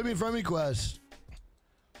channel and send me a friend request.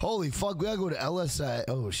 Holy fuck, we gotta go to LSI.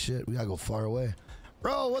 Oh shit, we gotta go far away.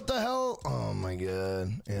 Bro, what the hell? Oh my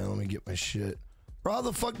god. Yeah, let me get my shit. Bro, how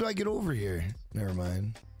the fuck do I get over here? Never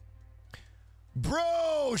mind.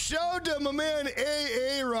 Bro, shout out to my man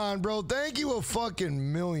Aaron, bro. Thank you a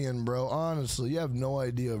fucking million, bro. Honestly, you have no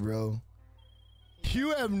idea, bro.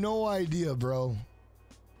 You have no idea, bro.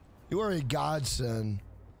 You are a godsend.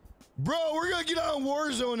 Bro, we're gonna get on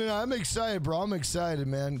Warzone tonight. I'm excited, bro. I'm excited,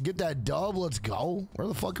 man. Get that dub. Let's go. Where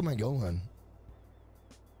the fuck am I going?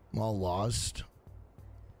 I'm all lost.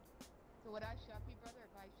 So would I shop you, brother,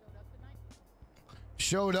 if I showed up tonight?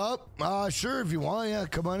 Showed up? Sure, if you want. Yeah,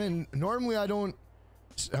 come on in. Normally,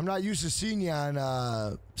 I'm not used to seeing you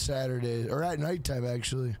on Saturday or at nighttime,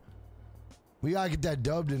 actually. We gotta get that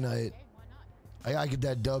dub tonight. Okay, why not? I gotta get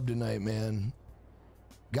that dub tonight, man.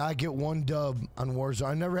 Gotta get one dub on Warzone.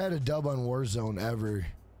 I never had a dub on Warzone ever.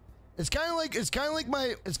 It's kind of like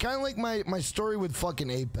my story with fucking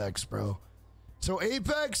Apex, bro. So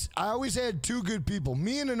Apex, I always had two good people.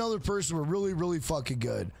 Me and another person were really, really fucking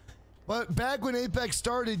good. But back when Apex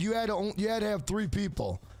started, you had to have 3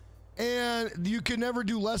 people, and you could never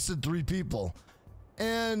do less than 3 people.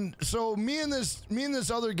 And so me and this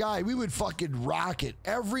other guy, we would fucking rock it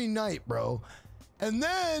every night, bro. And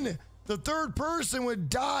then the third person would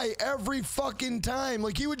die every fucking time.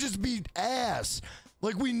 Like, he would just be ass.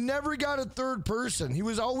 Like, we never got a third person. He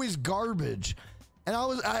was always garbage. And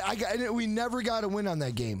we never got a win on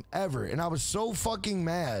that game ever. And I was so fucking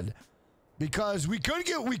mad because we could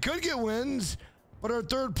get wins, but our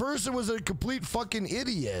third person was a complete fucking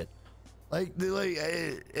idiot.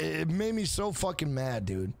 It made me so fucking mad,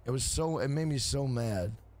 dude. It made me so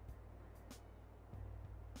mad.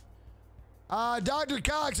 Dr.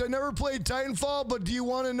 Cox, I never played Titanfall, but do you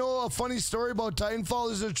want to know a funny story about Titanfall?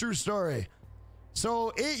 This is a true story.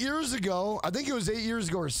 So 8 years ago, I think it was 8 years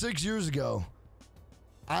ago or 6 years ago,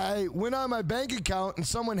 I went on my bank account and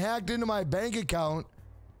someone hacked into my bank account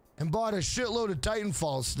and bought a shitload of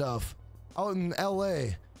Titanfall stuff out in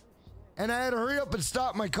LA. And I had to hurry up and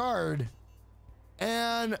stop my card.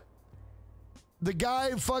 And the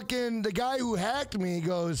guy who hacked me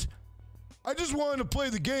goes, I just wanted to play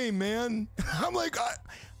the game, man. I'm like,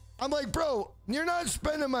 bro, you're not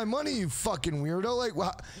spending my money, you fucking weirdo. Like,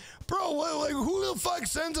 bro, who the fuck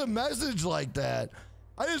sends a message like that?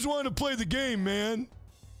 I just wanted to play the game, man.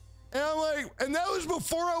 And I'm like, and that was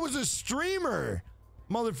before I was a streamer.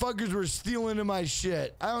 Motherfuckers were stealing in my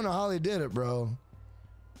shit. I don't know how they did it, bro.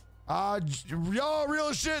 Y'all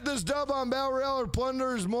real shit, this dub on Battle Royale or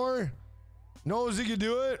Plunder is more. Knows he can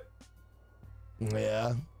do it?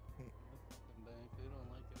 Yeah.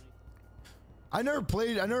 I never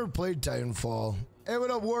played Titanfall. Hey,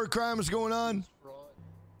 what up, War Crime? What's going on?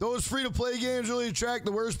 Those free-to-play games really attract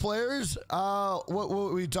the worst players? What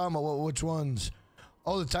were you talking about? Which ones?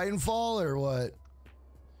 Oh, the Titanfall or what?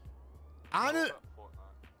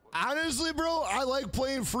 Honestly, bro, I like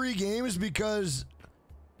playing free games because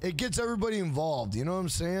it gets everybody involved. You know what I'm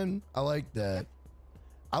saying? I like that.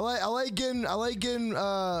 I like getting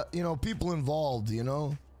people involved, you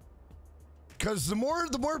know? Because the more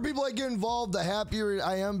people I get involved, the happier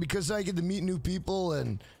I am because I get to meet new people,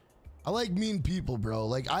 and I like meeting people, bro.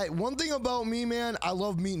 Like, one thing about me, man, I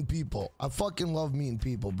love meeting people. I fucking love meeting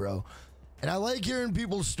people, bro. And I like hearing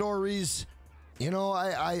people's stories. You know,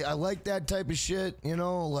 I like that type of shit, you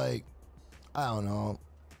know? Like, I don't know.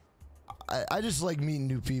 I just like meeting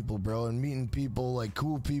new people, bro, and meeting people, like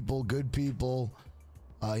cool people, good people,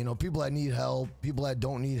 people that need help, people that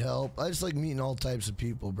don't need help. I just like meeting all types of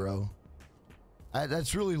people, bro.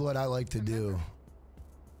 That's really what I like to do.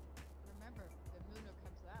 Remember, the mooner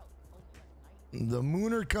comes out only at night. The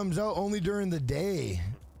mooner comes out only during the day.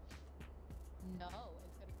 No,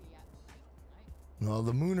 it's gonna be at night tonight. Well,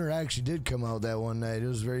 the mooner actually did come out that one night. It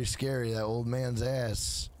was very scary. That old man's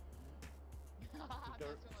ass.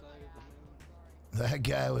 That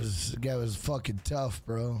guy was fucking tough,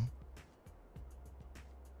 bro.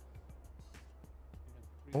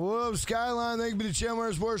 What up, Skyline? Thank you for the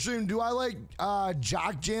channel, Sports Stream. Do I like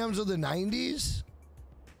jock jams of the 90s?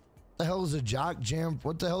 What the hell is a jock jam?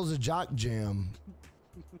 What the hell is a jock jam?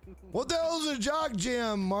 What the hell is a jock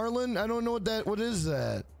jam, Marlon? I don't know what is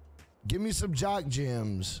that? Give me some jock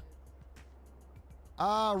jams.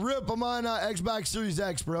 Rip, I'm on Xbox Series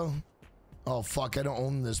X, bro. Oh, fuck, I don't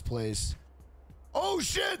own this place. Oh,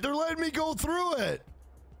 shit, they're letting me go through it.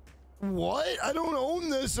 What? I don't own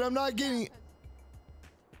this, and I'm not getting...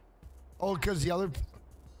 Oh, because the other...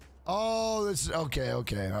 Oh, this... Okay, all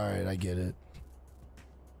right, I get it.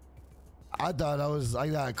 I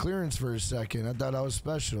got clearance for a second. I thought I was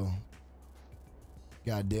special.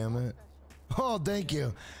 God damn it. Oh, thank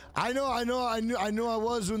you. I know I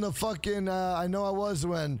was when the fucking... I know I was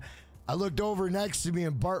when... I looked over next to me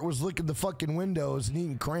and Bart was looking the fucking windows and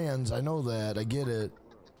eating crayons. I know that. I get it.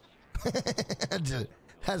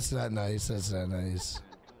 That's not nice. That's not nice.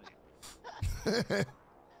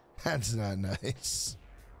 That's not nice.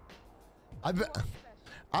 I've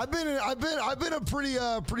been a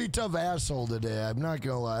pretty tough asshole today. I'm not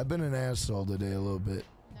gonna lie. I've been an asshole today a little bit.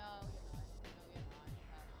 No, you're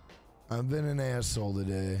not. I've been an asshole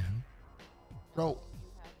today.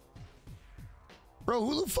 Bro,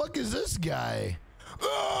 who the fuck is this guy?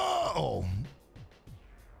 Oh!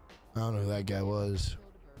 I don't know who that guy was.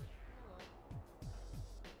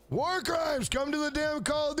 War Crimes, come to the damn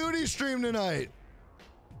Call of Duty stream tonight.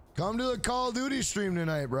 Come to the Call of Duty stream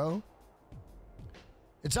tonight, bro.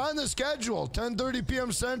 It's on the schedule, 10:30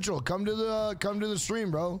 p.m. Central. Come to the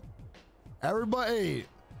stream, bro. Everybody,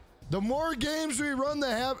 the more games we run,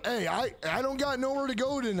 hey, I don't got nowhere to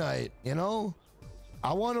go tonight, you know?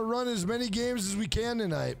 I want to run as many games as we can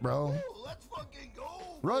tonight, bro. Ooh, let's fucking go.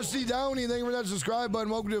 Rusty Downey, thank you for that subscribe button.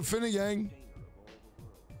 Welcome to Finnegan.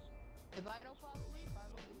 If I don't fall asleep, I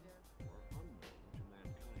will be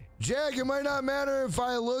there. Jack, it might not matter if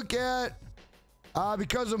I look at,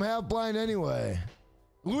 because I'm half blind anyway.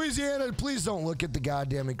 Louisiana, please don't look at the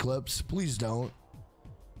goddamn eclipse. Please don't.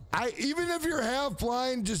 Even if you're half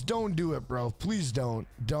blind, just don't do it, bro. Please don't.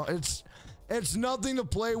 It's nothing to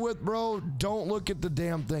play with, bro. Don't look at the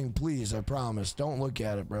damn thing, please. I promise. Don't look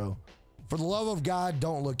at it, bro. For the love of God,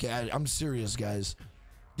 don't look at it. I'm serious, guys.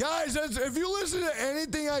 Guys, if you listen to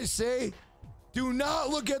anything I say, do not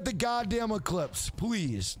look at the goddamn eclipse.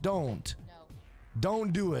 Please, don't. No.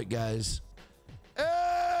 Don't do it, guys.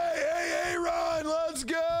 Hey, Ron, let's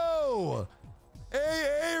go.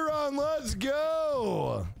 Hey, Ron, let's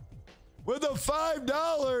go. With a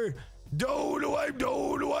 $5... Do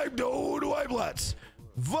wipe, let's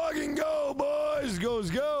fucking go, boys.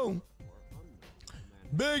 Go.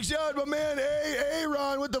 Big shout out to my man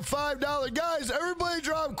Aaron with the $5. Guys, everybody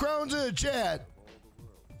drop crowns in the chat.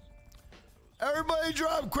 Everybody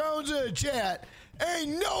drop crowns in the chat.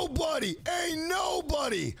 Ain't nobody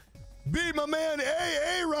beat my man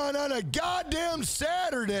Aaron on a goddamn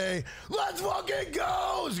Saturday. Let's fucking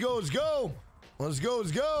go. Let's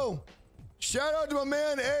go. Shout out to my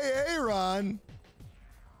man Aaron.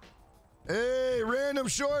 Hey, Random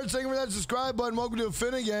Shorts, thank you for that subscribe button. Welcome to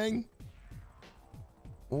Finnegan.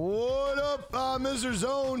 What up, Mr.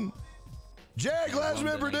 Zone? Jack, last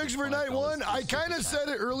minute prediction for night one. I kind of said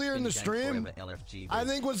it earlier in the stream. I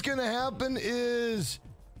think what's gonna happen is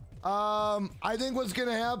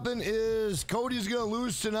Cody's gonna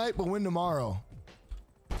lose tonight but win tomorrow.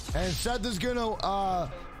 And Seth is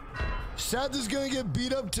gonna get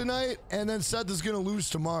beat up tonight, and then Seth is gonna lose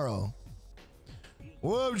tomorrow.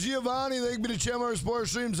 What up, Giovanni? Thank you to Chamber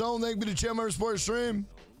Sports Stream. Zone, thank you to Chamber Sports Stream.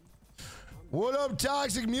 What up,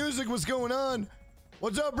 Toxic Music? What's going on?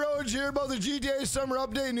 What's up, bro? Did you hear about the GTA Summer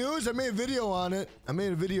Update news? I made a video on it.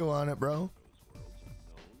 Bro.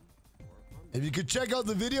 If you could check out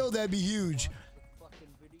the video, that'd be huge.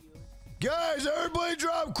 Guys, everybody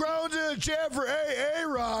drop crowns in the chat for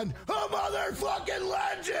Aaron, a motherfucking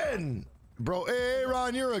legend. Bro,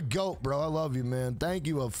 Aaron, you're a goat, bro. I love you, man. Thank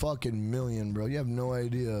you a fucking million, bro. You have no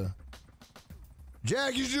idea.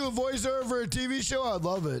 Jack, you should do a voiceover for a TV show? I'd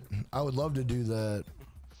love it. I would love to do that.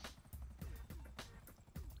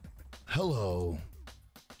 Hello.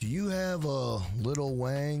 Do you have a little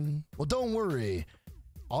wang? Well, don't worry.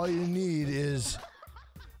 All you need is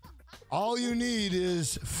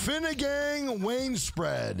Finnegan Wayne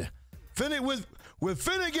spread. With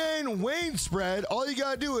Finnegan Wayne spread, all you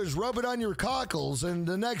gotta do is rub it on your cockles, and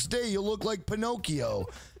the next day you'll look like Pinocchio.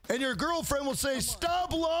 And your girlfriend will say,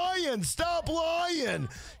 "Stop lying, stop lying,"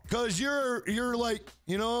 because you're like,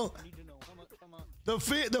 you know. The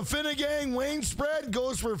Finnegan Wayne spread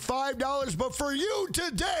goes for $5, but for you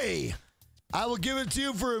today, I will give it to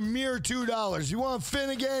you for a mere $2. You want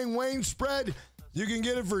Finnegan Wayne spread? You can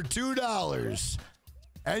get it for $2.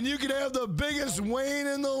 And you can have the biggest Wayne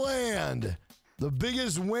in the land. The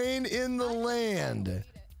biggest Wayne in the land.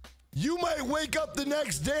 You might wake up the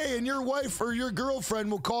next day and your wife or your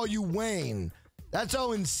girlfriend will call you Wayne. That's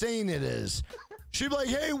how insane it is. She'd be like,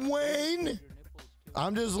 "Hey, Wayne,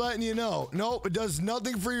 I'm just letting you know." Nope, it does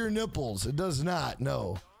nothing for your nipples. It does not.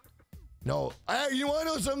 No. No. Hey, you want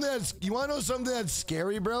to know something that's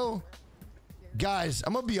scary, bro? Guys,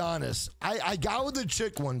 I'm going to be honest. I got with a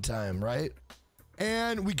chick one time, right?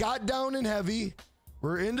 And we got down and heavy.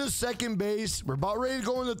 We're into second base. We're about ready to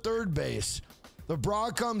go into third base. The bra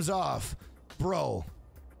comes off. Bro,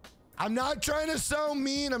 I'm not trying to sound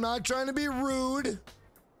mean. I'm not trying to be rude.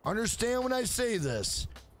 Understand when I say this.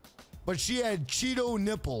 But she had Cheeto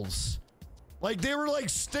nipples. Like, they were like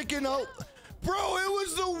sticking out. Bro, it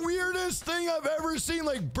was the weirdest thing I've ever seen.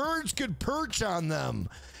 Like, birds could perch on them.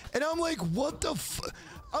 And I'm like, what the fuck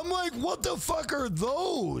are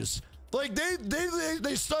those? Like,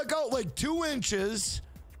 they stuck out like 2 inches.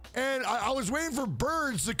 And I was waiting for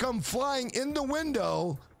birds to come flying in the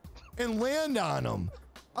window and land on them.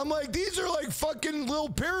 I'm like, these are like fucking little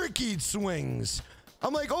parakeet swings.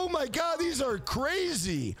 I'm like, oh my God, these are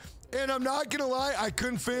crazy. And I'm not gonna lie, I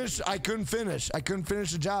couldn't finish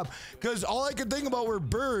the job because all I could think about were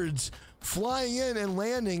birds flying in and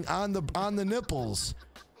landing on the nipples.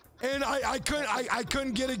 And I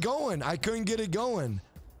couldn't get it going. I couldn't get it going.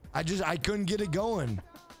 I couldn't get it going.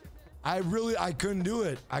 I couldn't do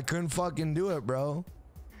it. I couldn't fucking do it, bro.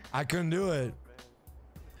 I couldn't do it.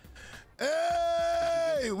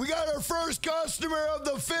 Hey, we got our first customer of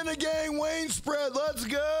the Finnegan Wayne spread. Let's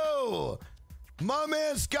go. My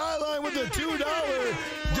man Skyline with the $2.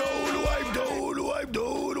 Do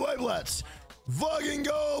wipe. Let's fucking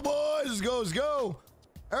go, boys. Go.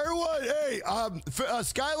 Everyone, hey,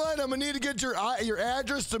 Skyline, I'm gonna need to get your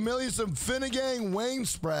address to mail you some Finnegan Wayne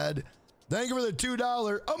spread. Thank you for the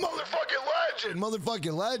 $2. A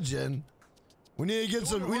motherfucking legend. We need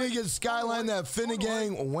to get Skyline that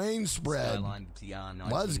Finnegan Wayne spread.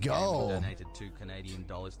 Let's go. Donated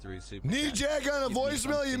 $2 through Super Need Chat. Jack on a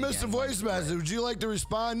voicemail? You missed a voice message. Would you like to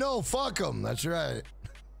respond? No, fuck him. That's right.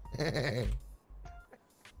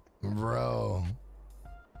 Bro.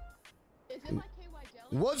 Is it like KY jelly?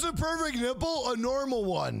 What's a perfect nipple? A normal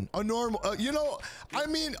one. A normal, you know, I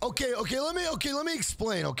mean, okay, let me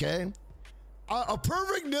explain, okay? A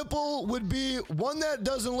perfect nipple would be one that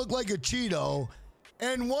doesn't look like a Cheeto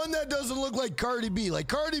and one that doesn't look like Cardi B. Like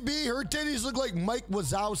Cardi B, her titties look like Mike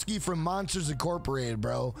Wazowski from Monsters Incorporated,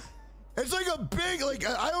 bro. It's like a big, like,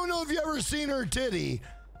 I don't know if you ever seen her titty,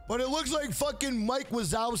 but it looks like fucking Mike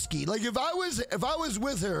Wazowski. Like if I was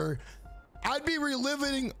with her, I'd be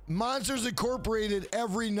reliving Monsters Incorporated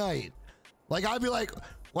every night. Like I'd be like,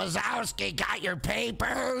 "Wazowski, got your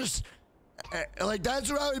papers?" Like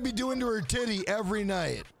that's what I would be doing to her titty every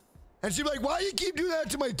night. And she'd be like, "Why do you keep doing that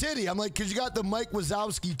to my titty?" I'm like, "Cause you got the Mike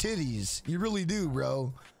Wazowski titties. You really do,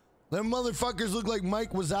 bro. Them motherfuckers look like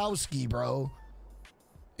Mike Wazowski, bro."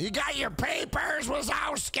 "You got your papers,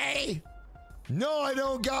 Wazowski?" "No, I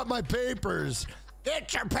don't got my papers."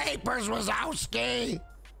 "Get your papers, Wazowski."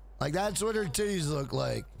 Like that's what her titties look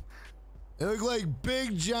like. They look like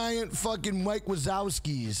big giant fucking Mike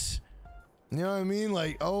Wazowskis. You know what I mean?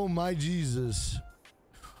 Like, oh my Jesus.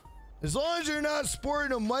 As long as you're not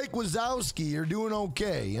sporting a Mike Wazowski, you're doing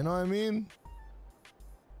okay. You know what I mean?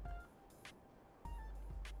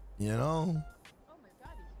 You know? Oh my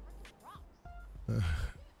God, he's fucking rocks.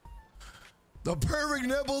 The perfect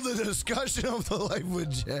nipple, the discussion of the life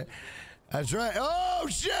with Jay. That's right. Oh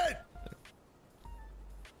shit!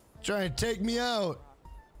 Trying to take me out.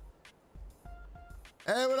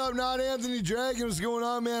 Hey, what up, Not Anthony Dragon? What's going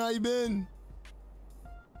on, man? How you been?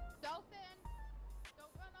 Dolphin!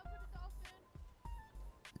 Don't run over the dolphin!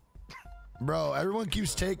 Bro, everyone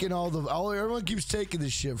keeps taking everyone keeps taking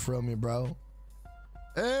this shit from me, bro.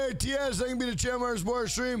 Hey, TS, thank you for the Chandler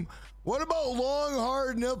Sports stream. What about long,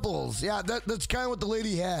 hard nipples? Yeah, that's kind of what the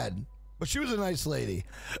lady had. But she was a nice lady.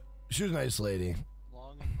 She was a nice lady.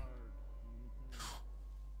 Long and hard.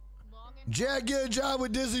 Long and Jack, get a job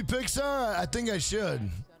with Disney Pixar? I think I should.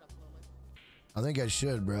 shut up, Lily. I think I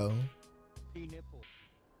should, bro. Nipple.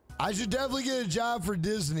 I should definitely get a job for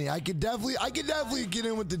Disney. I could definitely get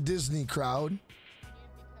in with the Disney crowd. You need to be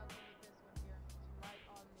careful with this one here.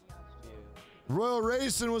 Royal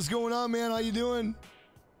Racing, what's going on, man? How you doing?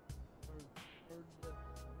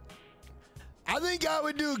 I think I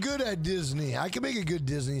would do good at Disney. I could make a good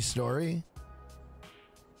Disney story.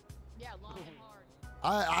 Yeah, long and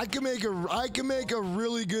hard. I can make a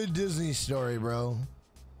really good Disney story, bro.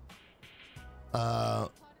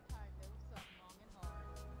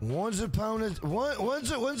 Once upon a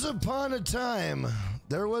time,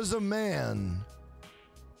 there was a man.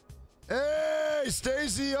 Hey,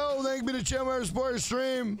 Stacy! Oh, thank you to Tamarack Sports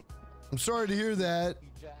Stream. I'm sorry to hear that.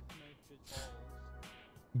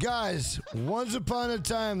 Guys, once upon a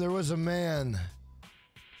time, there was a man.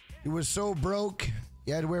 He was so broke,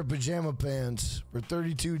 he had to wear pajama pants for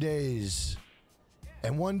 32 days.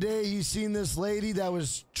 And one day, he seen this lady that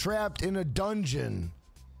was trapped in a dungeon.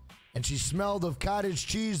 And she smelled of cottage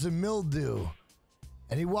cheese and mildew.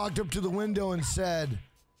 And he walked up to the window and said,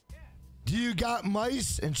 "Do you got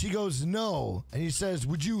mice?" And she goes, "No." And he says,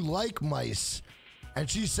 "Would you like mice?" And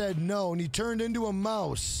she said, "No." And he turned into a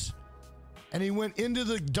mouse. And he went into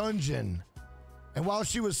the dungeon. And while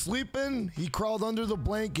she was sleeping, he crawled under the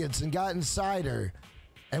blankets and got inside her.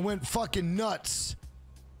 And went fucking nuts.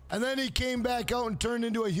 And then he came back out and turned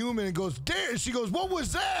into a human and goes, "Damn." She goes, "What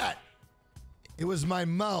was that?" "It was my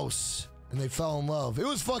mouse." And they fell in love. It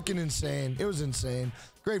was fucking insane. It was insane.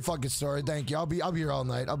 Great fucking story. Thank you. I'll be here all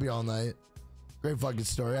night. I'll be all night. Great fucking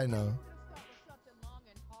story. I know.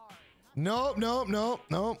 Nope.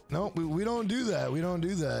 We don't do that. We don't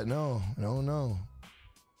do that. No. You don't do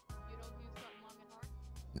something long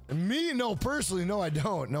and hard? Me? No, personally, no, I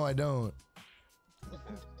don't. No, I don't.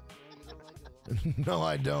 No,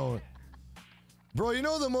 I don't. Bro, you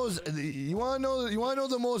know the most, you wanna know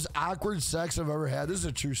the most awkward sex I've ever had? This is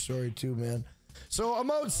a true story too, man. So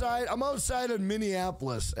I'm outside of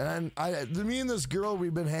Minneapolis, and me and this girl,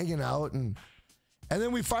 we've been hanging out, and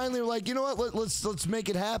then we finally were like, you know what, let's make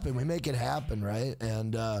it happen. We make it happen, right?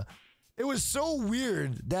 And it was so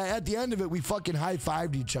weird that at the end of it, we fucking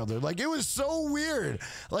high-fived each other. Like, it was so weird.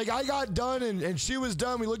 Like, I got done, and she was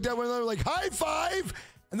done. We looked at one another like, high five!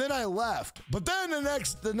 And then I left. But then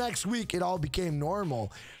the next week, it all became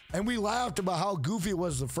normal. And we laughed about how goofy it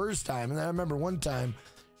was the first time. And then I remember one time,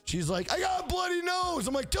 she's like, "I got a bloody nose."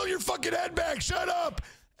 I'm like, "Tilt your fucking head back, shut up."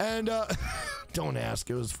 And don't ask,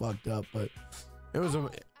 it was fucked up, but it was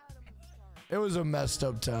a messed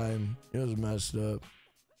up time. It was messed up.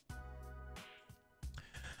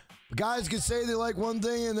 Guys can say they like one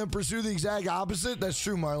thing and then pursue the exact opposite. That's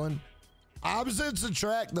true, Marlon. Opposites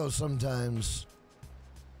attract, though, sometimes.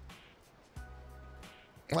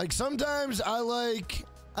 Like, sometimes I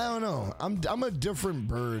don't know. I'm a different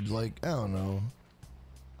bird. Like, I don't know.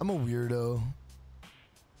 I'm a weirdo.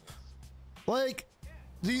 Like,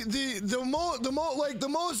 the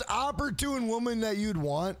most opportune woman that you'd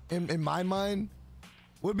want in my mind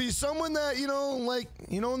would be someone that,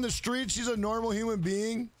 in the street, she's a normal human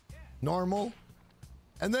being. Normal.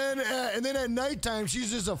 And then at nighttime,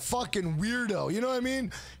 she's just a fucking weirdo. You know what I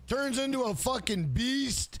mean? Turns into a fucking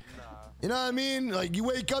beast. You know what I mean? Like, you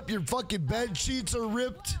wake up, your fucking bed sheets are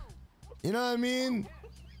ripped. You know what I mean?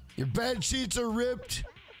 Your bed sheets are ripped.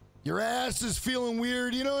 Your ass is feeling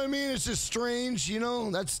weird. You know what I mean? It's just strange.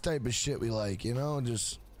 That's the type of shit we like.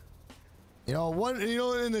 Just, in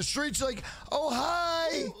the streets, like, "Oh,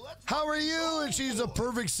 hi, how are you?" And she's a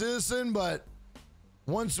perfect citizen, but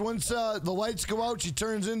once the lights go out, she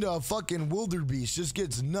turns into a fucking wildebeest. Just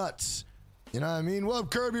gets nuts. You know what I mean? What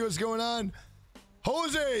up, Kirby? What's going on?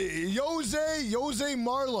 Jose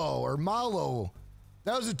Marlo or Malo.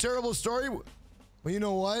 That was a terrible story. Well, you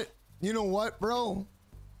know what? You know what, bro?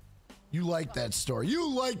 You like that story. You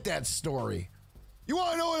like that story. You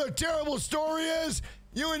want to know what a terrible story is?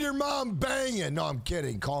 You and your mom banging. No, I'm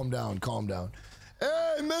kidding. Calm down. Calm down.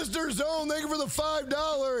 Hey, Mr. Zone, thank you for the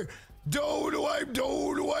 $5. Don't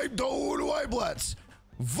wipe. Let's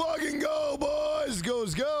fucking go, boys.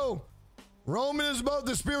 Go. Roman is about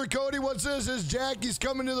the spear Cody. What's this? Is Jackie's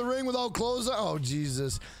coming to the ring without clothes on? Oh,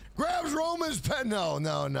 Jesus. Grabs Roman's pen. No.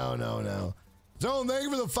 Zone, thank you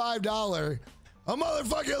for the $5. A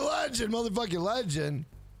motherfucking legend.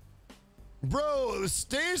 Bro,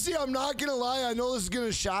 Stacy, I'm not going to lie. I know this is going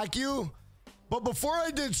to shock you. But before I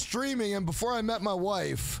did streaming and before I met my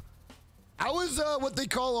wife, I was what they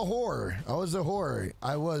call a whore. I was a whore.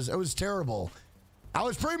 It was terrible. I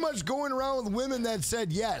was pretty much going around with women that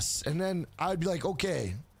said yes, and then I'd be like,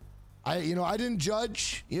 okay, I didn't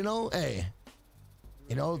judge, hey,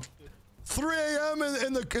 3 a.m.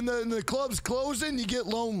 and the club's closing, you get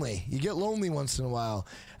lonely. You get lonely once in a while,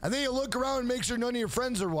 and then you look around and make sure none of your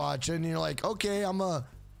friends are watching. And you're like, okay, I'm a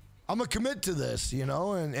commit to this,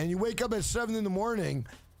 and you wake up at 7 in the morning,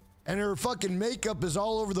 and her fucking makeup is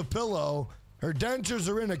all over the pillow. her dentures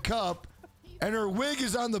are in a cup, and her wig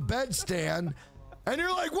is on the bedstand, and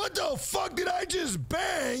you're like, what the fuck did I just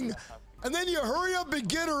bang? And then you hurry up and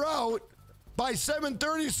get her out by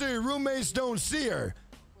 7:30 so your roommates don't see her.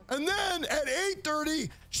 And then at 8:30,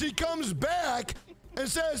 she comes back and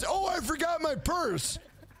says, oh, I forgot my purse.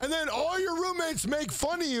 And then all your roommates make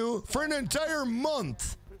fun of you for an entire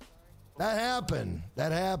month. That happened.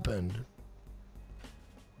 That happened.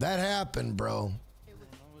 That happened, bro.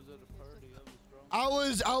 I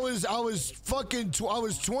was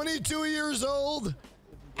 22 years old.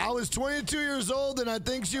 I was 22 years old, and I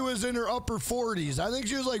think she was in her upper 40s. I think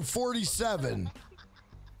she was like 47.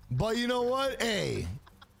 But you know what? Hey,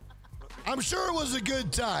 I'm sure it was a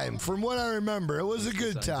good time. From what I remember, it was a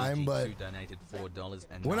good time. But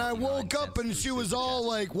when I woke up and she was all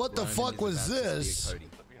like, "What the fuck was this?"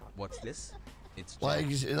 What's this? It's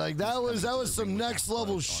like that was some next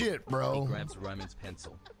level shit, bro. He grabs Roman's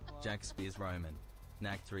pencil. Jack spears Roman.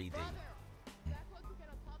 Knack 3D.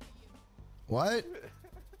 What?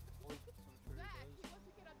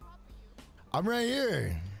 I'm right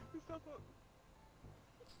here.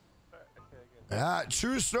 Yeah,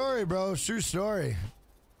 true story, bro. True story.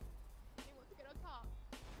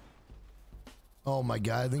 Oh my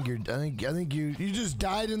god, I think you just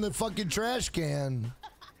died in the fucking trash can.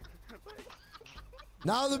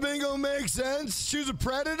 Now the bingo makes sense. She was a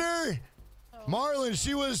predator. Marlon,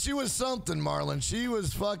 she was something, Marlon. She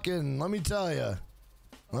was fucking, let me tell you.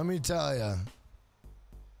 Let me tell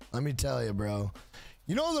you, bro.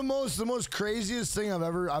 You know the most craziest thing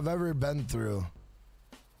I've ever been through.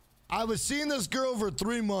 I was seeing this girl for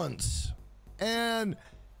 3 months, and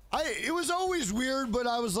it was always weird, but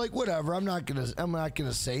I was like, whatever. I'm not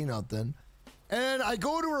gonna say nothing. And I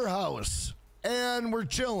go to her house, and we're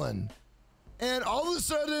chilling, and all of a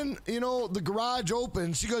sudden, you know, the garage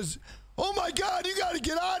opens. She goes, "Oh my God, you got to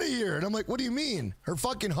get out of here!" And I'm like, "What do you mean?" Her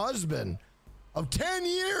fucking husband of 10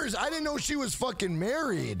 years. I didn't know she was fucking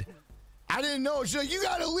married. I didn't know. She's like, "You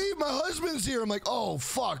got to leave. My husband's here." I'm like, "Oh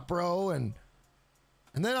fuck, bro."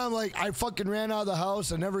 And then I'm like, I fucking ran out of the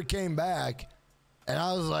house. I never came back. And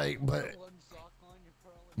I was like, but,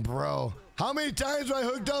 bro, how many times I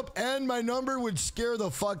hooked up and my number would scare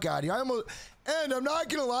the fuck out of you? And I'm not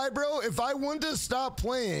going to lie, bro. If I wouldn't have stopped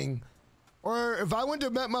playing, or if I wouldn't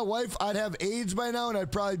have met my wife, I'd have AIDS by now and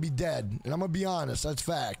I'd probably be dead. And I'm going to be honest. That's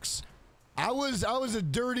facts. I was a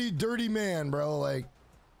dirty, dirty man, bro. Like,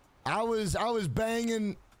 I was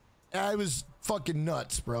banging. I was fucking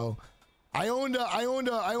nuts, bro. I owned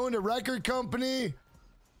a record company.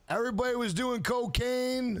 Everybody was doing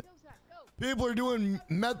cocaine. People are doing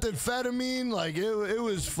methamphetamine. Like it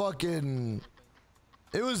was fucking.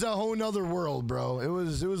 It was a whole nother world, bro. It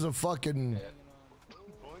was a fucking.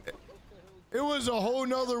 It was a whole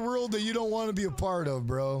nother world that you don't want to be a part of,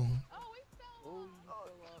 bro.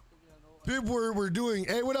 People were doing.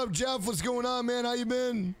 Hey, what up, Jeff? What's going on, man? How you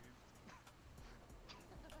been?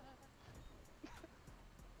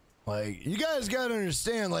 Like, you guys gotta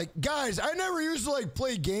understand, like, guys, I never used to, like,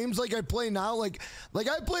 play games like I play now. Like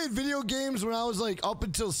I played video games when I was, like, up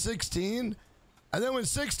until 16. And then when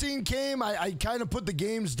 16 came, I kind of put the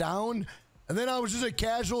games down. And then I was just a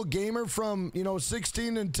casual gamer from, you know,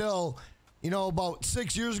 16 until, you know, about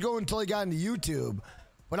 6 years ago until I got into YouTube.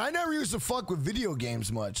 But I never used to fuck with video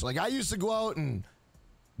games much. Like, I used to go out and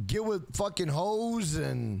get with fucking hoes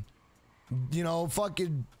and, you know,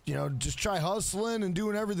 fucking, you know, just try hustling and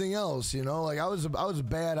doing everything else, you know? Like, I was a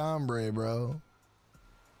bad hombre, bro.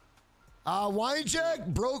 Wine check?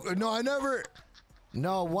 Broke. No, I never.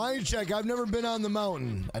 No, wine check. I've never been on the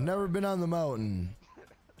mountain. I've never been on the mountain.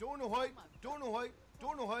 Don't know hype. Don't know hype.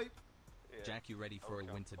 Don't know hype. Jack, you ready for a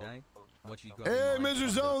win today? What you got? Hey, Mr.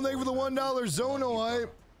 Zone, thank you for the $1 Zono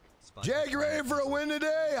hype. Jack, you ready for a win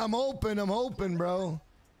today? I'm hoping, bro.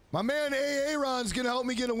 My man AA Ron's gonna help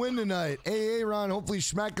me get a win tonight. AA Ron, hopefully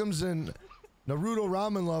Schmeckums and Naruto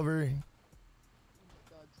Ramen Lover.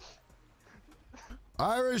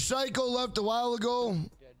 Irish Psycho left a while ago.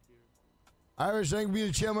 Irish, thank you for being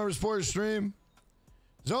a channel member, support stream.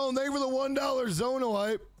 Zone, thank you for the $1 Zono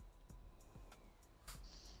hype.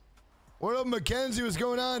 What up, Mackenzie? What's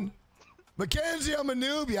going on? Mackenzie, I'm a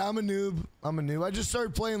noob. Yeah, I'm a noob. I just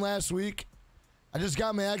started playing last week. I just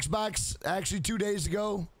got my Xbox actually 2 days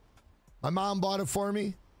ago. My mom bought it for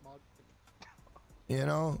me. You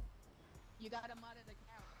know. You got a modded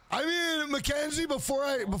account. I mean, Mackenzie, before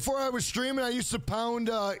I was streaming, I used to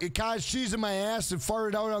pound cottage cheese in my ass and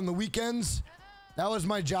fart it out on the weekends. That was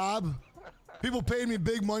my job. People paid me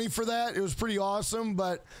big money for that. It was pretty awesome,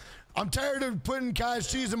 but I'm tired of putting cottage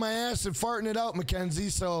cheese in my ass and farting it out, Mackenzie.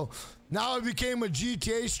 So now I became a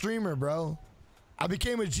GTA streamer, bro. I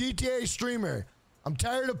became a GTA streamer. I'm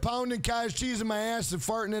tired of pounding cottage cheese in my ass and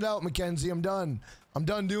farting it out, Mackenzie. I'm done. I'm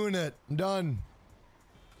done doing it. I'm done.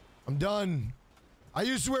 I'm done. I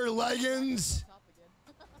used to wear leggings.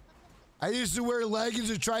 I used to wear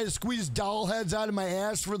leggings and try to squeeze doll heads out of my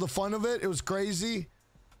ass for the fun of it. It was crazy.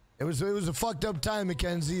 It was a fucked up time,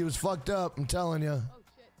 Mackenzie. It was fucked up. I'm telling you. Oh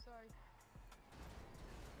shit, sorry.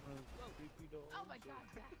 Oh my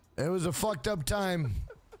god. It was a fucked up time.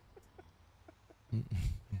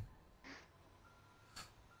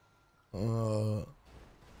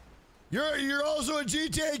 You're also a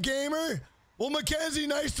GTA gamer? Well, Mackenzie,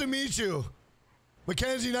 nice to meet you.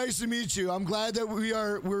 Mackenzie, nice to meet you. I'm glad that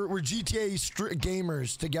we're GTA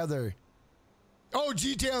gamers together. Oh,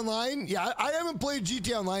 GTA Online? Yeah, I haven't played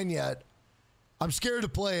GTA Online yet. I'm scared to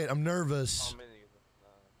play it. I'm nervous.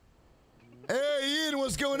 Hey, Ian,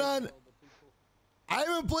 what's going on? I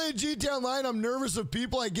haven't played GTA Online. I'm nervous of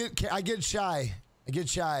people. I get shy. I get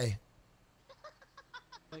shy.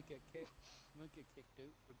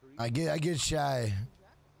 I get shy.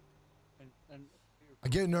 I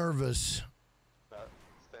get nervous.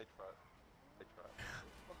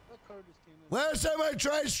 Last time I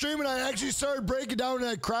tried streaming, I actually started breaking down and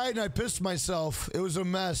I cried and I pissed myself. It was a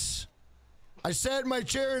mess. I sat in my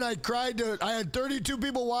chair and I cried. I had 32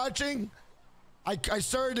 people watching. I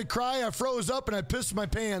started to cry. I froze up and I pissed my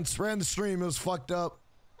pants. Ran the stream. It was fucked up.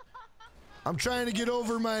 I'm trying to get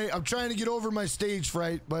over my stage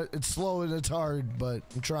fright, but it's slow and it's hard. But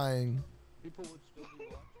I'm trying. People would still be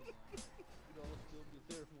watching. You'd all still be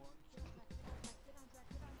there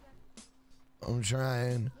watching. I'm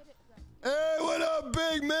trying. Hey, what up,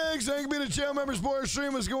 Big Migs? Thank you for being a channel member, sports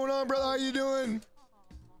stream. What's going on, brother? How you doing?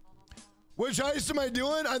 Which heist am I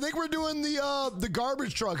doing? I think we're doing the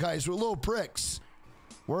garbage truck heist with Little Pricks.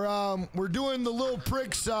 We're doing the Little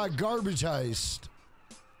Pricks garbage heist.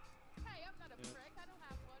 Hey, I'm not a prick. I don't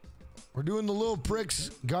have one. We're doing the Little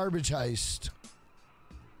Pricks garbage heist.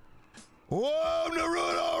 Whoa,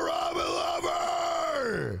 Naruto Robin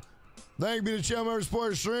Lover! Thank you for the channel member,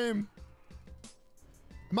 sports stream.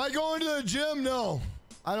 Am I going to the gym? No,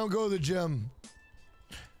 I don't go to the gym.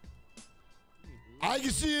 I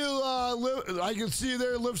can see you. I can see you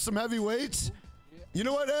there lift some heavy weights. You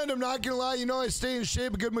know what, Ed? I'm not gonna lie. You know, I stay in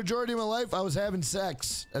shape a good majority of my life. I was having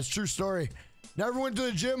sex. That's a true story. Never went to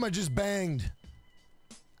the gym. I just banged.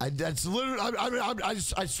 That's literally.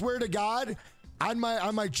 I swear to God, on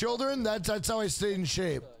my children. That's how I stayed in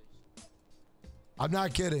shape. I'm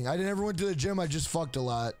not kidding. I never went to the gym. I just fucked a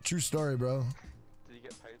lot. True story, bro. Did you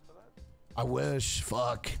get paid for that? I wish.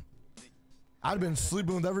 Fuck. I'd have been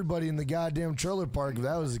sleeping with everybody in the goddamn trailer park if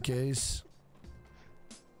that was the case.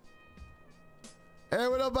 Hey,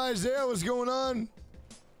 what up, Isaiah? What's going on?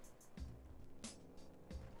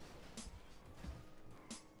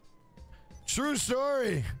 True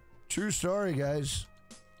story. True story, guys.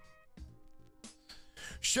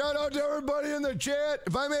 Shout out to everybody in the chat.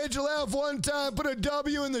 If I made you laugh one time, put a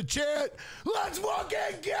W in the chat. Let's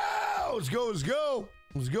fucking go! Let's go, let's go.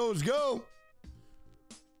 Let's go, let's go.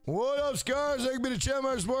 What up, Scars? Thank you for the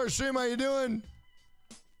channel, sports stream. How you doing?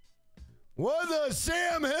 What the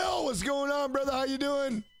Sam Hill? What's going on, brother? How you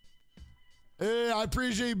doing? Hey, I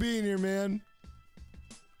appreciate you being here, man.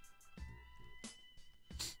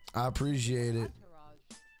 I appreciate it.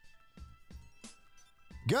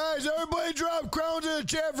 Guys, everybody drop crowns in the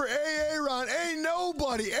chat for AA Ron. Ain't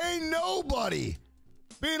nobody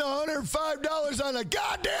being $105 on a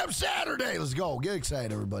goddamn Saturday. Let's go. Get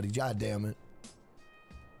excited, everybody. God damn it.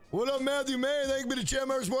 What up, Matthew May? Thank you for the chat,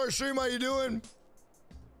 member sports stream. How you doing?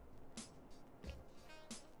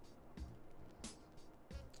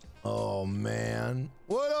 Oh, man.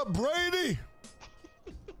 What up, Brady?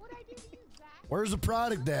 What I do to you, Zach? Where's the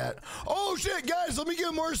product at? Oh, shit, guys, let me get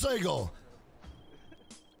a motorcycle.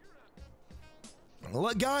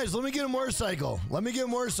 Guys, let me get a motorcycle. Let me get a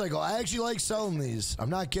motorcycle. I actually like selling these. I'm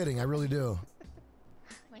not kidding. I really do.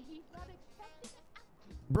 When he's not expecting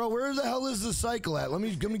it. Bro, where the hell is the cycle at? Let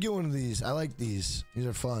me get one of these. I like these. These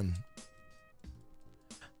are fun.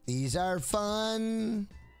 These are fun.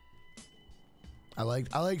 I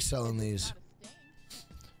like selling these.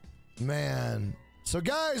 Man. So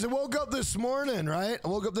guys, I woke up this morning, right? I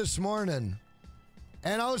woke up this morning.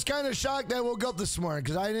 And I was kind of shocked that I woke up this morning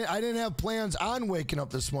because I didn't have plans on waking up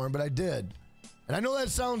this morning, but I did. And I know that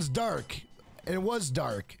sounds dark. And it was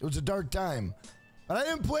dark. It was a dark time. But I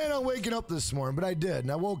didn't plan on waking up this morning, but I did.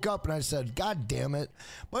 And I woke up and I said, God damn it.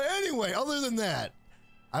 But anyway, other than that,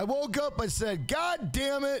 I woke up, I said, God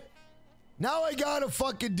damn it. Now I gotta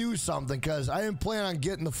fucking do something because I didn't plan on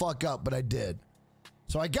getting the fuck up, but I did.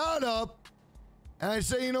 So I got up and I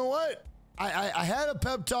said, you know what? I had a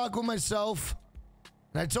pep talk with myself.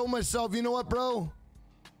 And I told myself, you know what, bro?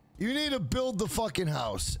 You need to build the fucking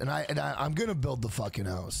house. And I'm gonna build the fucking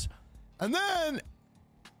house. And then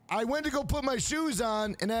I went to go put my shoes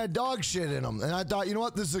on and I had dog shit in them. And I thought, you know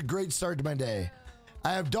what? This is a great start to my day.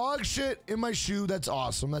 I have dog shit in my shoe. That's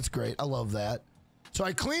awesome. That's great. I love that. So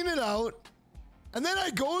I clean it out. And then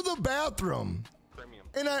I go to the bathroom.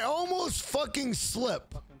 And I almost fucking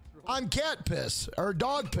slip on cat piss. Or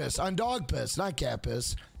dog piss. On dog piss. Not cat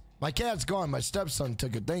piss. My cat's gone. My stepson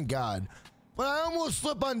took it. Thank God. But I almost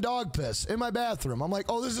slip on dog piss in my bathroom. I'm like,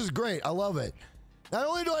 oh, this is great. I love it. Not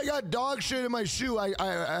only do I got dog shit in my shoe,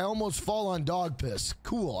 I almost fall on dog piss.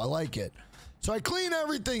 Cool. I like it. So I clean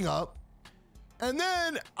everything up. And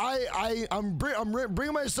then I'm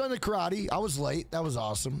bringing my son to karate. I was late. That was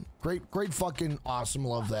awesome. Great fucking awesome.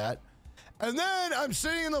 Love that. And then I'm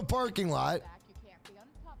sitting in the parking lot.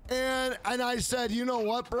 And I said, you know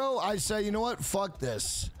what, bro? I said, you know what? Fuck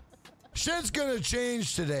this. Shit's gonna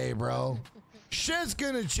change today, bro. Shit's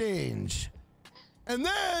gonna change. And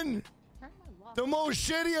then the most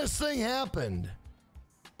shittiest thing happened.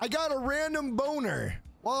 I got a random boner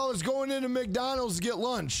while I was going into McDonald's to get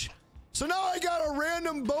lunch. So now I got a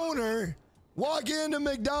random boner walking into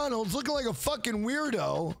McDonald's looking like a fucking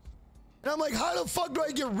weirdo. And I'm like, how the fuck do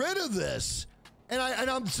I get rid of this? And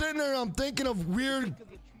I'm sitting there and I'm thinking of weird,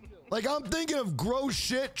 like I'm thinking of gross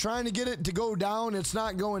shit, trying to get it to go down. It's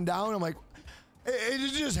not going down. I'm like,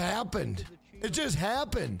 it just happened. It just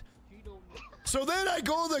happened. So then I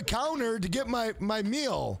go to the counter to get my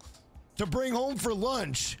meal to bring home for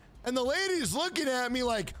lunch. And the lady's looking at me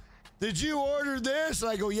like, did you order this?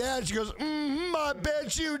 And I go, yeah. And she goes, I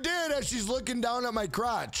bet you did. As she's looking down at my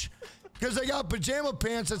crotch. Because I got pajama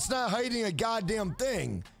pants that's not hiding a goddamn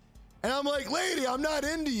thing. And I'm like, lady, I'm not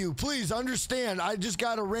into you. Please understand. I just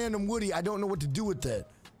got a random Woody. I don't know what to do with it.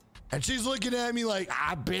 And she's looking at me like,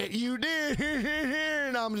 I bet you did.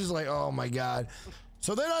 And I'm just like, oh my God.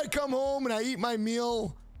 So then I come home and I eat my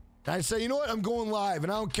meal. And I say, you know what? I'm going live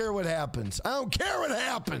and I don't care what happens. I don't care what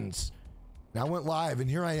happens. And I went live and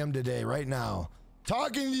here I am today, right now,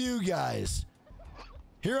 talking to you guys.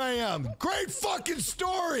 Here I am. Great fucking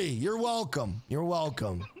story. You're welcome. You're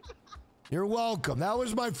welcome. You're welcome. That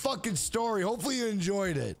was my fucking story. Hopefully you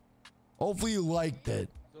enjoyed it. Hopefully you liked it.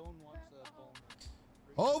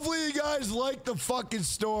 Hopefully you guys liked the fucking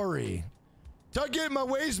story. Tuck it in my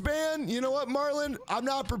waistband. You know what, Marlon? I'm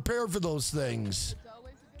not prepared for those things.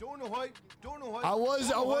 Don't know hype. Don't know hype. I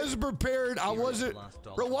wasn't prepared. I wasn't.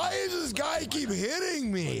 Bro, why does this guy keep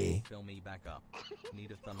hitting me? Fill me back up.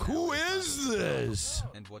 Need a Who is this?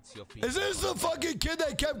 And what's your Is this the fucking kid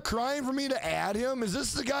that kept crying for me to add him? Is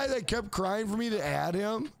this the guy that kept crying for me to add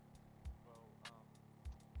him?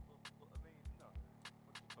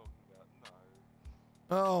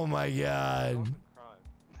 Oh my God.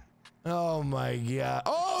 Oh my God.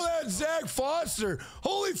 Oh, that's Zach Foster.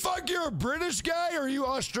 Holy fuck, you're a British guy? Or are you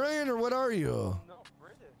Australian or what are you? I'm not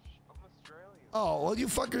British. I'm Australian. Oh, well, you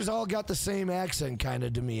fuckers all got the same accent kind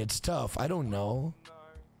of to me. It's tough. I don't know. No.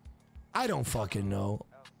 I don't fucking know.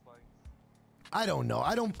 I don't know.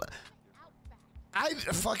 I don't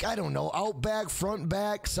know. Outback, front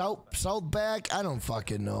back, south back. I don't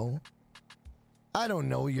fucking know. I don't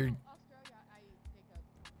know.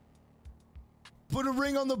 Put a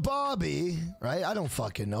ring on the Bobby, right? I don't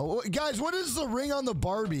fucking know. Guys, what is the ring on the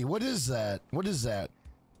Barbie? What is that? What is that?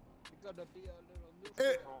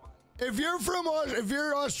 If you're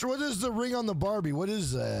Australia, what is the ring on the Barbie? What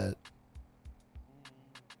is that?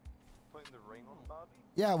 Putting the ring on the Barbie?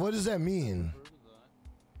 Yeah, what does that mean? We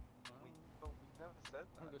never said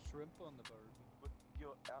that. The shrimp on the Barbie. With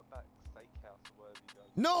your Outback Steakhouse or whatever you guys.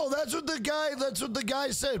 No, that's what the guy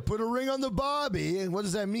said. Put a ring on the Bobby. What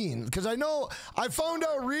does that mean? Because I know I found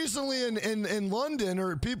out recently in London,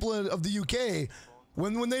 or people of the UK,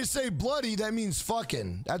 when they say bloody, that means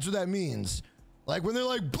fucking. That's what that means. Like when they're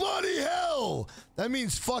like bloody hell, that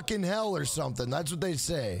means fucking hell or something. That's what they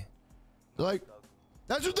say. They're like,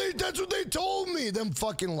 that's what they told me. Them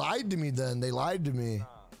fucking lied to me. Then they lied to me.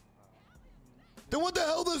 Then what the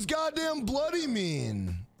hell does goddamn bloody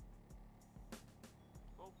mean?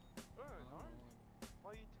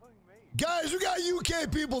 Guys, we got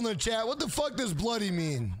UK people in the chat. What the fuck does bloody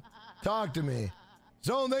mean? Talk to me.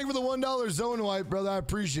 Zone, thank you for the $1 zone wipe, brother. I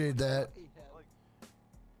appreciate that.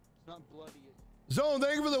 It's not bloody. Zone,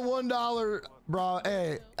 thank you for the $1, bro.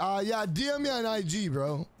 Hey, yeah, DM me on IG,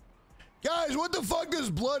 bro. Guys, what the fuck does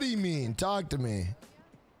bloody mean? Talk to me. I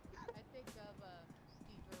think of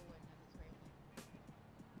Steve Irwin and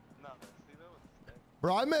his family.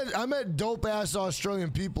 Bro, I met dope ass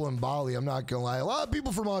Australian people in Bali. I'm not gonna lie. A lot of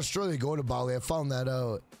people from Australia go to Bali. I found that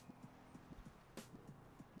out.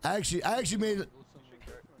 I actually made it.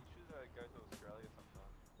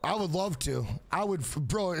 I would love to. I would,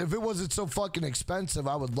 bro. If it wasn't so fucking expensive,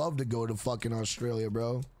 I would love to go to fucking Australia,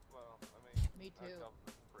 bro. Well, I mean, Me too.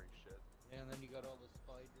 free shit. And then you got all the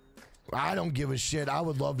spiders. I don't give a shit. I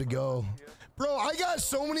would love to go. Bro, I got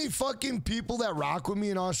so many fucking people that rock with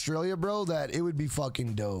me in Australia, bro, that it would be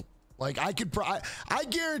fucking dope. Like, I could, I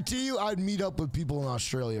guarantee you I'd meet up with people in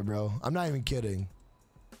Australia, bro. I'm not even kidding.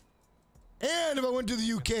 And if I went to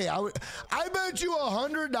the UK, I bet you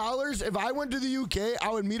 $100 if I went to the UK,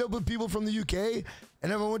 I would meet up with people from the UK.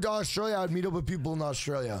 And if I went to Australia, I'd meet up with people in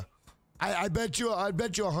Australia. I bet you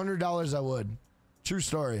 $100 I would. True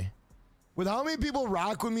story. With how many people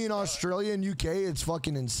rock with me in Australia and UK, it's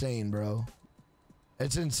fucking insane, bro.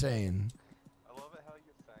 It's insane. I love it how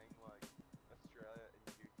you're saying like Australia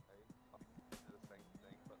and UK are the same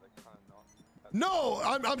thing, but they're kind of not. No,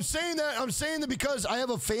 I'm saying that because I have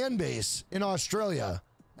a fan base in Australia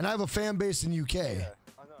and I have a fan base in UK. Yeah,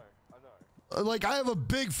 I know. Like I have a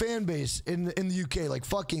big fan base in the UK, like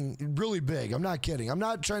fucking really big. I'm not kidding. I'm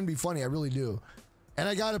not trying to be funny. I really do. And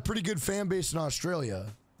I got a pretty good fan base in Australia.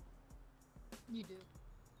 You do.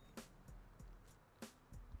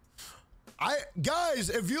 Guys,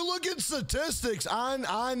 if you look at statistics on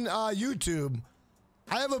YouTube,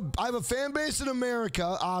 I have a fan base in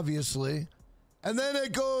America, obviously, and then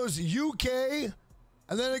it goes UK,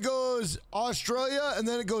 and then it goes Australia, and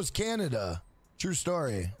then it goes Canada. True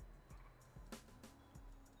story.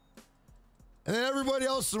 And then everybody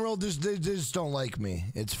else in the world they just don't like me.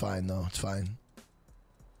 It's fine though. It's fine.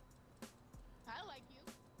 I like you.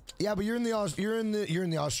 Yeah, but you're in the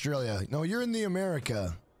Australia. No, you're in the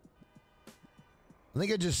America. I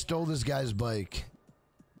think I just stole this guy's bike.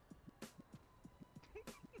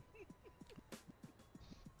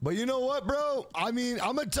 But you know what, bro? I mean,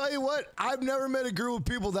 I'm going to tell you what. I've never met a group of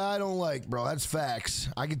people that I don't like, bro. That's facts.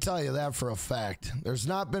 I can tell you that for a fact. There's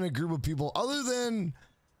not been a group of people other than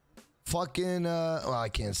fucking, well, I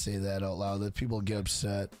can't say that out loud. That people get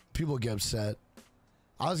upset. People get upset.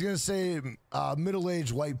 I was going to say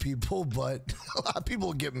middle-aged white people, but a lot of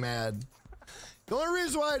people get mad. The only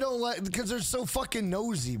reason why I don't like, because they're so fucking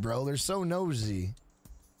nosy, bro. They're so nosy.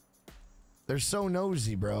 They're so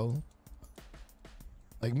nosy, bro.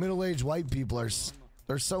 Like middle-aged white people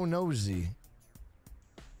they're so nosy.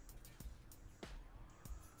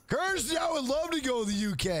 Kirsty, I would love to go to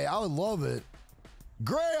the UK. I would love it.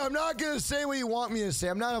 Gray, I'm not going to say what you want me to say.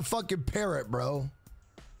 I'm not a fucking parrot, bro.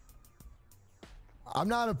 I'm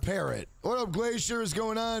not a parrot. What up, Glacier? What's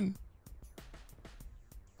going on?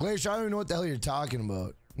 Glacier, I don't even know what the hell you're talking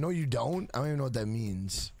about. No, you don't? I don't even know what that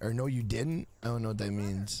means. Or no, you didn't? I don't know what that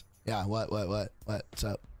means. Yeah, what? What's up?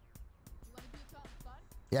 You want to do something fun?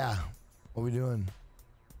 Yeah. What we doing?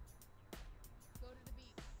 Go to the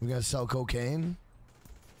beach. We gonna sell cocaine?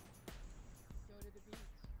 Go to the beach.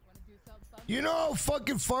 Want to do something fun? You know how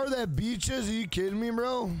fucking far that beach is? Are you kidding me,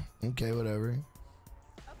 bro? Okay, whatever.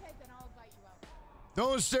 Okay, then I'll invite you out.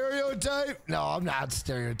 Don't stereotype? No, I'm not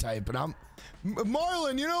stereotyping.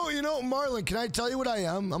 Marlon, you know, Marlon, can I tell you what I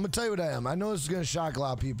am? I'm gonna tell you what I am. I know this is gonna shock a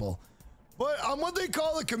lot of people. But I'm what they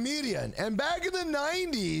call a comedian. And back in the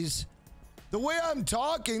 90s, the way I'm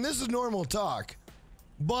talking, this is normal talk.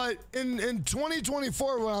 But in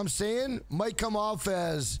 2024, what I'm saying might come off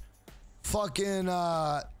as fucking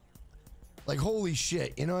like holy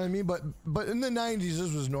shit, you know what I mean? But in the 90s,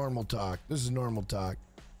 this was normal talk. This is normal talk.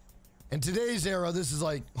 In today's era, this is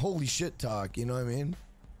like holy shit talk, you know what I mean?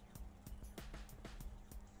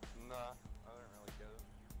 Nah, I don't really get it.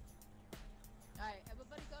 Alright,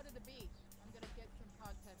 everybody go to the beach. I'm gonna get some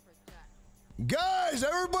content for Jack. Guys,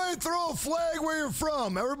 everybody throw a flag where you're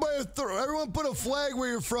from. Everyone put a flag where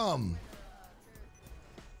you're from.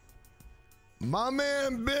 My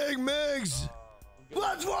man, Big Migs.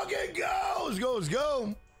 Let's fucking go. Let's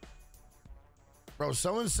go. Bro,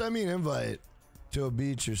 someone send me an invite to a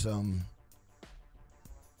beach or something.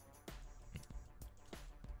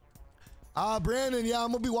 Brandon, yeah,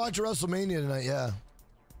 I'm gonna be watching WrestleMania tonight, yeah.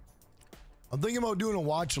 I'm thinking about doing a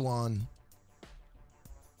watch-along.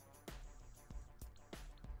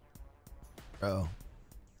 Bro.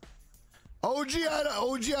 OG,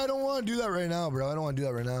 I don't want to do that right now, bro. I don't want to do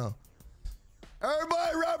that right now.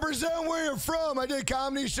 Everybody represent where you're from. I did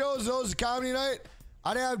comedy shows. Those was comedy night.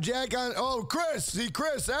 I'd have Jack on. Oh, Chris. See,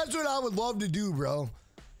 Chris, that's what I would love to do, bro.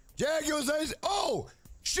 Jack, it was nice. Oh,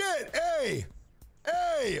 shit. Hey,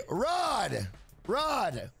 Rod.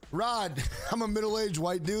 I'm a middle-aged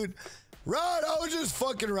white dude. Rod, I was just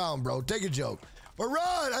fucking around, bro. Take a joke. But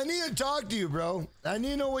Rod, I need to talk to you, bro. I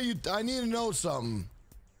need to know something.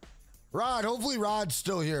 Rod, hopefully Rod's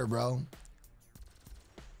still here, bro.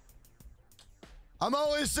 I'm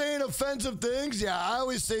always saying offensive things. Yeah, I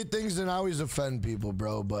always say things and I always offend people,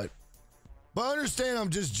 bro. But understand, I'm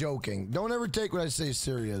just joking. Don't ever take what I say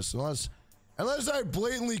serious, unless I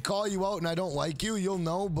blatantly call you out and I don't like you. You'll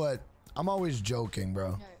know, but I'm always joking, bro.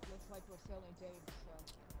 Yeah, it looks like we're selling James,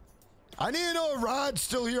 so. I need to know if Rod's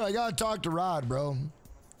still here. I gotta talk to Rod, bro.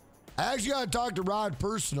 I actually gotta talk to Rod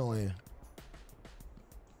personally.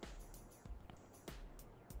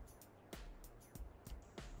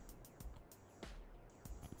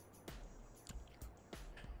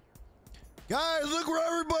 Guys, look where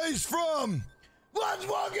everybody's from. Let's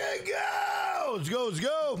fucking go. Let's go, let's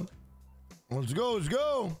go. Let's go, let's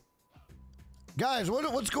go. Guys,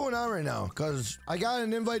 what's going on right now? Because I got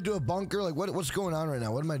an invite to a bunker. Like, what's going on right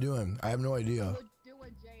now? What am I doing? I have no idea. We're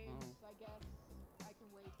doing James, I guess. I can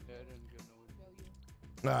wait. Yeah, I didn't get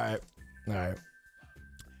no. All right. All right.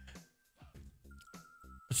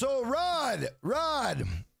 So, Rod,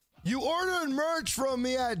 you ordered merch from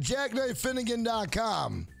me at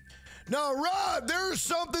jackknifefinnegan.com. Now, Rod, there's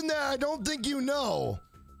something that I don't think you know,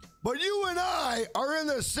 but you and I are in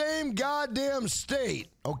the same goddamn state,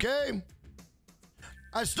 okay?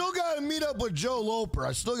 I still got to meet up with Joe Loper.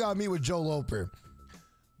 I still got to meet with Joe Loper.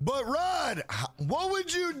 But, Rod, what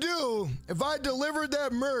would you do if I delivered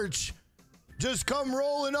that merch, just come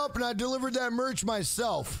rolling up and I delivered that merch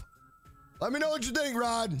myself? Let me know what you think,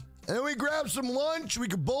 Rod. And then we grab some lunch. We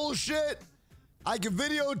could bullshit. I could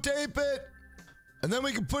videotape it. And then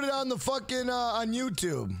we can put it on the fucking, on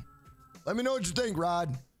YouTube. Let me know what you think,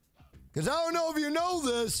 Rod. Because I don't know if you know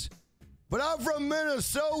this, but I'm from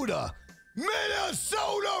Minnesota.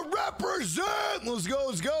 Minnesota represent! Let's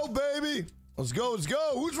go, baby. Let's go.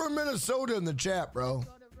 Who's from Minnesota in the chat, bro?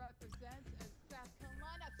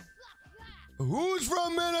 Who's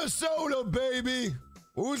from Minnesota, baby?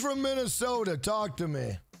 Who's from Minnesota? Talk to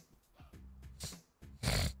me.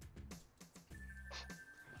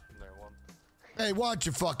 Hey, watch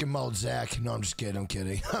your fucking mouth, Zach. No, I'm just kidding.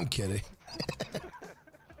 I'm kidding.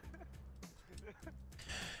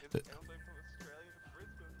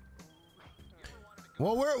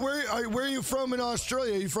 Well, where are you from in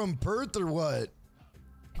Australia? Are you from Perth or what?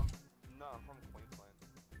 No, I'm from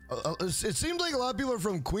Queensland. It seems like a lot of people are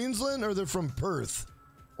from Queensland, or they're from Perth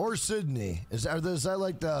or Sydney. Is that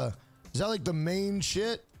like the main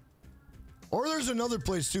shit? Or there's another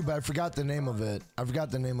place too, but I forgot the name of it.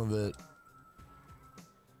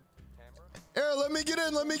 Here, let me get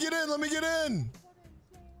in.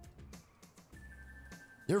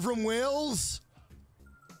 You're from Wales?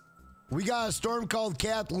 We got a storm called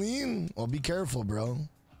Kathleen. Well, be careful, bro.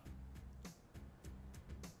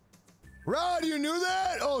 Rod, you knew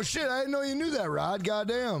that? Oh, shit, I didn't know you knew that, Rod.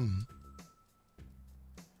 Goddamn.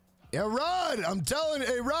 Yeah, Rod, I'm telling you.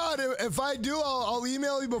 Hey, Rod, if I do, I'll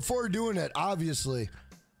email you before doing it, obviously.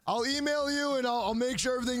 I'll email you, and I'll make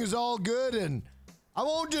sure everything is all good, and I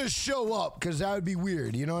won't just show up, because that would be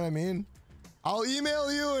weird. You know what I mean? I'll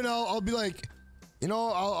email you, and I'll be like, you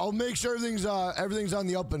know, I'll make sure everything's on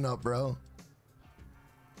the up and up, bro.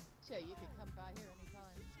 Yeah, you can come by here anytime.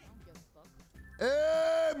 I don't give a fuck.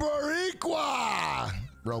 Hey, Boricua!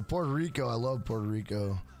 Bro, Puerto Rico. I love Puerto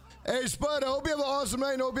Rico. Hey, Spud, I hope you have an awesome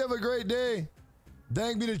night and hope you have a great day.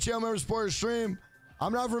 Thank me to channel member support the stream.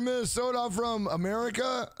 I'm not from Minnesota. I'm from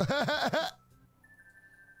America.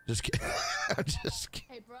 Just kidding. I'm just kidding.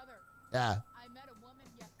 Hey, brother. Yeah. I met a woman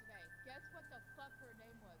yesterday. Guess what the fuck her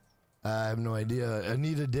name was? I have no idea.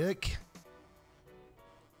 Anita Dick?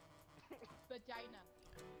 Vagina.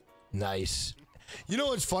 Nice. You know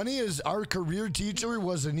what's funny is our career teacher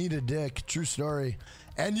was Anita Dick. True story.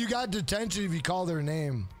 And you got detention if you called her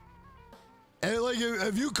name. And like,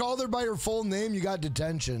 if you called her by her full name, you got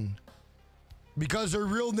detention. Because her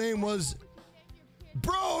real name was...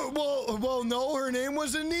 Bro, well, no, her name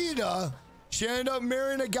was Anita. She ended up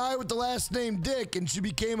marrying a guy with the last name Dick, and she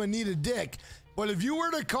became Anita Dick. But if you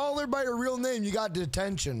were to call her by her real name, you got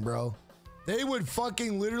detention, bro. They would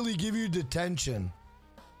fucking literally give you detention.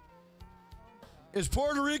 Is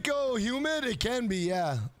Puerto Rico humid? It can be,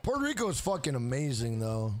 yeah. Puerto Rico is fucking amazing,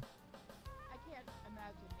 though. I can't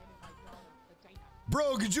imagine naming my daughter Vagina.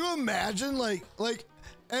 Bro, could you imagine,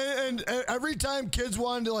 and every time kids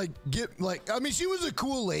wanted to, I mean, she was a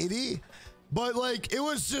cool lady, but, it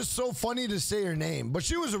was just so funny to say her name. But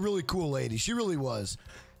she was a really cool lady. She really was.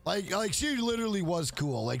 Like, she literally was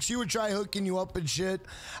cool. Like, she would try hooking you up and shit.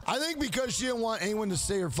 I think because she didn't want anyone to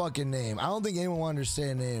say her fucking name. I don't think anyone wanted her to say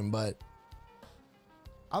a name, but...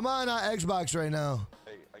 I'm on Xbox right now.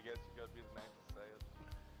 Hey, I guess you gotta be the man to say it.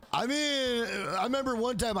 I mean, I remember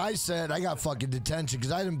one time I said I got fucking detention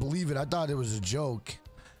because I didn't believe it. I thought it was a joke.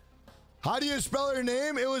 How do you spell her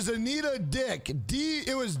name? It was Anita Dick.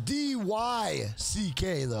 It was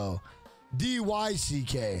D-Y-C-K though.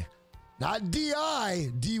 D-Y-C-K. Not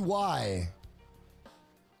D-I, D-Y.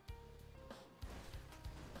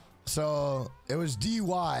 So it was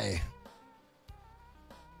D-Y.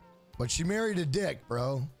 But she married a dick,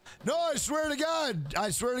 bro. No, I swear to God.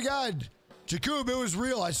 I swear to God. Jakub, it was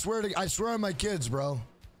real. I swear on my kids, bro.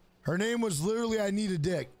 Her name was literally Anita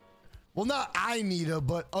Dick. Well, not Anita,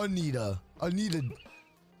 but Anita. Anita.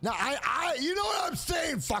 Now, you know what I'm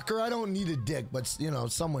saying, fucker? I don't need a dick, but, you know,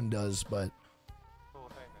 someone does, but. Well,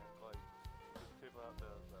 hey, man, like, there's people out there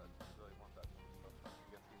that really want that kind of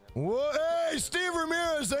stuff. Whoa, hey, Steve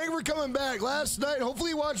Ramirez, thank you for coming back. Last night, hopefully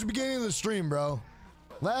you watched the beginning of the stream, bro.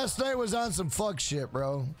 Last night was on some fuck shit,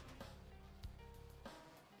 bro.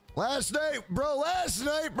 Last night, bro.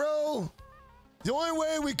 The only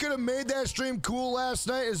way we could have made that stream cool last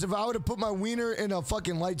night is if I would have put my wiener in a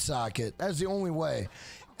fucking light socket. That's the only way.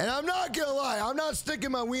 And I'm not gonna lie, I'm not sticking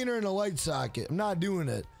my wiener in a light socket. I'm not doing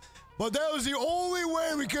it. But that was the only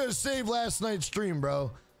way we could have saved last night's stream,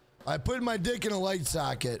 bro. I put my dick in a light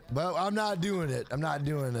socket, but I'm not doing it. I'm not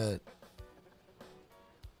doing it.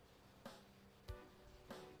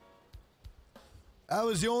 That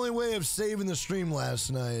was the only way of saving the stream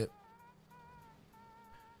last night.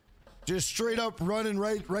 Just straight up running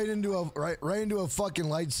right into a fucking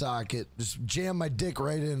light socket. Just jam my dick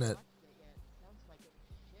right in it.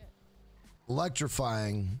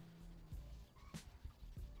 Electrifying.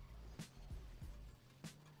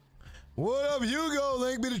 What up, Hugo?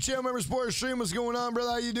 Thank you to channel member sports stream. What's going on,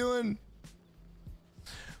 brother? How you doing?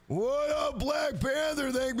 What up, Black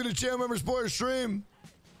Panther? Thank you to channel member sports stream.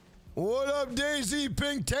 What up, Daisy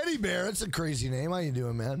Pink Teddy Bear? That's a crazy name. How you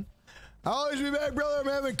doing, man? I'll always be back, brother. I'm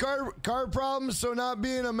having card problems, so not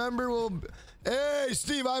being a member will... Hey,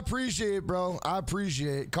 Steve, I appreciate it, bro. I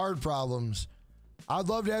appreciate it. Card problems. I'd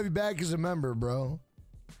love to have you back as a member, bro.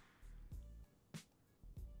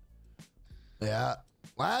 Yeah.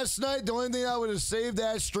 Last night, the only thing I would have saved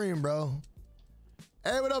that stream, bro.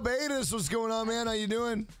 Hey, what up, Adis? What's going on, man? How you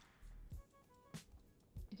doing?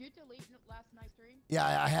 Did you delete last night's stream? Yeah,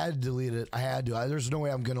 I had to delete it. I had to. There's no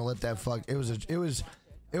way I'm gonna let that fuck... It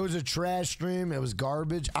was a trash stream. It was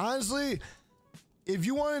garbage. Honestly, if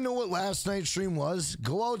you want to know what last night's stream was,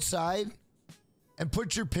 go outside and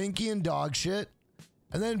put your pinky in dog shit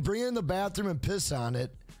and then bring it in the bathroom and piss on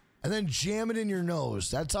it and then jam it in your nose.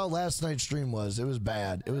 That's how last night's stream was. It was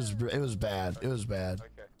bad. It was bad. It was bad.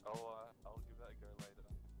 Okay, I'll give that a go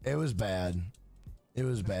later. It was bad. It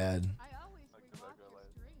was bad. I always rewatch your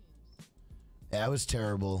streams. Yeah, it was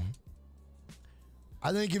terrible.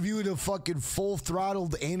 I think if you would have fucking full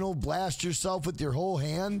throttled anal blast yourself with your whole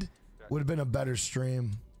hand, would have been a better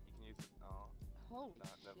stream. You can use it. Holy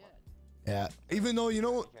never shit. mind. Yeah. Even though you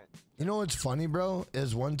know what's funny, bro?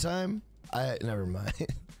 Is one time never mind.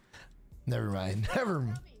 Never mind.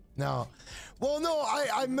 No. Well, no,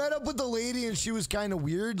 I met up with the lady and she was kind of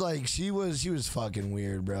weird. Like she was fucking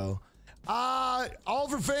weird, bro. All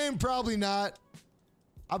for fame, probably not.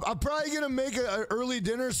 I'm probably gonna make an early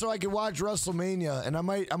dinner so I can watch WrestleMania, and I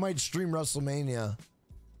might stream WrestleMania.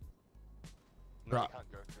 No, you can't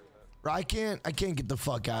go through that. I can't get the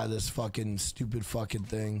fuck out of this fucking stupid fucking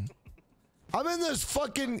thing. I'm in this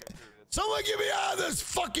fucking. Someone get me out of this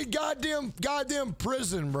fucking goddamn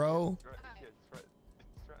prison, bro. It's right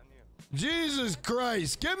on you. Jesus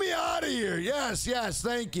Christ, get me out of here. Yes,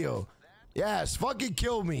 thank you. Yes, fucking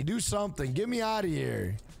kill me. Do something. Get me out of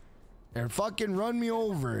here. Here, fucking run me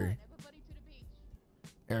over.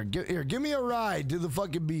 Everybody to the beach. Here, give me a ride to the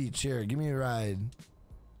fucking beach. Here, give me a ride.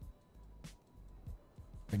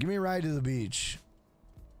 Here, give me a ride to the beach.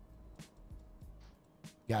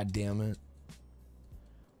 God damn it.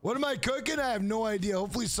 What am I cooking? I have no idea.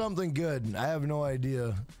 Hopefully something good. I have no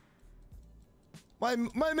idea. Might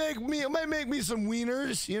make me some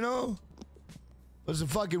wieners, you know? Put some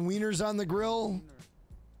fucking wieners on the grill.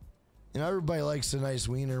 You know, everybody likes a nice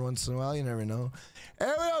wiener once in a while. You never know.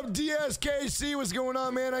 Hey, what up, DSKC? What's going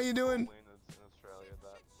on, man? How you doing?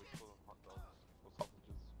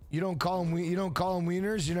 You don't call them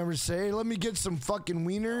wieners. You never say, "Let me get some fucking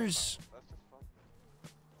wieners."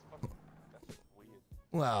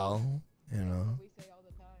 Well, you know. We say all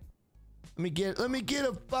the time. Let me get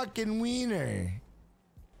a fucking wiener.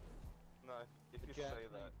 No, if you say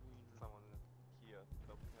that, someone here,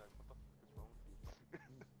 they'll be like, what the fuck is wrong with you?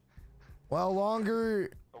 Well,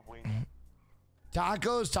 longer A wiener.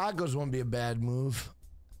 tacos won't be a bad move.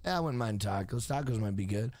 Yeah, I wouldn't mind tacos. Tacos might be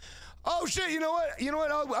good. Oh shit! You know what?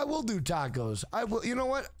 I will do tacos. I will. You know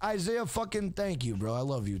what? Isaiah, fucking thank you, bro. I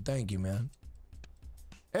love you. Thank you, man.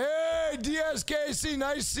 Hey, DSKC,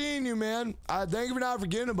 nice seeing you, man. Thank you for not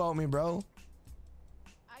forgetting about me, bro.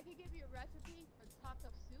 I could give you a recipe for taco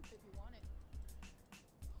soup if you want it.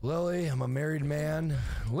 Lily, I'm a married man.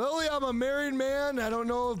 Lily, I'm a married man. I don't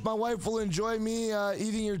know if my wife will enjoy me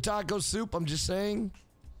eating your taco soup. I'm just saying.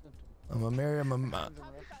 I'm a married.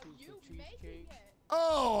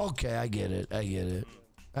 Oh, okay. I get it. I get it.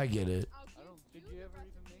 I get it. Did you ever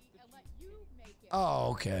even make the and let you make it.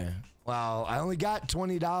 Oh, okay. Well, I only got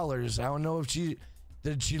 $20. I don't know if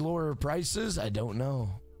did she lower her prices? I don't know.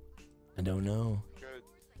 I don't know. Good.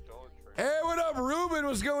 Dollar Tree. Hey, what up, Ruben?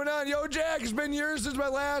 What's going on? Yo, Jack, it's been years since my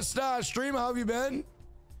last stream. How have you been?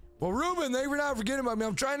 Well, Ruben, thank you for not forgetting about me.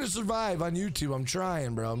 I'm trying to survive on YouTube. I'm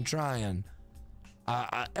trying, bro. I'm trying.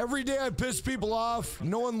 Every day I piss people off.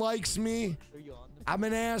 No one likes me. I'm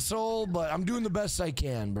an asshole, but I'm doing the best I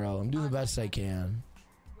can, bro. I'm doing the best I can.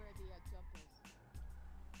 Where the jump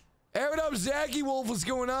is. Hey, what up, Zachy Wolf? What's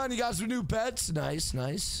going on? You got some new pets? Nice,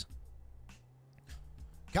 nice.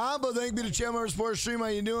 Combo, thank you to Chandler Sports Stream. How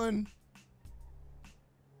you doing?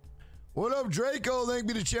 What up, Draco? Thank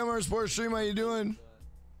you to Chandler Sports Stream. How you doing?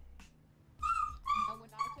 Oh, when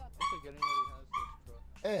I jump, I don't think anybody has this truck.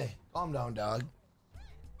 Hey, calm down, dog.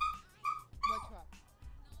 what truck?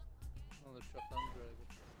 Oh, the truck I'm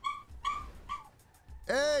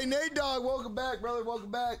driving. Hey, Nate Dog, welcome back, brother.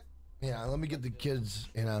 Welcome back. Yeah, let me get the kids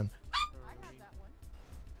in on. I have that one.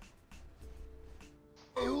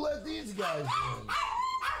 Hey, who let these guys in?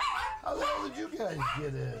 How the hell did you guys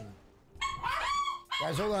get in?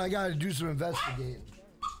 Guys, hold on. I gotta do some investigating.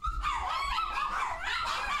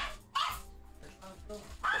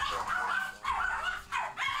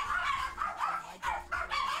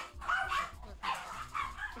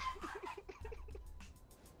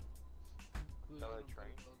 Dollar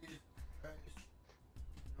Tree.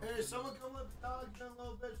 Hey, someone come let the dogs in a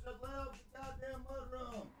little bit. Shut the light off the goddamn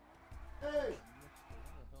mudroom. Hey,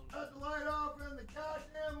 shut the light off in the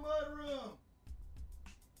goddamn mudroom.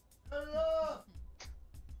 Shut it off.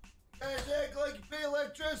 You guys act like you pay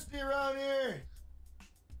electricity around here.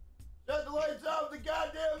 Shut the lights off the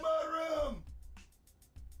goddamn mudroom.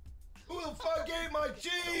 Who the fuck ate my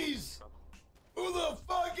cheese? Who the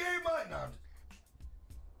fuck ate my... No,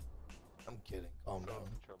 I'm kidding. Calm down.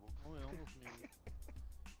 Trouble. Oh, I almost made it.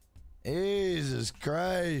 Jesus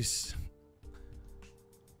Christ.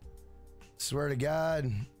 Swear to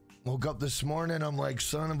God. Woke up this morning, I'm like,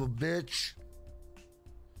 son of a bitch.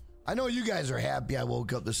 I know you guys are happy I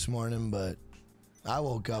woke up this morning, but I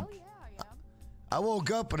woke up. Oh, yeah, I am. I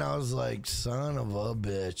woke up and I was like, son of a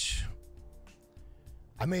bitch.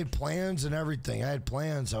 I made plans and everything. I had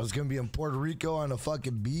plans. I was going to be in Puerto Rico on a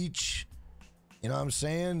fucking beach. You know what I'm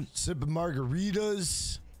saying? Sipping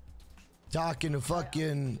margaritas. Talking to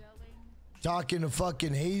fucking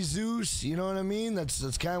Jesus. You know what I mean?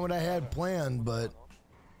 That's kind of what I had planned, but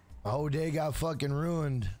my whole day got fucking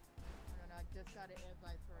ruined. I don't know, I just got an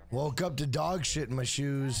invite for an Woke up to dog shit in my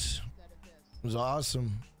shoes. instead of this. It was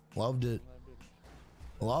awesome. Loved it.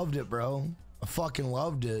 Loved it, bro. I fucking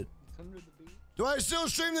loved it. It's under the beach. Do I still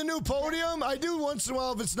stream the new podium? I do once in a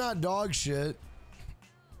while if it's not dog shit.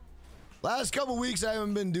 Last couple weeks I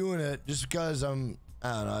haven't been doing it just because I don't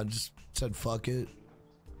know, I just said fuck it.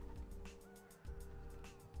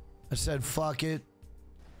 I said fuck it.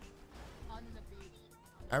 On the beach.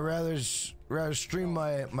 I'd rather stream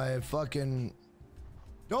my fucking...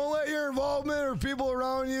 Don't let your involvement or people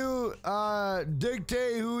around you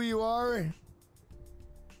dictate who you are.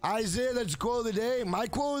 Isaiah, that's quote of the day. My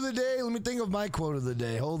quote of the day. Let me think of my quote of the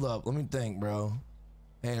day. Hold up. Let me think, bro.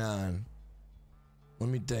 Hang on. Let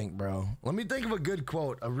me think, bro. Let me think of a good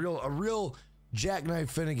quote. A real Jackknife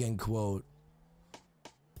Finnegan quote.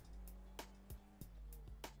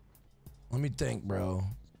 Let me think, bro.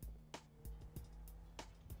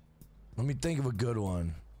 Let me think of a good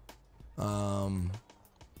one. Still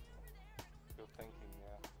thinking,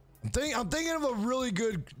 yeah. I'm thinking of a really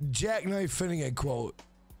good Jackknife Finnegan quote.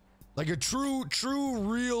 Like a true,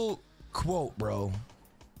 real quote, bro.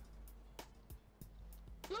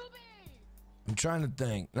 I'm trying to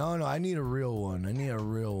think. No, I need a real one. I need a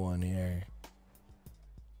real one here.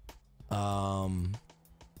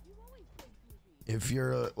 If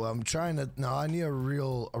you're, well, I'm trying to. No, I need a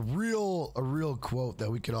real quote that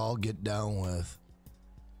we could all get down with.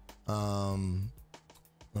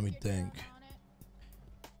 Let me think.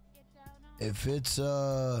 If it's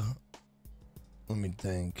let me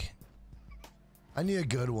think. I need a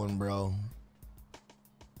good one, bro.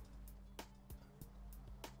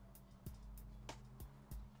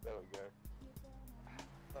 There we go.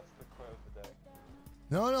 That's the quote of the day.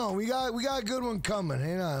 No, we got a good one coming.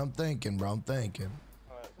 Hang on, I'm thinking, bro. I'm thinking.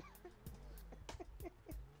 Alright.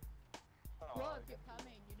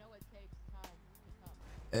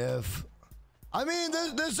 If I mean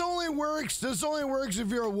this only works. This only works if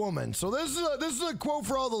you're a woman. So this is a quote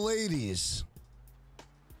for all the ladies.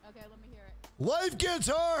 Okay, let me hear it. Life gets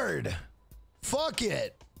hard. Fuck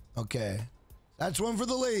it. Okay, that's one for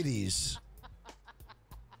the ladies.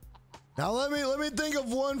 Now let me think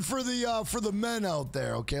of one for the men out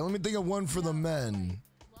there. Okay, let me think of one for the men.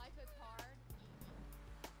 Life is hard.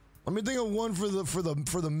 Let me think of one for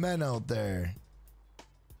the men out there.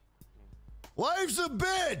 Life's a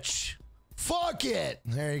bitch. Fuck it.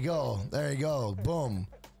 There you go. There you go. Boom.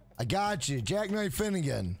 I got you. Jackknife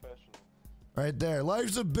Finnegan. Right there.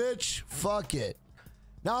 Life's a bitch. Fuck it.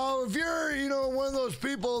 Now, if you're, one of those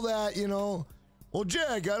people that, well,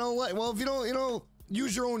 Jack, I don't like, well, if you don't,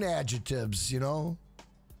 use your own adjectives,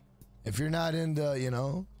 If you're not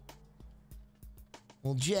into,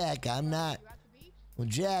 well, Jack, I'm not, well,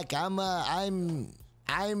 Jack, I'm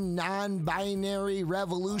non-binary,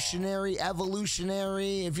 revolutionary,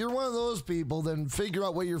 evolutionary. If you're one of those people, then figure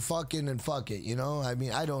out what you're fucking and fuck it, I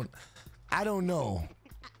mean, I don't know.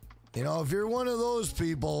 If you're one of those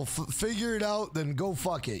people, figure it out, then go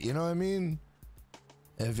fuck it. You know what I mean?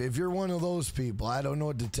 If you're one of those people, I don't know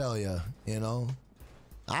what to tell you,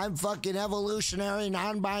 I'm fucking evolutionary,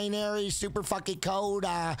 non-binary, super fucking code,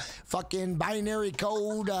 fucking binary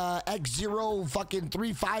code, X0 fucking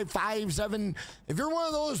 3557. If you're one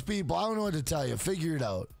of those people, I don't know what to tell you. Figure it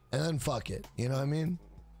out and then fuck it. You know what I mean?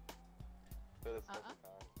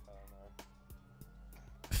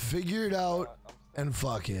 Figure it out and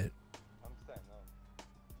fuck it.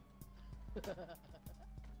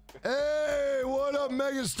 Hey, what up,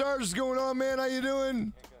 Megastars? What's going on, man? How you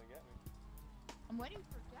doing? I'm waiting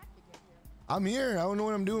for Jack to get here. I'm here. I don't know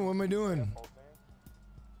what I'm doing. What am I doing?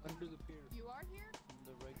 Under the pier. You are here? On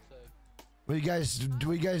the right side. What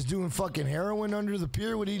you guys doing fucking heroin under the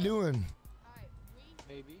pier? What are you doing? Alright,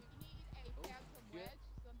 Maybe. we need a phantom wedge.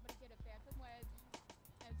 Somebody get a phantom wedge.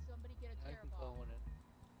 And somebody get a I terror can bomb. throw one in.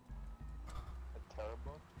 A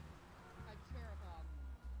terrible? A terror bomb.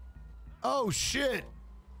 Oh shit.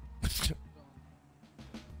 Wow,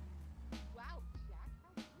 Jack, how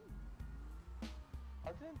rude.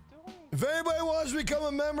 I didn't do anything. If anybody wants to become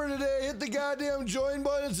a member today, hit the goddamn join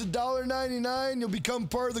button. It's $1.99. You'll become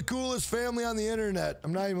part of the coolest family on the internet.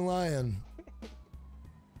 I'm not even lying.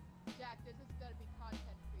 Jack, this is gonna be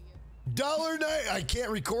content for you. $1.09. I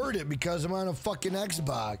can't record it because I'm on a fucking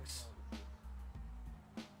Xbox.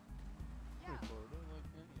 Yeah.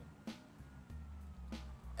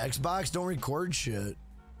 Xbox don't record shit.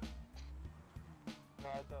 No,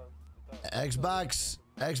 it does. It does.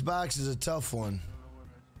 Xbox is a tough one.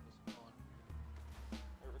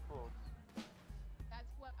 It records. That's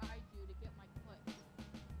what I do to get my clicks.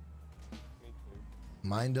 Me too.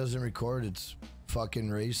 Mine doesn't record. It's fucking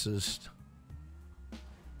racist.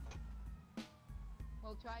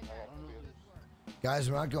 Well, try that. It'll just work. Guys,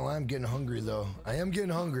 I'm not gonna lie. I'm getting hungry though. I am getting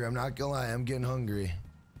hungry. I'm not gonna lie. I'm getting hungry.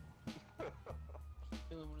 Okay,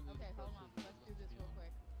 hold on. Let's do this real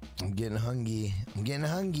quick. I'm getting hungry. I'm getting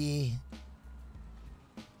hungry.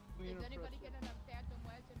 Is anybody getting a phantom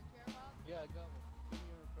wedge and a terror bomb? Yeah, I got one. Give me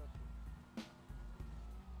your impressor.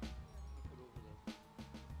 Keep it over there.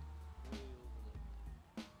 Way over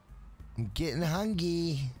there. I'm getting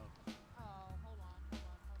hungry. Oh, hold on.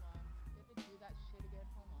 Did it do that shit again?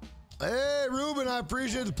 Hold on. Hey, Ruben, I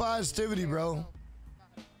appreciate the positivity, bro.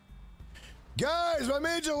 Guys, I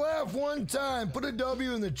made you laugh one time. Put a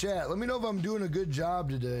W in the chat. Let me know if I'm doing a good job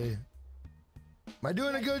today. Am I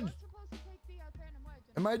doing a good? What's supposed to take the phantom wedge?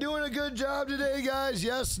 Am I doing a good job today, guys?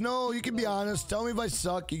 Yes, no. You can be honest. Tell me if I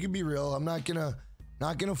suck. You can be real. I'm not gonna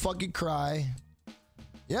fucking cry.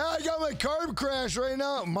 Yeah, I got my carb crash right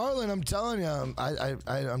now, Marlon. I'm telling you,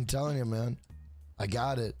 I'm telling you, man. I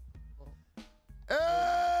got it.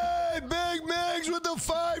 Hey, Big Migs with the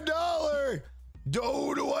 $5.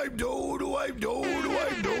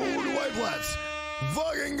 Let's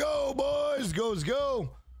fucking go, boys. Go.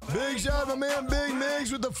 Big shout out my man Big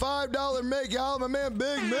Migs with the $5 make out. My man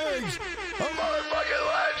Big Migs. A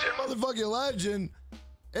motherfucking legend.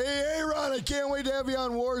 Hey, Ron, I can't wait to have you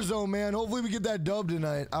on Warzone, man. Hopefully we get that dub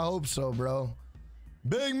tonight. I hope so, bro.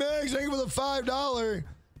 Big Migs, thank you for the $5.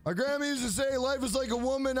 My grandma used to say life is like a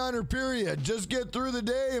woman on her period. Just get through the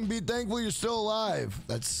day and be thankful you're still alive.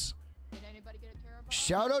 That's... Did anybody get a terror bomb?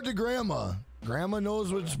 Shout out to Grandma. Grandma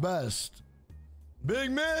knows what's best. Big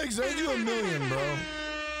Migs, thank you a million, bro.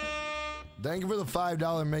 Thank you for the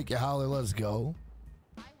 $5 make you holler. Let's go.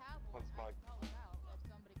 I have one. That's I Mike. call it out if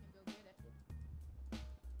somebody can go get it.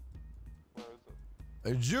 Where is it?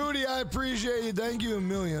 Hey, Judy, I appreciate you. Thank you a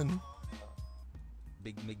million.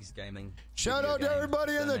 Big Migs Gaming. Shout Video out to game,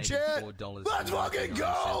 everybody in the donated chat. $4 Let's to fucking 99 go.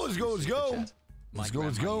 cents Let's through go. Super Chat. My Let's go,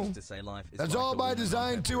 let's grandma go. used to say life is That's like all a by woman on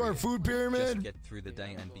design her too, our period. food Just pyramid. get through the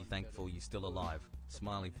day and be thankful you're still alive.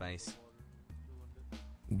 Smiley face.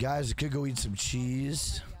 Guys, I could go eat some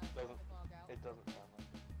cheese. It doesn't sound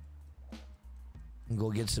like And go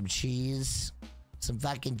get some cheese. Some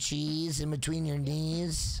fucking cheese in between your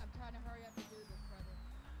knees. I'm trying to hurry up and do this,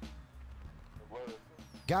 brother. it was.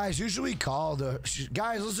 Guys, who should we call the...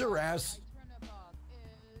 Guys, let's harass... Turnabout is...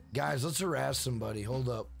 Guys, let's harass somebody. Hold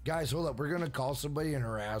up. Guys, hold up. We're gonna call somebody and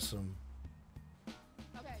harass them.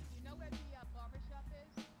 Okay, you know where the barber shop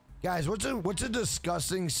is? Guys, what's a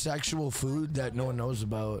disgusting sexual food that no one knows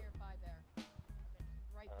about? Nearby there.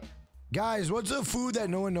 Right there. Guys, what's a food that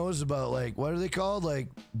no one knows about? Like, what are they called? Like,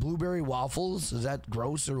 blueberry waffles? Is that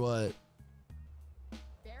gross or what?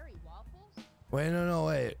 Berry waffles? Wait, no,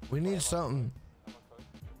 wait. We need something.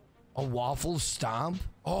 A waffle stomp?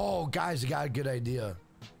 Oh, guys, I got a good idea.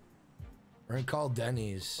 We're gonna call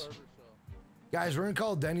Denny's. Guys, we're gonna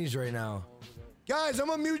call Denny's right now. Guys, I'm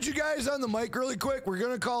gonna mute you guys on the mic really quick. We're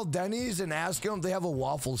gonna call Denny's and ask them if they have a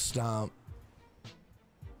waffle stomp.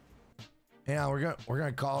 Hang on, we're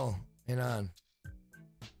gonna call. Hang on.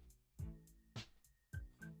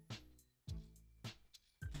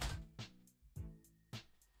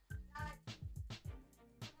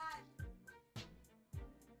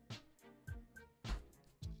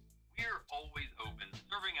 We're always open,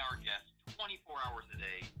 serving our guests 24 hours a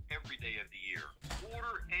day, every day of the year.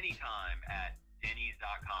 Order anytime at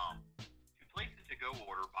Denny's.com. To place a to-go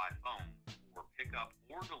order by phone, or pickup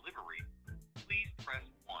or delivery, please press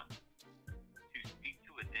 1. To speak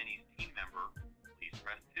to a Denny's team member, please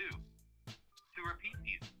press 2. To repeat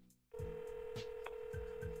these.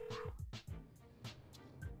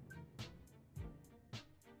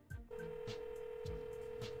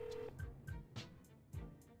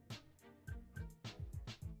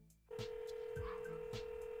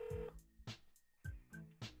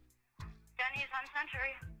 Denny's on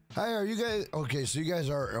Century. Hi, are you guys okay? So you guys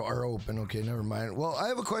are open. Okay, never mind. Well, I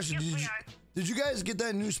have a question. Yes, we are. Did you guys get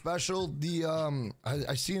that new special? The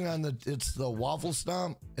I seen it on it's the waffle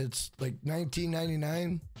stomp. It's like $19.99. We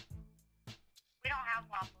don't have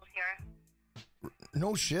waffles here.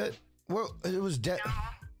 No shit. Well, it was No.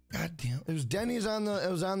 God damn. It was Denny's on the.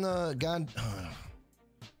 It was on the. God. Do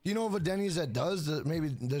you know of a Denny's that does that? Maybe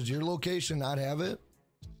does your location not have it?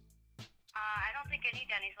 I don't think any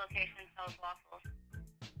Denny's location sells waffles.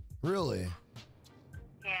 Really?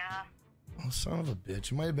 Yeah. Oh, son of a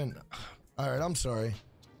bitch. It might have been. All right. I'm sorry.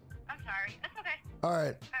 I'm sorry. That's okay. All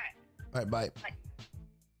right. All right. All right. Bye. Bye.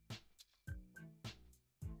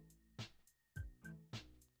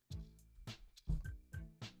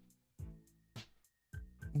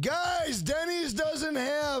 Guys, Denny's doesn't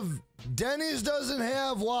have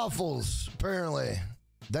waffles, apparently.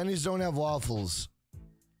 Denny's don't have waffles.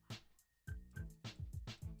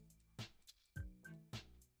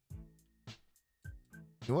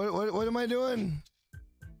 What am I doing?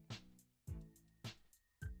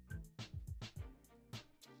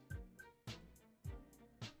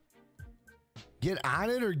 Get on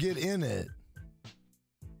it or get in it?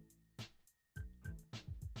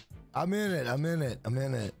 I'm in it. I'm in it. I'm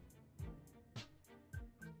in it.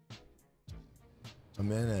 I'm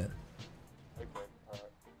in it. Okay, alright.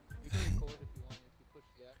 You can record if you want. If you push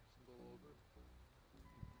the X and go over.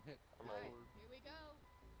 Hit I'm Alright, ready. here we go.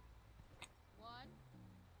 1,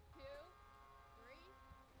 2,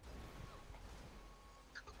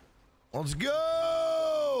 3. Let's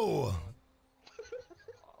go!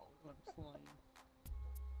 I'm flying.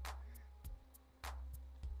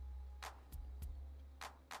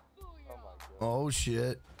 Oh my god. Oh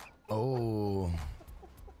shit. Oh.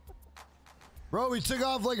 Bro, we took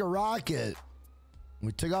off like a rocket.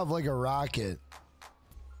 We took off like a rocket.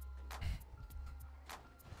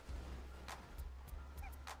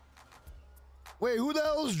 Wait, who the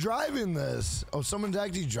hell is driving this? Oh, someone's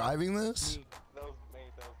actually driving this? Me. That was me,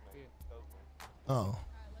 that was me, that was me. Oh. Alright,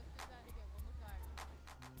 let's do that again one more time.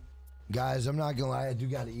 Guys, I'm not gonna lie, I do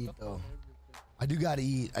gotta eat though. I do gotta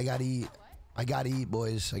eat. I gotta eat. I gotta eat,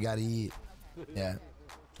 boys. I gotta eat. Yeah.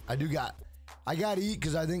 I gotta eat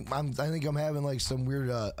because I think I'm having like some weird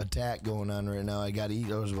attack going on right now. I gotta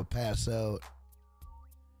eat or else I'll pass out.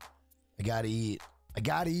 I gotta eat. I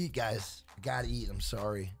gotta eat, guys. I gotta eat. I'm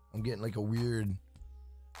sorry. I'm getting like a weird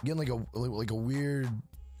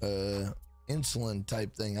insulin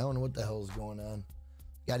type thing. I don't know what the hell is going on.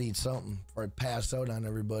 Gotta eat something before I pass out on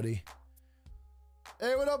everybody.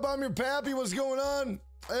 Hey, what up? I'm your pappy. What's going on?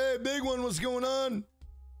 Hey, big one. What's going on?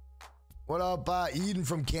 What up, Eden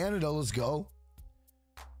from Canada? Let's go.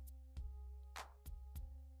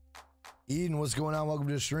 Eden, what's going on? Welcome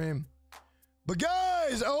to the stream. But guys,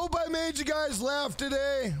 guys, I hope I made you guys laugh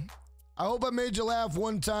today. I hope I made you laugh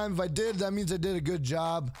one time. If I did, that means I did a good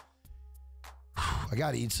job. I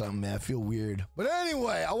gotta eat something, man. I feel weird. But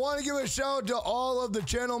anyway, I want to give a shout out to all of the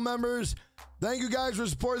channel members. Thank you guys for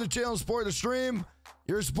supporting the channel, supporting the stream.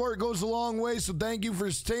 Your support goes a long way, so thank you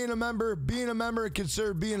for staying a member, being a member, and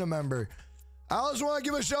consider being a member. I also want to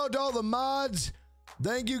give a shout out to all the mods.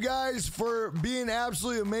 Thank you guys for being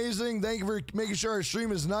absolutely amazing. Thank you for making sure our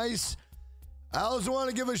stream is nice. I also want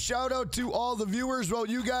to give a shout out to all the viewers. Well,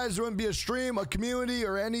 you guys, there wouldn't be a stream, a community,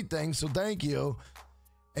 or anything, so thank you.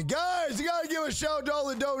 And guys, you got to give a shout out to all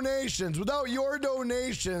the donations. Without your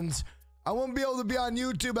donations, I won't be able to be on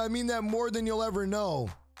YouTube. I mean that more than you'll ever know.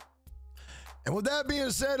 And with that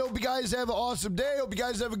being said, hope you guys have an awesome day. Hope you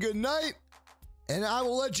guys have a good night. And I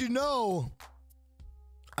will let you know,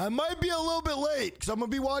 I might be a little bit late because I'm going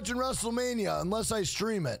to be watching WrestleMania unless I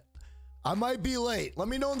stream it. I might be late. Let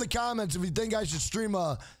me know in the comments if you think I should stream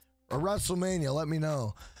a WrestleMania. Let me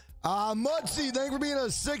know. Mutsy, thank you for being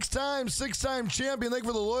a six-time champion. Thank you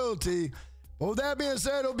for the loyalty. But with that being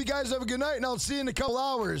said, hope you guys have a good night, and I'll see you in a couple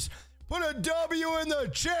hours. Put a W in the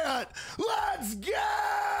chat. Let's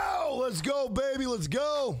go. Let's go, baby. Let's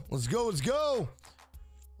go. Let's go. Let's go.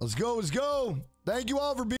 Let's go. Let's go. Thank you all for being